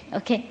慧。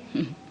OK。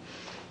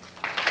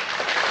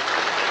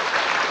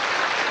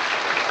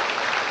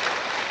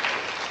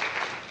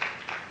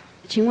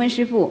请问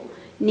师父，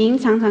您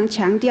常常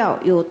强调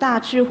有大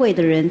智慧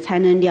的人才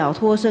能了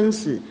脱生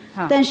死，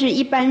但是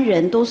一般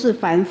人都是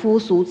凡夫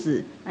俗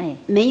子，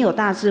没有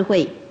大智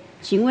慧，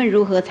请问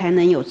如何才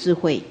能有智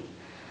慧？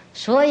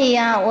所以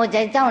啊，我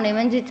在叫你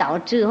们去找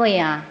智慧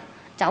啊，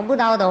找不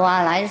到的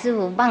话，来师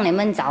父帮你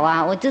们找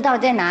啊，我知道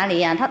在哪里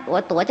啊，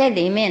我躲在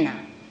里面啊，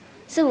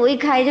师父一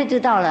开就知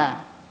道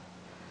了，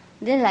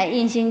你来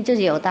印心就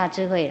是有大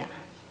智慧了。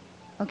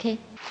OK。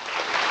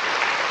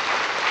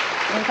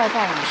您快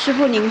快来。师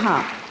父您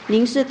好，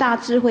您是大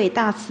智慧、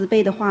大慈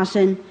悲的化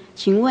身，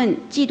请问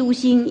嫉妒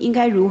心应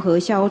该如何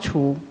消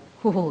除？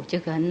这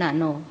个很难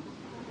哦。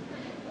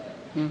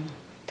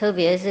特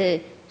别是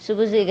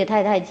不是一个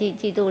太太嫉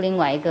妒另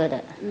外一个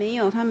的？没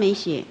有，他没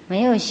写。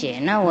没有写，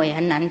那我也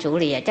很难处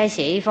理啊。再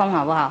写一封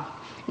好不好？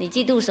你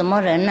嫉妒什么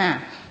人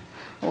啊？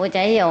我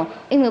才有，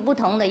因为不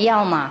同的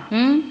药嘛。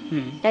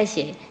再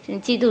写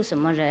嫉妒什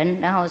么人，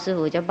然后师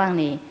父就帮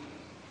你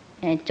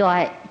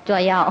抓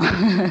药。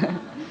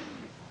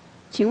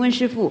请问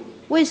师父，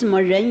为什么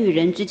人与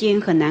人之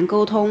间很难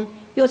沟通，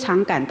又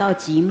常感到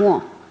寂寞？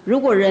如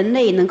果人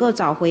类能够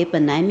找回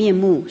本来面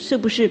目，是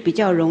不是比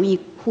较容易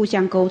互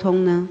相沟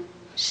通呢？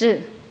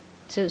是，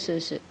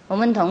我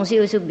们同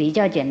修是比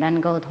较简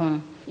单沟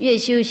通，越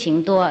修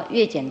行多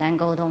越简单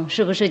沟通，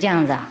是不是这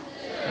样子啊？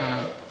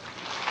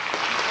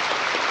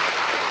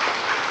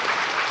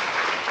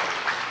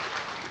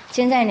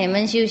现在你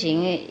们修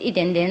行一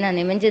点点了，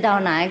你们知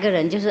道哪一个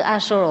人就是阿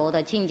修罗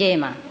的境界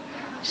嘛？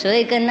所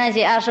以跟那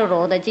些阿修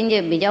罗的境界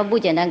比较不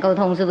简单沟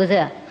通，是不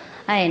是？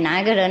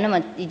哪一个人那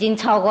么已经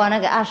超过那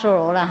个阿修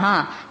罗了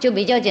哈，就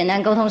比较简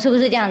单沟通，是不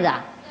是这样子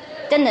啊？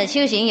真的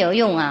修行有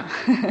用啊。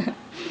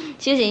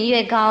修行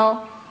越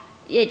高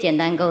越简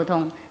单沟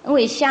通，因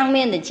为上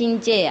面的境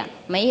界啊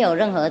没有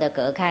任何的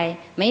隔开，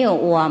没有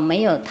我，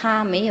没有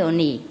他，没有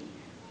你，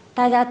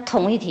大家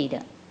同一体的。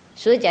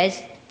所以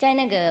在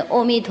那个《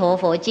阿弥陀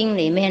佛经》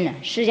里面呢，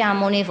释迦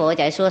牟尼佛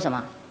在说什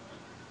么？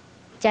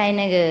在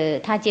那个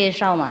他介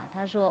绍嘛，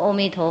他说阿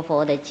弥陀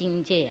佛的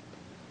境界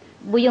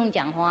不用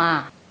讲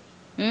话，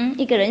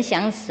一个人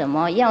想什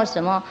么要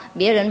什么，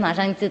别人马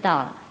上知道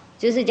了，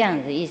就是这样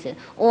子的意思。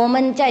我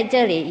们在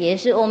这里也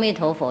是阿弥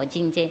陀佛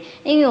境界，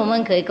因为我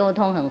们可以沟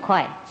通很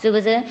快，是不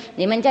是？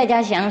你们在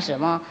家想什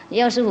么，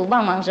要师父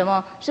帮忙什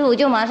么，师父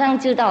就马上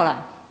知道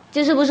了，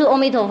这是不是阿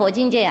弥陀佛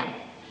境界啊？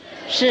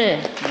是。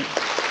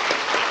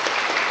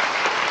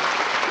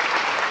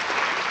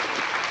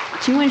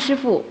请问师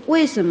父，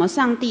为什么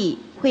上帝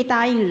会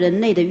答应人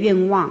类的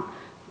愿望，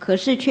可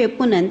是却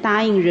不能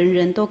答应人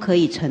人都可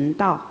以成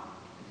道？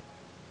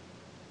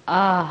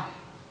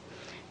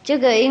这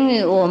个因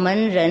为我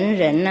们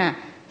人呢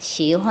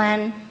喜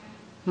欢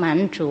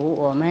满足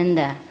我们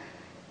的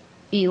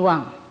欲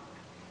望，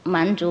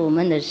满足我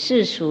们的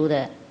世俗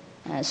的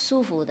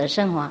舒服的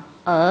生活，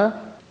而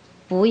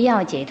不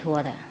要解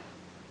脱的。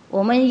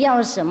我们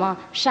要什么，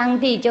上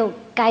帝就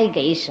该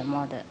给什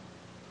么的。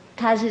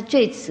他是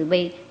最慈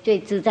悲最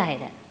自在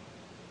的。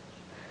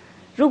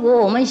如果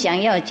我们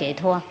想要解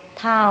脱，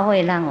他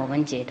会让我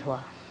们解脱。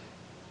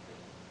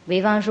比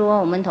方说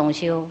我们同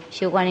修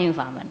观音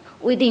法门，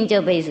不一定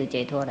这辈子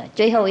解脱了，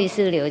最后一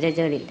世留在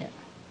这里的。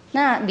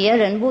那别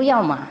人不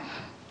要嘛，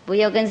不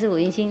要跟师父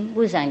一心，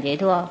不想解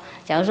脱。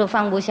假如说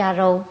放不下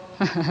肉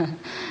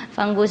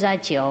放不下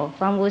酒，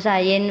放不下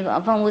烟，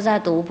放不下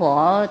赌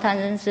博，贪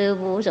嗔痴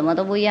苦，什么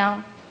都不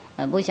要，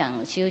不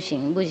想修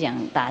行，不想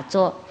打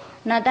坐，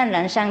那当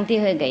然上帝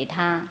会给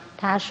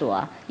他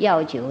所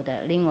要求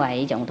的另外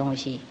一种东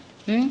西。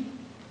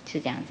是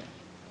这样子。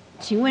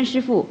请问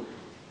师父，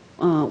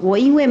我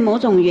因为某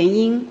种原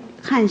因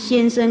和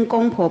先生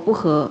公婆不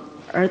和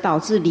而导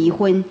致离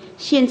婚，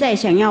现在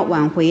想要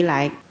挽回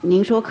来，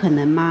您说可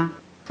能吗？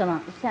什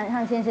么？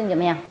和先生怎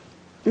么样？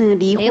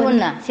离婚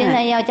了，现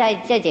在要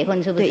再结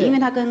婚，是不是？对，因为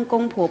他跟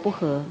公婆不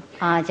和。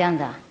这样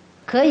子啊，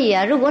可以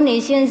啊。如果你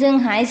先生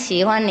还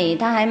喜欢你，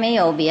他还没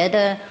有别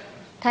的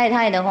太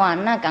太的话，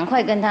那赶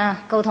快跟他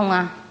沟通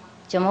啊，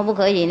怎么不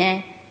可以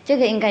呢？这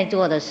个应该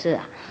做的事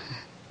啊。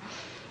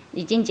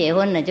已经结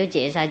婚了就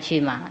结下去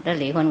嘛，这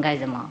离婚干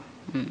什么？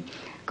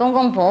公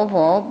公婆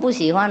婆不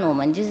喜欢我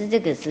们，就是这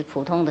个是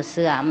普通的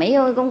事啊，没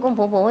有公公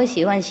婆婆会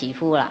喜欢媳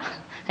妇啦，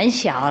很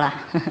小啦。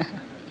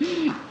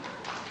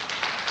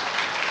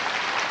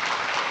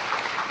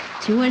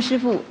请问师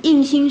父，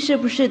印心是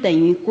不是等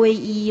于皈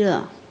依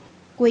了？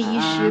皈依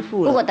师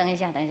父了？不过等一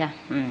下，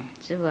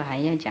师父还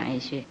要讲一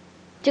句，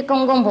这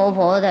公公婆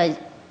婆的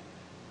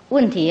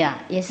问题啊，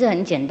也是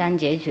很简单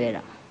解决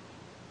的，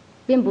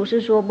并不是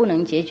说不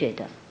能解决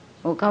的。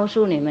我告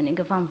诉你们一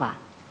个方法，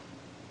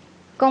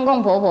公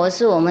公婆婆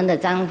是我们的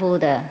丈夫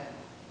的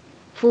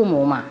父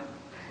母嘛，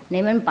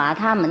你们把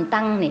他们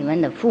当你们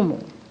的父母，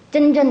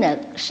真正的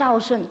孝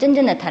顺，真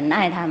正的疼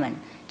爱他们，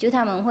就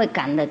他们会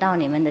感得到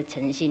你们的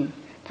诚心，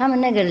他们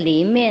那个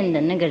里面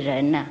的那个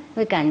人啊，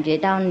会感觉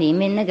到里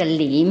面那个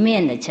里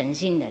面的诚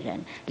信的人，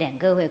两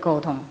个会沟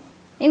通。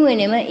因为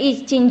你们一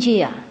进去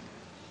啊，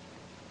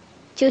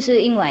就是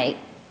另外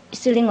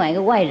一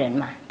个外人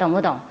嘛，懂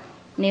不懂？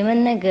你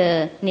们那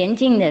个年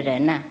轻的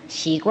人啊，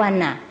习惯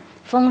啊，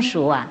风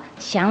俗啊，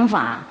想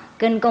法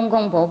跟公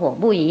公婆婆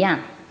不一样，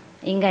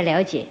应该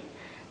了解。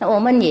那我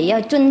们也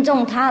要尊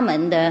重他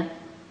们的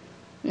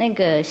那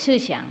个思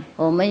想，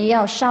我们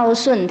要孝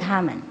顺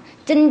他们，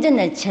真正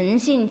的诚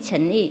心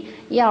诚意，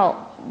要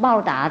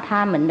报答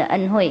他们的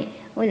恩惠，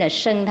为了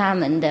生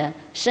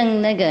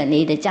那个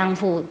你的丈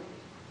夫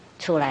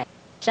出来，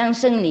像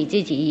生你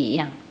自己一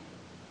样。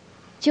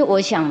就我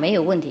想没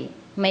有问题，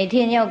每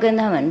天要跟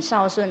他们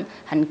孝顺，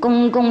很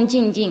恭恭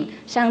敬敬，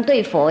像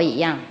对佛一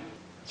样。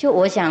就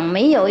我想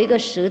没有一个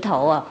石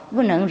头啊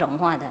不能融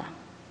化的，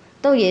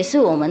都也是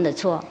我们的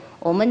错，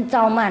我们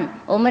傲慢，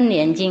我们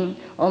年轻，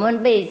我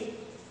们被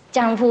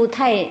丈夫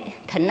太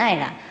疼爱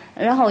了，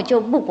然后就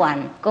不管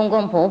公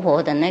公婆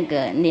婆的那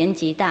个年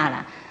纪大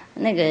了，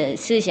那个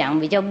思想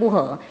比较不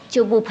合，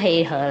就不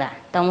配合了，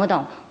懂不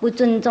懂？不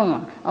尊重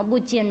啊，不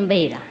谦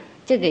卑了，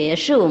这个也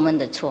是我们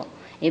的错，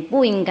也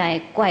不应该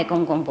怪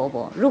公公婆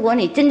婆。如果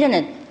你真正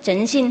的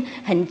诚心、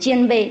很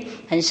谦卑、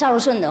很孝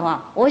顺的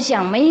话，我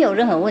想没有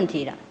任何问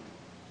题了，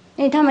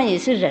因为他们也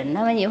是人，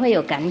他们也会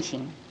有感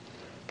情，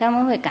他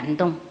们会感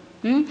动。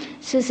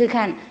试试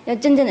看，要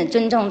真正的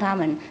尊重他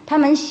们，他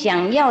们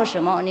想要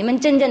什么，你们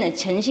真正的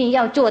诚信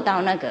要做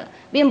到那个，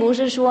并不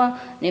是说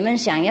你们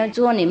想要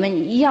做，你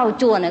们要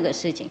做那个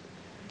事情。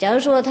假如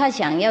说他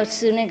想要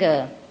吃那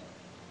个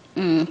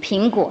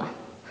苹果，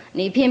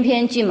你偏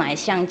偏去买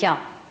香蕉，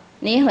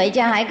你回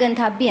家还跟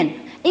他辩，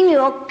因为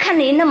我看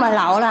你那么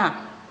老了，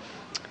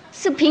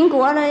是苹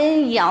果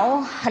呢咬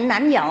很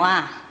难咬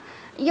啊，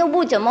又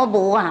不怎么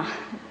补啊，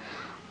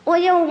我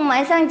又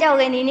买香蕉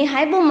给你，你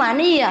还不满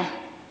意啊？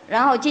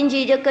然后进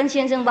去就跟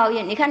先生抱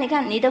怨，你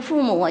看你的父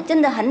母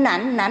真的很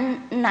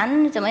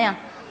难怎么样，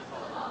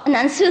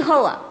难伺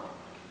候啊！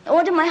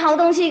我就买好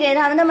东西给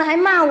他们，他们还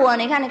骂我，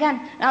你看，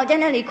然后在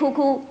那里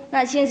哭，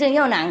那先生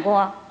又难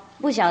过，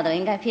不晓得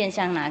应该偏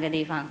向哪个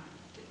地方。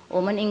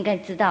我们应该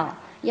知道，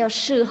要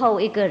伺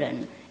候一个人，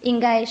应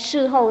该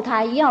伺候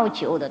他要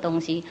求的东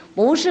西，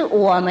不是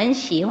我们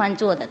喜欢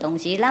做的东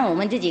西，让我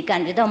们自己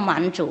感觉到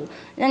满足，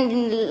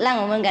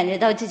让我们感觉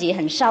到自己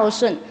很孝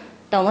顺，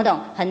懂不懂？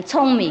很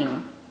聪明。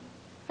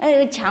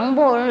强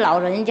迫老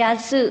人家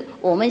吃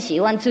我们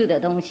喜欢吃的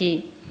东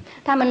西，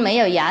他们没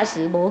有牙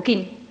齿没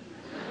劲。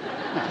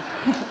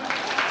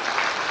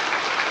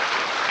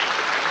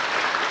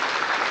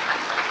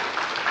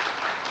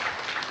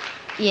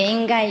也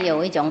应该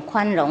有一种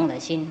宽容的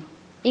心，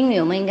因为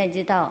我们应该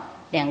知道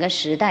两个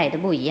时代都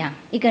不一样，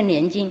一个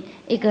年轻，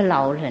一个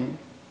老人，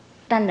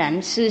当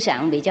然思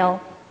想比较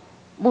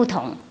不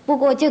同，不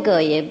过这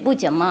个也不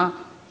怎么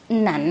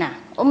难呐，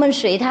我们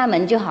随他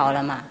们就好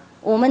了嘛。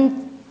我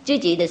们自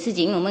己的事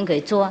情我们可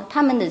以做，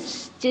他们的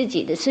自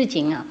己的事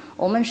情啊，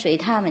我们随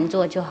他们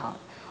做就好。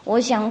我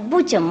想不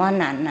怎么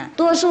难呐。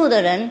多数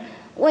的人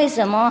为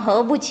什么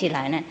合不起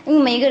来呢？因为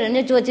每个人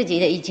都做自己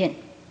的意见，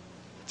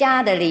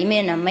家的里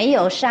面呢没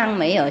有上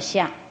没有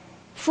下，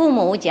父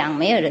母讲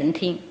没有人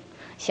听，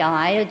小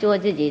孩又做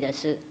自己的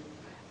事，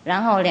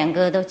然后两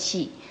个都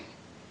气，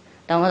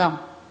懂不懂？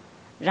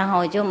然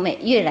后就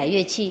越来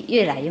越气，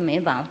越来越没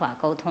办法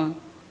沟通，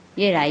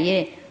越来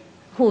越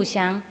互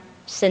相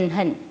生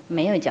恨，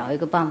没有找一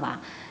个办法。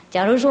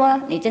假如说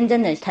你真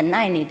正的疼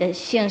爱你的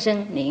先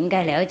生，你应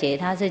该了解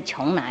他是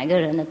从哪一个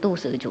人的肚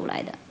子出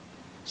来的，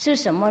是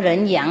什么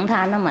人养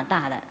他那么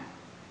大的，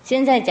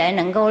现在才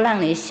能够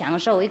让你享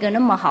受一个那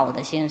么好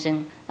的先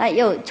生，他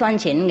又赚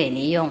钱给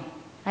你用，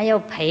他又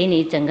陪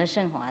你整个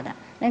生活的，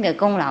那个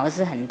功劳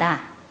是很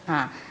大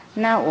啊。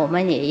那我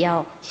们也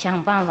要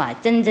想办法，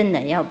真正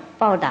的要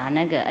报答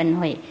那个恩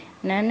惠。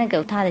那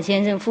个他的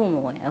先生父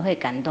母也会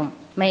感动，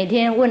每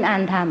天问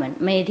安他们，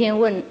每天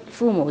问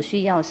父母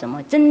需要什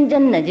么，真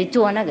正的去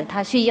做那个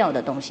他需要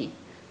的东西，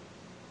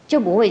就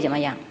不会怎么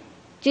样。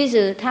即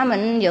使他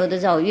们有的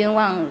时候冤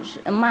枉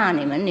骂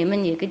你们，你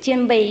们也谦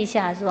卑一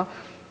下，说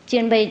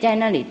谦卑在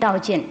那里道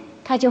歉，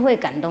他就会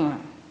感动了。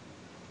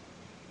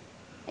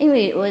因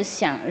为我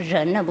想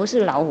人呢不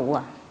是老虎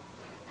啊，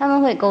他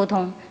们会沟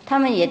通，他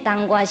们也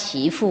当过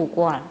媳妇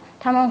过了，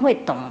他们会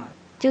懂啊。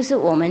就是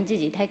我们自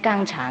己太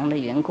刚强的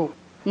缘故。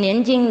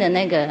年轻的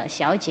那个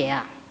小姐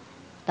啊，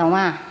懂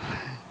吗？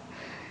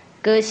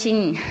个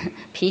性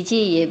脾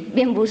气也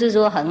并不是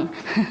说很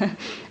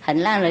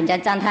让人家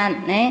赞叹，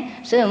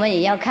所以我们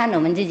也要看我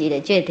们自己的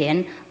缺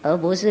点，而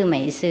不是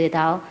每次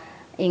都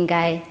应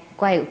该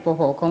怪婆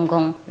婆公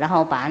公，然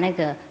后把那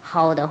个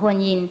好的婚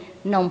姻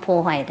弄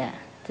破坏的，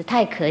这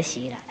太可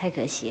惜了，太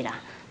可惜了。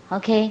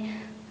OK，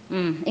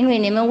 因为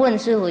你们问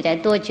师父才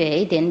多觉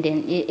一点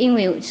点，也因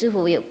为师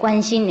父有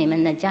关心你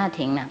们的家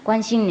庭了，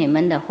关心你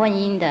们的婚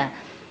姻的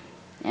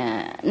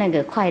那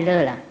个快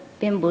乐了，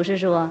并不是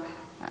说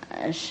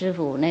师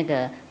父那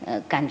个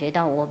感觉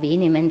到我比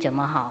你们怎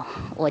么好，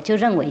我就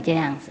认为这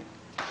样子。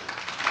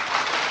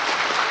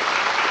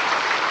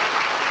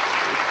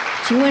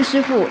请问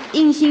师父，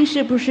印心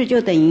是不是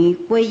就等于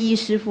皈依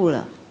师父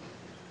了？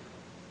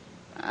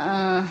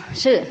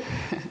是，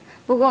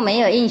不过没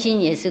有印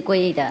心也是皈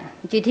依的，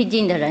去听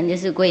经的人就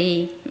是皈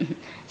依，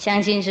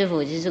相信师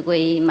父就是皈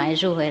依，买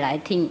书回来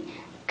听，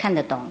看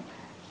得懂，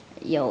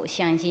有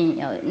相信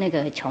有那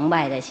个崇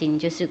拜的心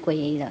就是皈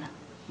依了。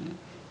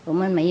我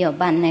们没有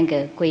办那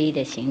个皈依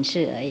的形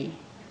式而已。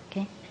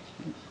OK，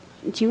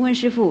 请问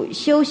师父，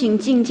修行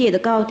境界的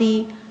高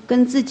低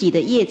跟自己的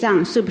业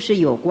障是不是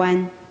有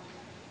关？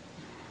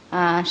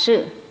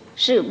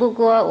是，不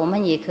过我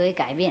们也可以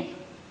改变。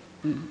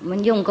我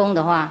们用功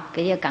的话，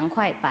可以赶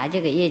快把这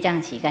个业障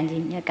洗干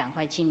净，要赶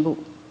快进步。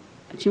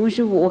请问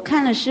师父，我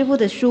看了师父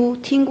的书，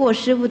听过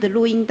师父的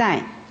录音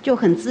带，就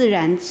很自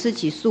然吃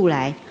起素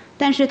来。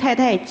但是太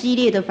太激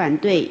烈的反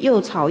对，又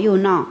吵又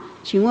闹，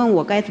请问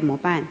我该怎么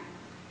办？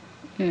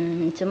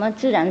怎么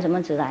自然怎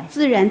么自来？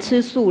自然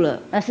吃素了。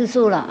吃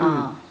素了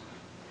啊、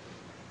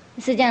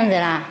是这样子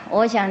啦。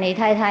我想你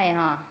太太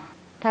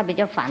她比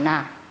较烦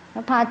啦，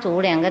她怕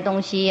煮两个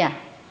东西呀、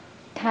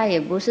她也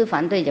不是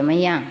反对怎么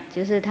样，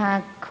就是她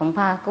恐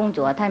怕工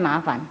作太麻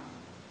烦，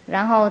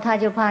然后她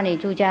就怕你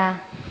住家，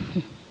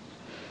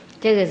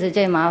这个是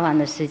最麻烦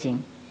的事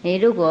情。你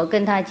如果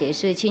跟她解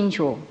释清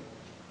楚，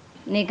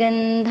你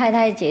跟太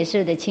太解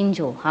释的清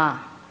楚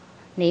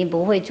你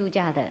不会住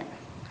家的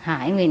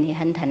因为你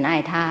很疼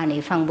爱她，你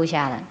放不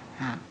下了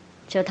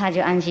就她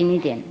就安心一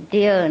点。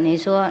第二，你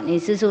说你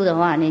吃素的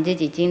话，你自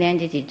己尽量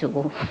自己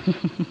煮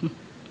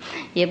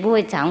也不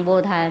会强迫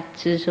她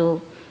吃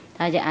素，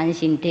她就安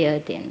心。第二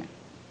点了，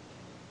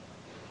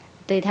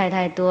对太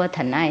太多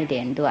疼爱一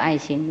点，多爱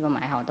心，多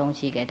买好东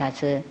西给她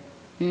吃，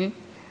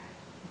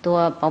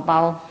多包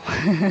包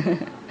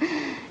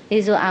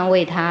一直安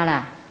慰她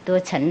啦，多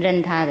承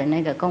认她的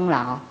那个功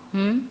劳，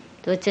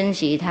多珍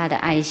惜她的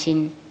爱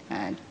心，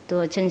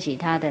多珍惜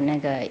她的那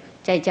个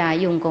在家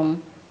用功，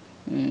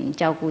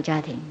照顾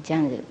家庭，这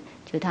样子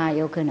就她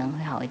有可能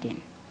会好一点。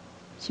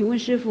请问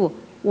师父，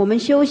我们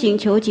修行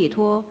求解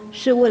脱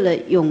是为了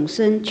永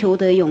生，求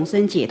得永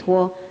生解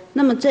脱，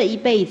那么这一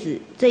辈子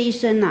这一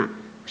生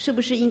是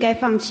不是应该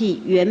放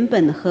弃原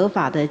本合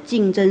法的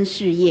竞争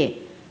事业，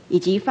以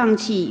及放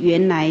弃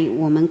原来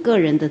我们个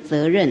人的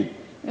责任？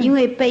因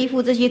为背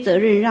负这些责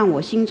任让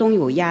我心中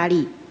有压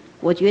力，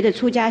我觉得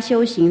出家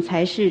修行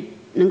才是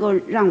能够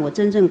让我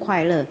真正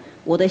快乐。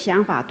我的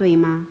想法对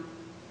吗？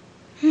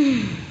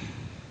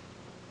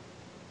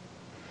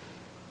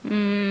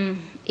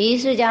以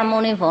释迦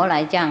牟尼佛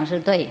来讲是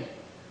对，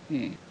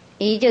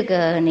以这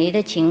个你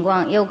的情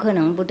况有可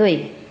能不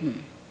对，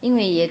因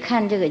为也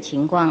看这个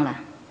情况了，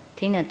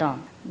听得懂。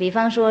比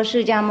方说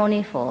释迦牟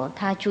尼佛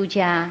他出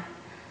家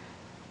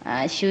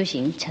修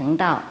行成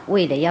道，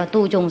为了要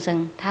度众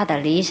生，他的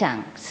理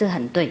想是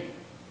很对，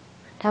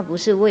他不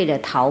是为了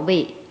逃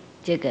避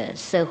这个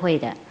社会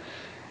的。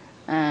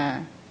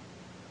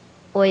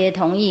我也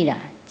同意了，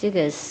这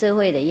个社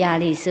会的压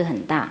力是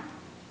很大，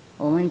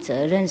我们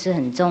责任是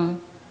很重，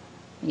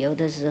有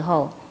的时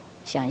候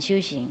想修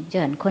行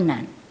就很困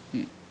难。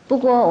不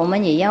过我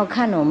们也要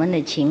看我们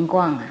的情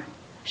况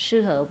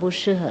适合不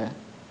适合。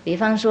比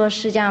方说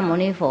释迦牟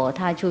尼佛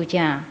他出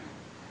家，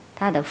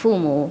他的父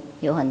母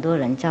有很多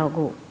人照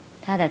顾，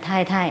他的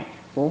太太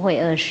不会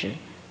饿死，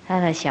他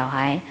的小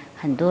孩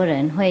很多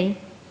人会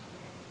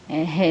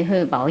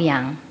保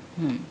养。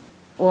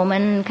我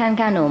们看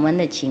看我们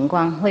的情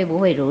况会不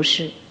会如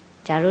是。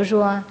假如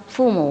说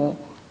父母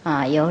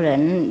有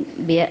人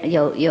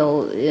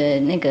有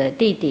那个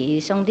弟弟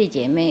兄弟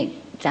姐妹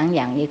长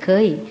养也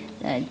可以，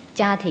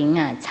家庭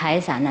财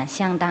产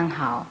相当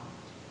好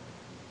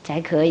才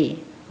可以。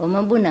我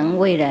们不能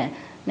为了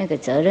那个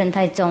责任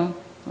太重，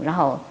然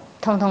后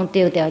通通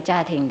丢掉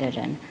家庭的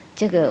人，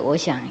这个我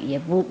想也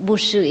不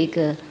是一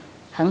个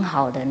很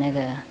好的那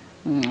个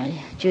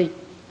就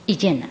意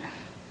见了。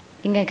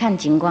应该看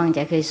情况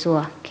才可以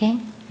说。 OK。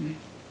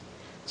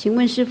 请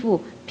问师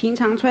父，平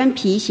常穿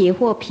皮鞋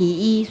或皮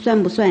衣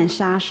算不算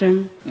杀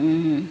生？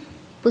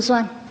不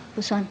算，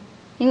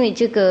因为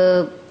这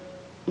个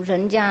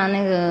人家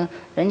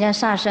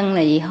杀生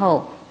了以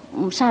后，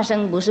杀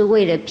生不是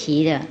为了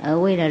皮的，而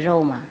为了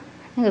肉嘛，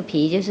那个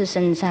皮就是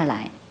生下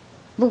来。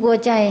不过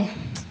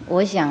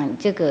我想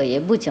这个也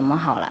不怎么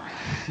好了，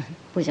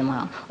不怎么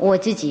好，我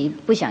自己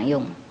不想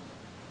用。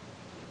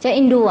在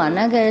印度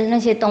那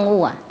些动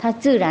物它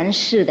自然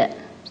死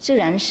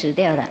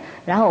掉的，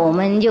然后我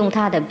们用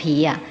它的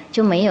皮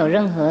就没有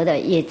任何的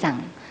业障。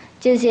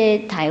这些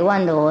台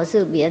湾的或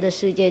是别的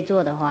世界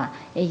做的话，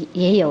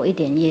也有一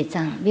点业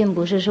障，并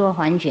不是说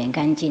完全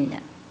干净的。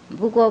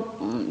不过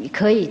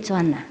可以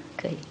赚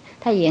可以，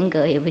太严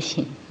格也不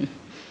行。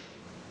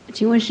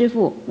请问师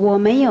父，我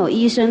没有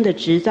医生的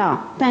执照，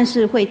但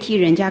是会替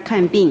人家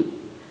看病，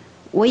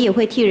我也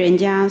会替人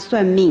家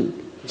算命。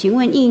请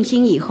问印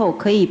心以后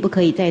可以不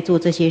可以再做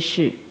这些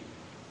事？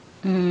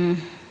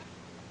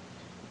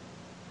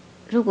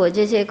如果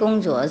这些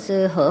工作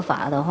是合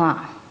法的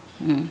话，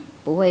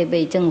不会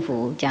被政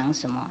府讲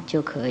什么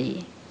就可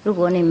以。如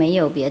果你没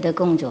有别的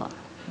工作，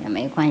也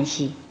没关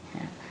系。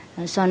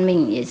算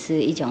命也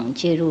是一种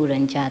介入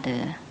人家的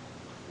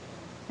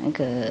那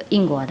个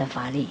因果的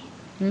法律。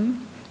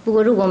不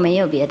过如果没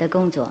有别的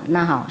工作，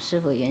那好，师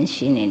父允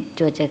许你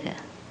做这个，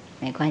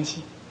没关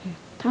系。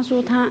他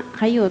说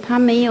他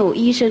没有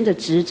医生的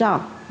执照，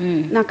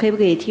那可不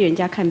可以替人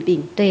家看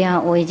病？对呀，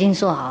我已经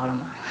说好了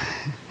嘛。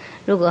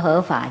如果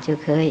合法就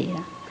可以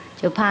了，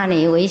就怕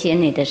你危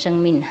险你的生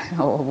命，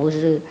我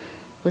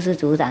不是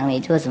主张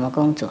你做什么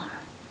工作。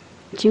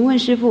请问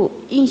师父，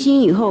印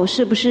心以后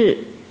是不是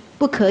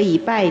不可以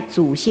拜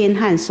祖先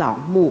和扫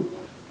墓？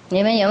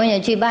你们有没有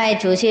去拜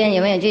祖先？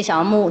有没有去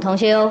扫墓？同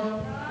修？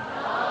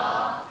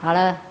好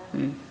了，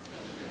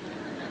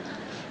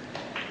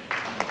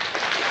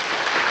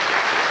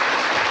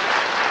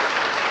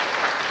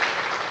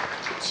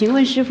请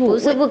问师父，不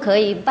是不可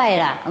以拜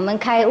啦，我们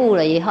开悟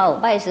了以后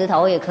拜石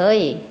头也可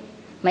以，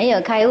没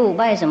有开悟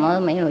拜什么都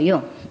没有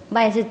用。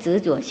拜是执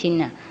着心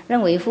啊，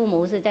认为父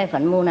母是在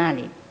坟墓那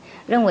里，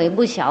认为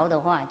不孝的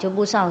话就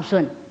不孝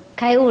顺。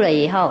开悟了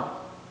以后，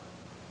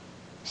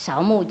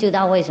扫墓知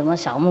道为什么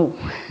扫墓，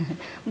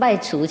拜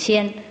祖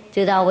先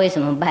知道为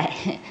什么拜，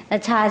那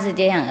差是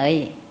这样而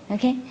已。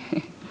OK。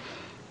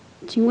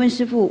请问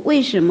师父，为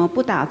什么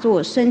不打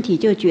坐，身体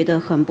就觉得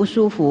很不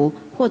舒服，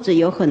或者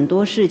有很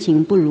多事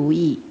情不如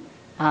意？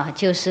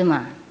就是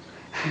嘛。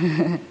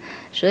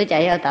所以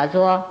才要打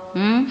坐。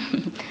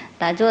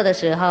打坐的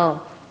时候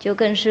就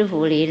跟师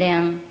父力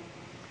量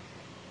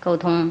沟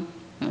通，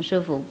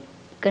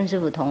跟师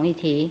父同一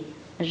体，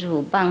师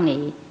父帮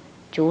你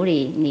处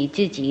理你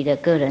自己的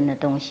个人的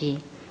东西。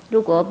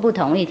如果不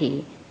同一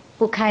体，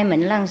不开门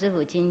让师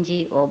父进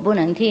去，我不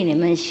能替你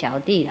们小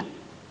弟了。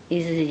意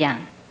思是这样。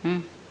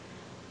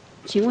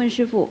请问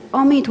师父，《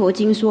阿弥陀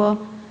经》说，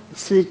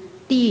此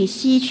地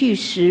西去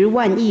10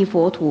万亿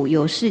佛土，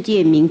有世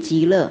界名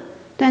极乐。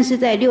但是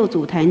在《六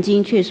祖坛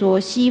经》却说，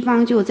西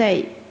方就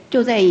在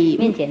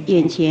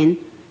眼前，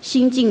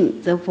心净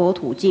则佛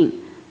土净。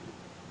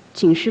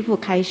请师父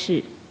开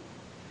示。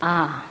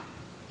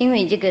因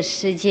为这个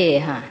世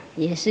界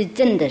也是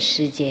真的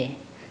世界，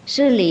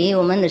是离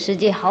我们的世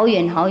界好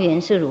远好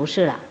远，是如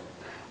是啦。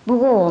不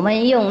过我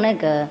们用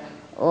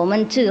我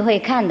们智慧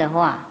看的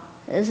话，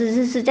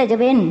是在这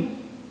边，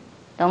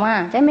懂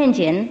吗？在面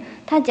前，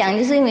他讲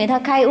就是因为他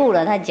开悟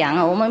了，他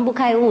讲我们不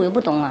开悟也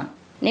不懂啊。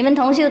你们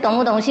同修懂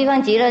不懂？西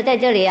方极乐在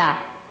这里啊？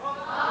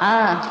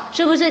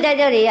是不是在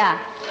这里啊？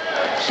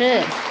是。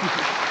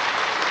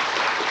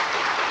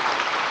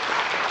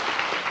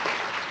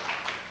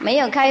没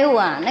有开悟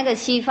啊，那个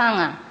西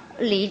方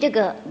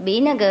比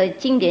那个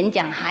经典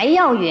讲还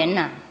要远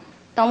呐，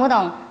懂不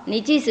懂？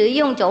你即使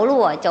用走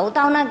路走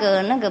到那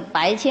个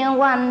百千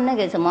万那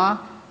个什么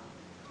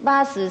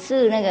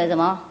84那个什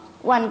么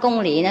万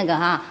公里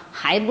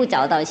还不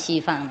找到西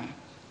方呢，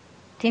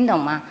听懂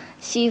吗？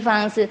西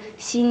方是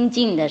心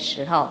静的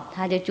时候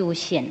它就出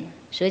现了，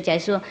所以才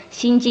说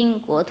心静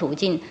国土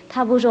静。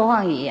他不说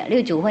妄语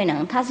六祖慧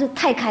能他是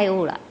太开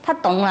悟了，他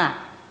懂了。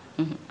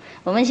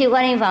我们修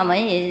观音法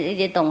门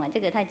也懂了，这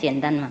个太简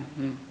单嘛。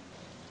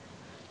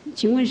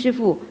请问师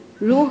父，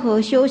如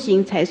何修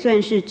行才算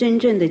是真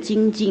正的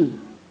精进？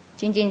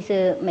精进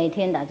是每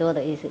天打坐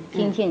的意思，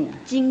精进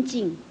精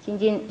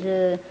进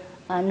是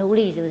努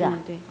力，是不是？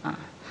对。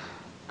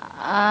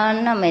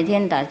那每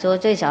天打坐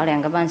最少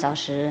2个半小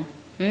时。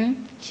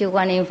修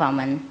观音法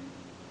门，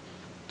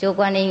做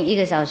观音1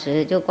个小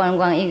时，做观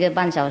光1个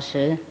半小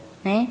时。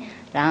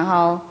然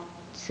后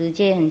时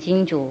间很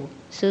清楚，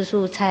吃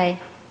蔬菜，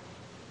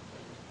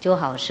做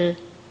好事，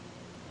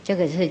这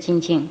个是精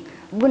进。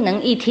不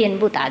能一天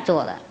不打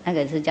坐的，那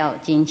个是叫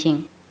精进；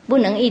不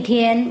能一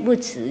天不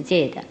持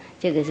戒的，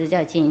这个是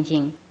叫精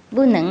进；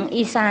不能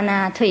一刹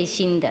那退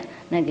心的，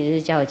那个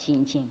是叫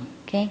精进。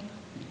OK？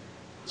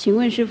 请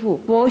问师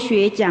父，佛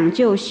学讲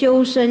究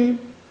修身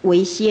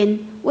为先，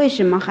为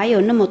什么还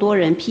有那么多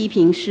人批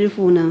评师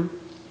父呢？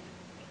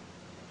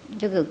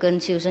这个跟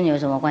修身有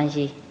什么关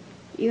系？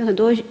因为很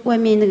多外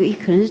面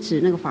可能是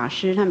指那个法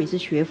师，他们也是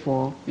学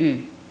佛。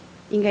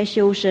应该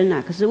修身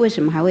可是为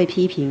什么还会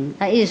批评？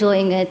他一说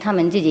他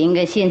们自己应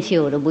该先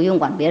修的，不用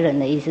管别人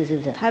的意思，是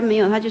不是？他没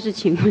有，他就是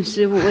请问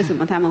师父，为什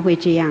么他们会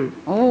这样？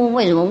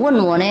为什么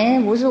问我呢？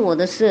不是我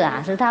的事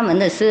啊，是他们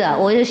的事啊，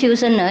我就修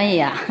身而已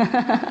啊。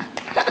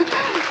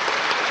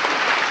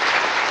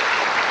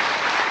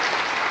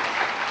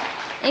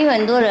因为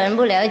很多人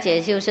不了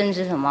解修身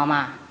是什么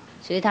嘛，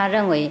所以他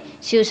认为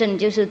修身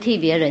就是替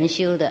别人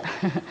修的，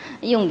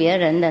用别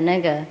人的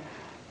那个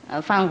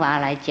方法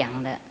来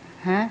讲的，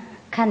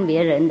看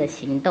别人的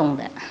行动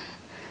的，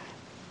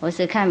我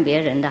是看别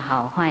人的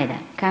好坏的，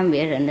看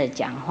别人的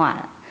讲话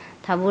的。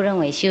他不认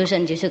为修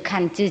身就是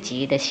看自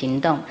己的行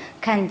动，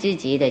看自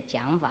己的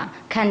讲法，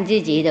看自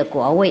己的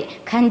国位，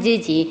看自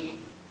己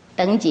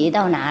等级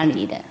到哪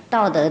里的，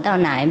道德到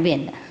哪一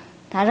边的。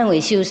他认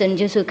为修身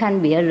就是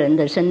看别人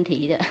的身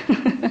体的，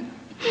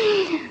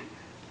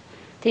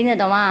听得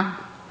懂吗？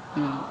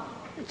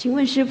请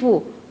问师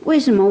父，为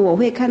什么我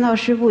会看到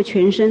师父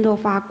全身都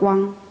发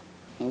光？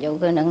有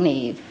可能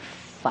你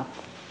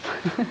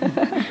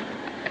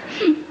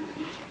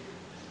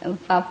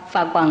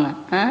发光了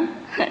啊，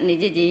你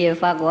自己也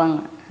发光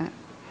了啊。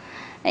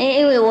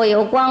因为我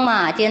有光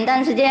嘛，简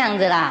单是这样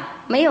子啦。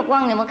没有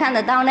光怎么看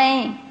得到呢？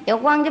有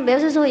光就表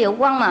示说有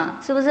光嘛，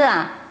是不是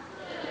啊？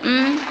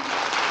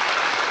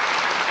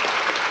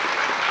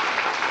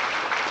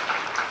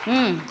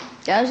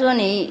假如说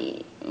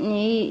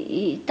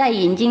你戴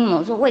眼镜，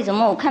我说为什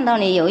么我看到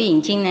你有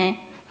眼睛呢？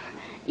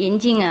眼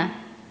镜啊，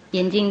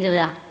眼睛是不是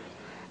啊？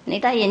你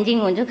戴眼镜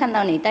我就看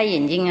到你戴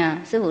眼镜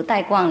啊，师父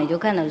戴光你就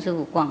看到师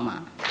父光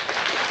嘛。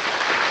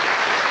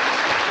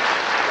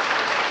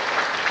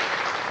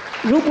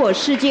如果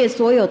世界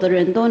所有的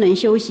人都能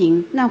修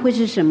行，那会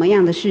是什么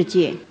样的世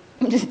界？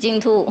就是净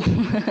土，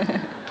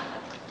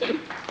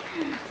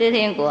这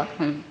天国。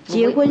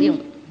结婚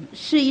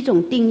是一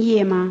种定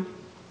业吗？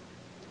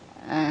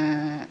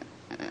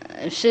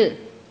是，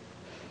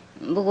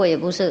不过也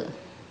不是，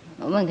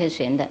我们可以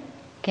选的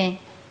 ，OK，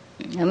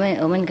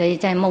 我们可以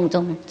在梦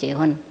中结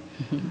婚。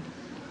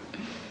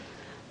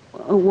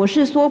我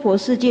是娑婆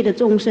世界的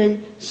众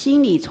生，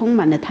心里充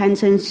满了贪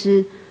嗔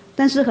痴，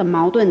但是很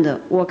矛盾的，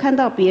我看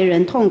到别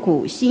人痛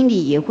苦，心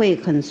里也会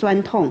很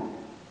酸痛，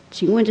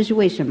请问这是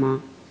为什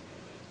么？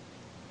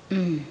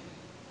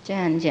这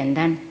很简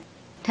单，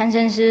贪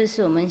嗔痴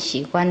是我们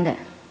习惯的，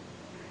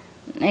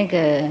那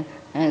个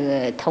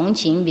同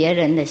情别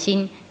人的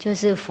心就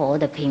是佛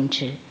的品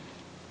质。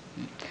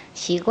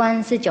习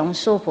惯是从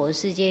娑婆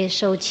世界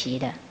收起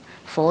的，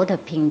佛的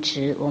品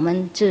质我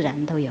们自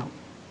然都有。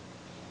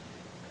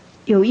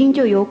有因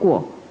就有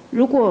果，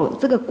如果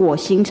这个果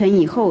形成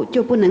以后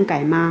就不能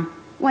改吗？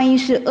万一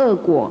是恶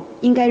果，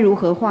应该如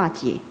何化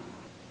解？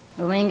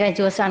我们应该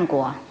做善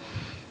果，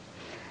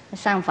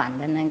相反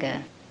的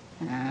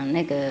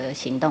那个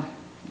行动。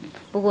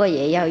不过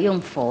也要用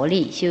佛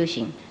力修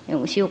行，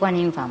用修观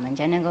音法门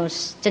才能够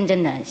真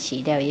正的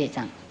洗掉业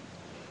障。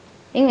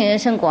因为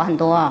生果很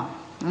多啊，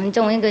我们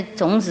种一个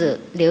种子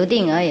流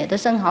定而已，都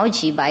生好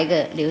几百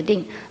个流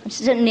定，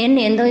是年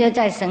年都要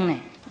再生呢。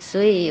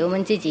所以我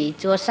们自己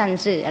做善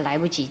事也来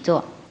不及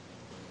做。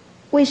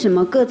为什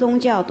么各宗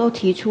教都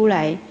提出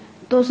来，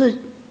都是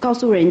告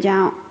诉人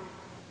家，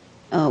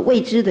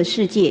未知的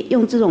世界，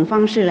用这种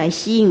方式来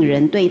吸引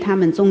人对他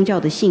们宗教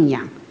的信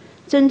仰？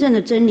真正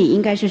的真理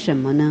应该是什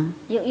么呢？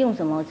用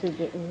什么世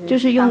界？就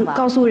是用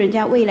告诉人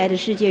家未来的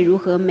世界如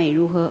何美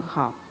如何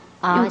好，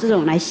用这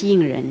种来吸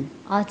引人。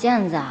这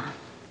样子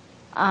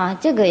啊，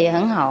这个也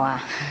很好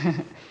啊，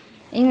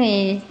因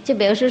为就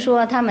表示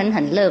说他们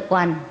很乐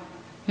观，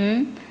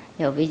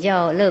有比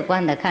较乐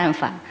观的看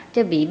法，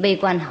就比悲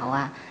观好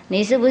啊。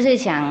你是不是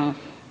想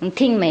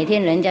听每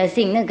天人家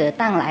信那个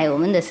将来我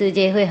们的世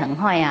界会很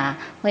坏啊，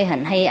会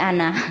很黑暗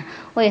啊，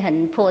会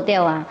很破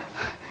掉啊？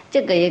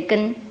这个也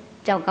跟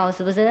较高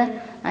是不是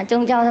啊？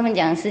宗教他们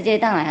讲世界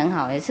当然很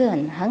好，也是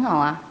很好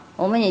啊。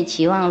我们也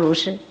期望如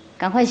是，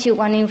赶快修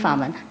观音法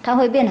门，它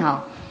会变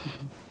好。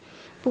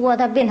不过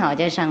它变好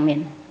在上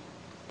面，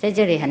在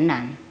这里很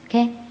难。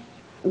OK，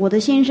 我的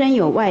先生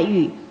有外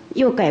遇，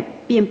又改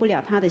变不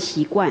了他的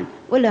习惯，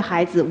为了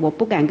孩子，我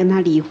不敢跟他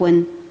离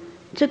婚。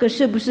这个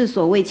是不是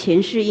所谓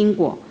前世因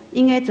果？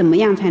应该怎么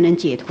样才能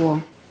解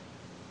脱？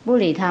不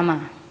理他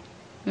嘛，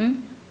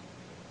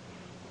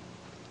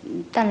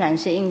当然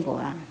是因果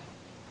啦。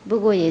不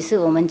过也是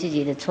我们自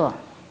己的错，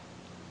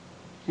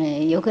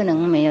有可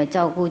能没有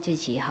照顾自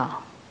己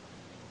好，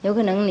有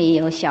可能你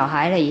有小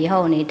孩了以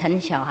后，你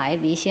疼小孩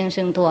比先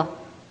生多，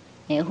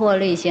你获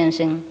利先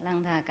生，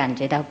让他感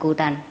觉到孤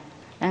单，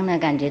让他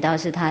感觉到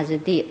他是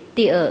第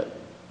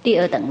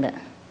二等的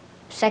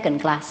second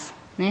class，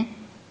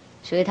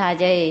 所以他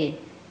在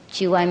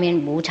去外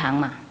面补偿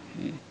嘛，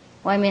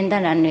外面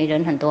当然女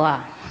人很多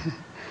啊，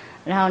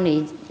然后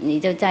你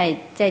就在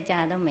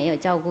家都没有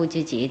照顾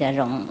自己的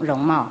容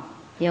貌。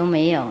有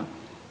没有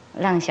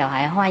让小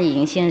孩欢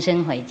迎先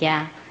生回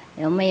家？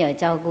有没有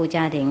照顾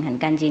家庭很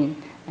干净？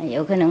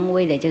有可能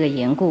为了这个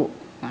缘故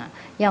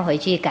要回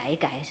去改一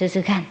改试试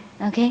看。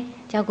OK，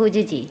 照顾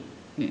自己，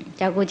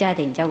照顾家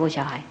庭，照顾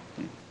小孩。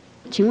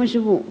请问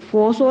师父，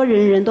佛说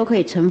人人都可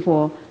以成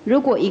佛，如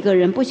果一个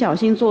人不小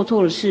心做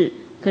错了事，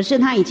可是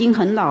他已经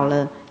很老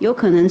了，有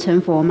可能成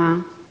佛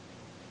吗？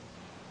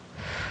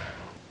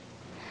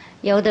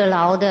有的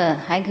老的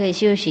还可以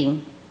修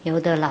行，有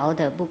的老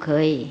的不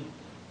可以。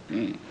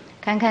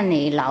看看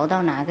你老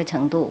到哪个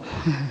程度。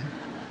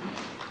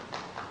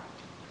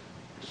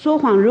说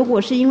谎如果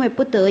是因为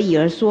不得已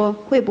而说，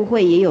会不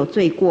会也有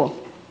罪过？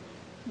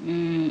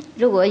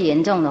如果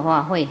严重的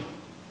话会。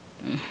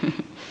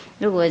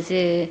如果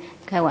是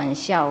开玩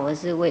笑，我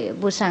是为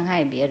不伤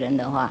害别人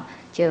的话，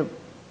就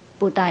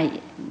不太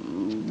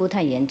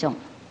严重。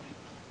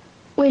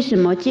为什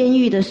么监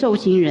狱的受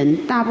刑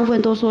人大部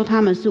分都说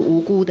他们是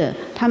无辜的，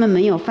他们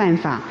没有犯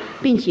法，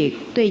并且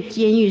对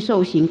监狱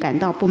受刑感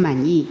到不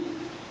满意？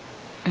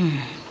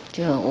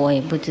就我也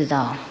不知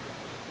道，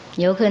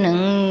有可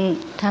能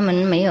他们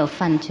没有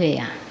犯罪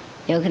啊，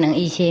有可能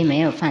一些没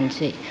有犯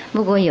罪，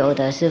不过有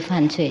的是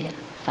犯罪的，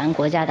反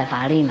国家的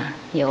法律嘛，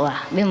有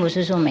啊，并不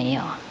是说没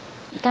有。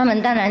他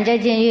们当然在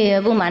监狱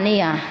也不满意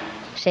啊，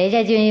谁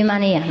在监狱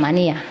满意啊？满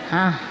意啊？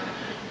啊？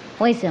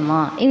为什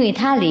么？因为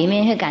他里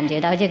面会感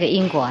觉到这个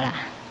因果啦，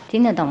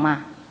听得懂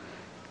吗？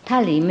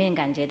他里面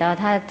感觉到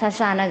他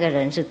杀那个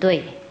人是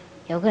对，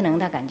有可能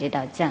他感觉到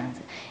这样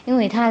子，因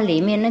为他里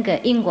面那个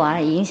因果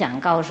的影响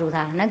告诉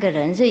他，那个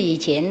人是以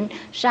前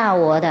杀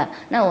我的，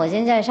那我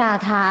现在杀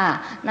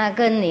他，那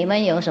跟你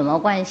们有什么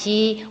关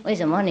系？为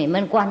什么你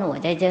们关我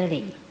在这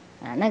里？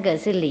啊，那个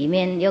是里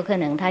面有可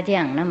能他这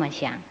样那么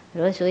想，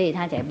所以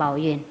他才抱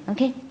怨。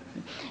OK，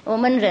 我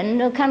们人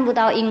都看不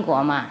到因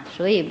果嘛，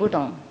所以不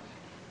懂，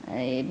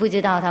不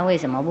知道他为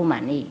什么不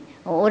满意。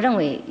我认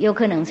为有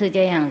可能是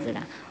这样子的。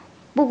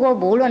不过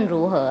无论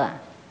如何啊，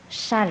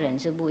杀人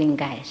是不应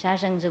该，杀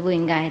生是不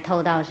应该，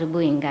偷盗是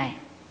不应该。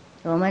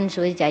我们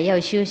所以讲要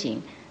修行，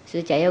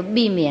是讲要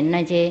避免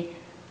那些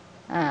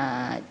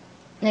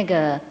那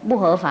个不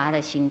合法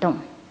的行动。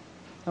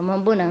我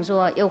们不能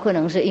说有可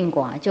能是因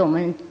果，就我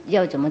们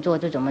要怎么做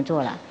就怎么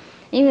做了。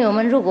因为我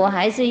们如果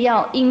还是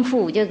要应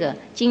付这个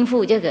经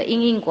付这个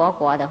因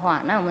果的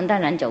话，那我们当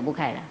然走不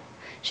开了。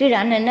虽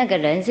然呢，那个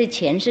人是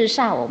前世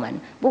杀我们，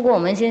不过我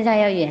们现在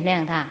要原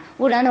谅他，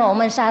不然呢，我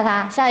们杀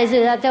他，下一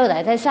次他就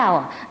来再杀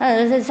我，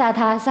是杀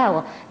他杀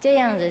我，这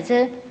样子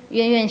是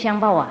冤冤相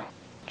报啊。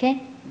OK，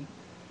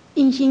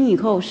 印心以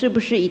后是不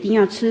是一定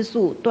要吃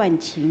素断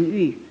情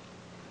欲？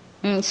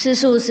吃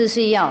素是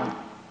需要的，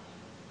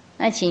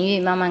那情欲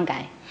慢慢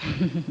改。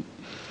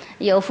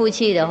有福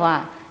气的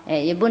话，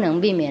也不能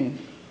避免，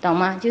懂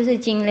吗？就是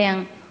尽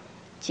量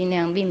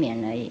避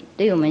免而已，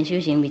对我们修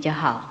行比较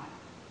好。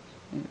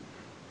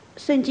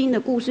圣经的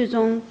故事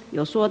中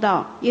有说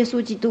到，耶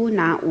稣基督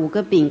拿5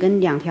个饼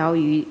跟2条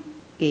鱼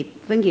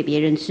分给别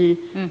人吃。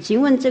请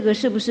问这个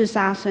是不是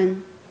杀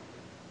生？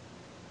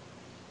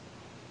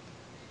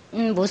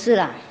不是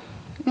啦，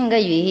那个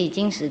鱼已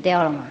经死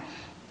掉了嘛，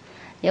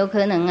有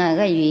可能啊，那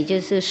个鱼就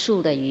是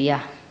素的鱼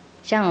啊，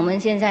像我们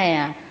现在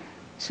啊，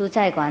蔬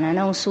菜馆啊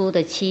弄素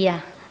的鸡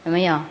啊，有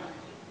没有？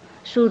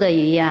素的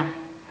鱼啊，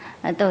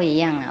都一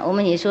样啊。我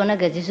们也说那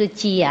个就是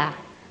鸡啊、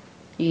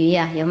鱼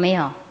啊，有没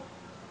有？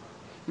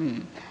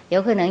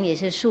有可能也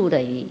是素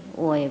的鱼，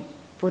我也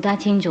不大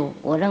清楚。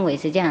我认为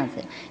是这样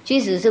子。即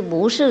使是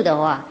不是的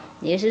话，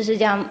也是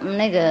叫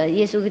那个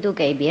耶稣基督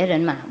给别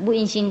人嘛，不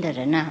印心的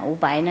人啊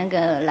，500那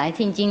个来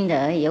听经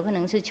的，有可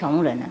能是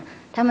穷人啊，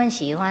他们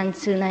喜欢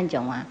吃那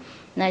种啊，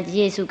那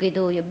耶稣基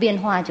督有变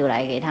化出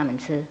来给他们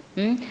吃。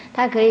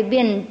他可以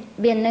变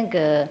那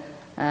个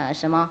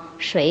什么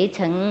水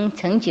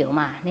成酒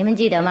嘛，你们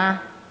记得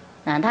吗？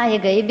他也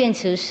可以变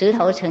石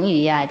头成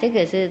鱼啊，这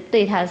个是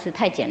对他是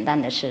太简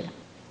单的事了。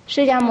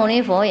释迦牟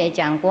尼佛也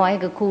讲过一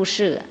个故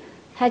事，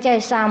他在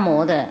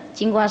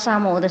经过沙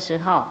漠的时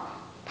候，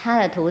他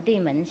的徒弟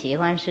们喜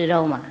欢吃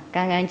肉嘛，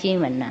刚刚进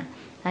门了，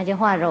他就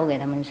化肉给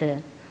他们吃。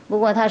不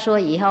过他说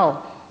以后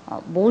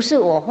不是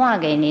我化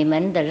给你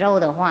们的肉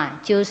的话，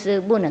就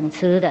是不能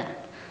吃的。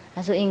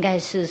他说应该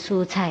是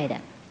蔬菜的。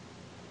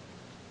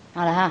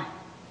好了哈。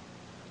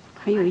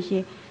还有一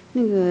些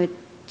那个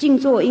静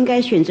坐应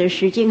该选择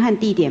时间和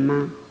地点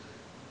吗？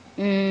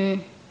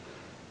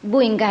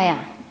不应该啊。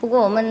不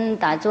过我们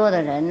打坐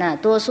的人呢，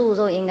多数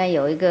都应该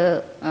有一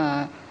个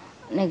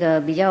那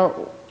个比较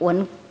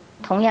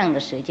同样的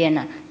时间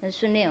呢，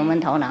训练我们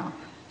头脑。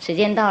时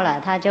间到了，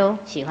他就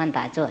喜欢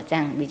打坐，这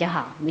样比较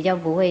好，比较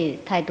不会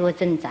太多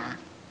挣扎。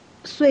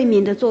睡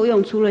眠的作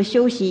用除了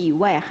休息以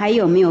外，还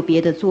有没有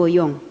别的作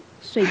用？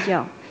睡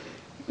觉。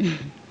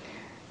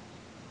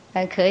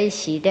还可以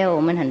洗掉我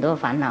们很多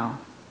烦恼。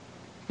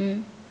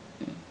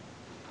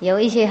有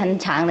一些很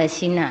长的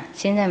心啊，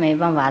现在没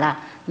办法了。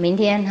明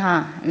天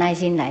耐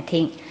心来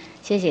听，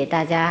谢谢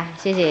大家，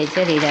谢谢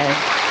这里的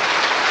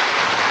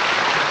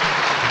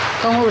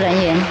公务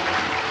人员。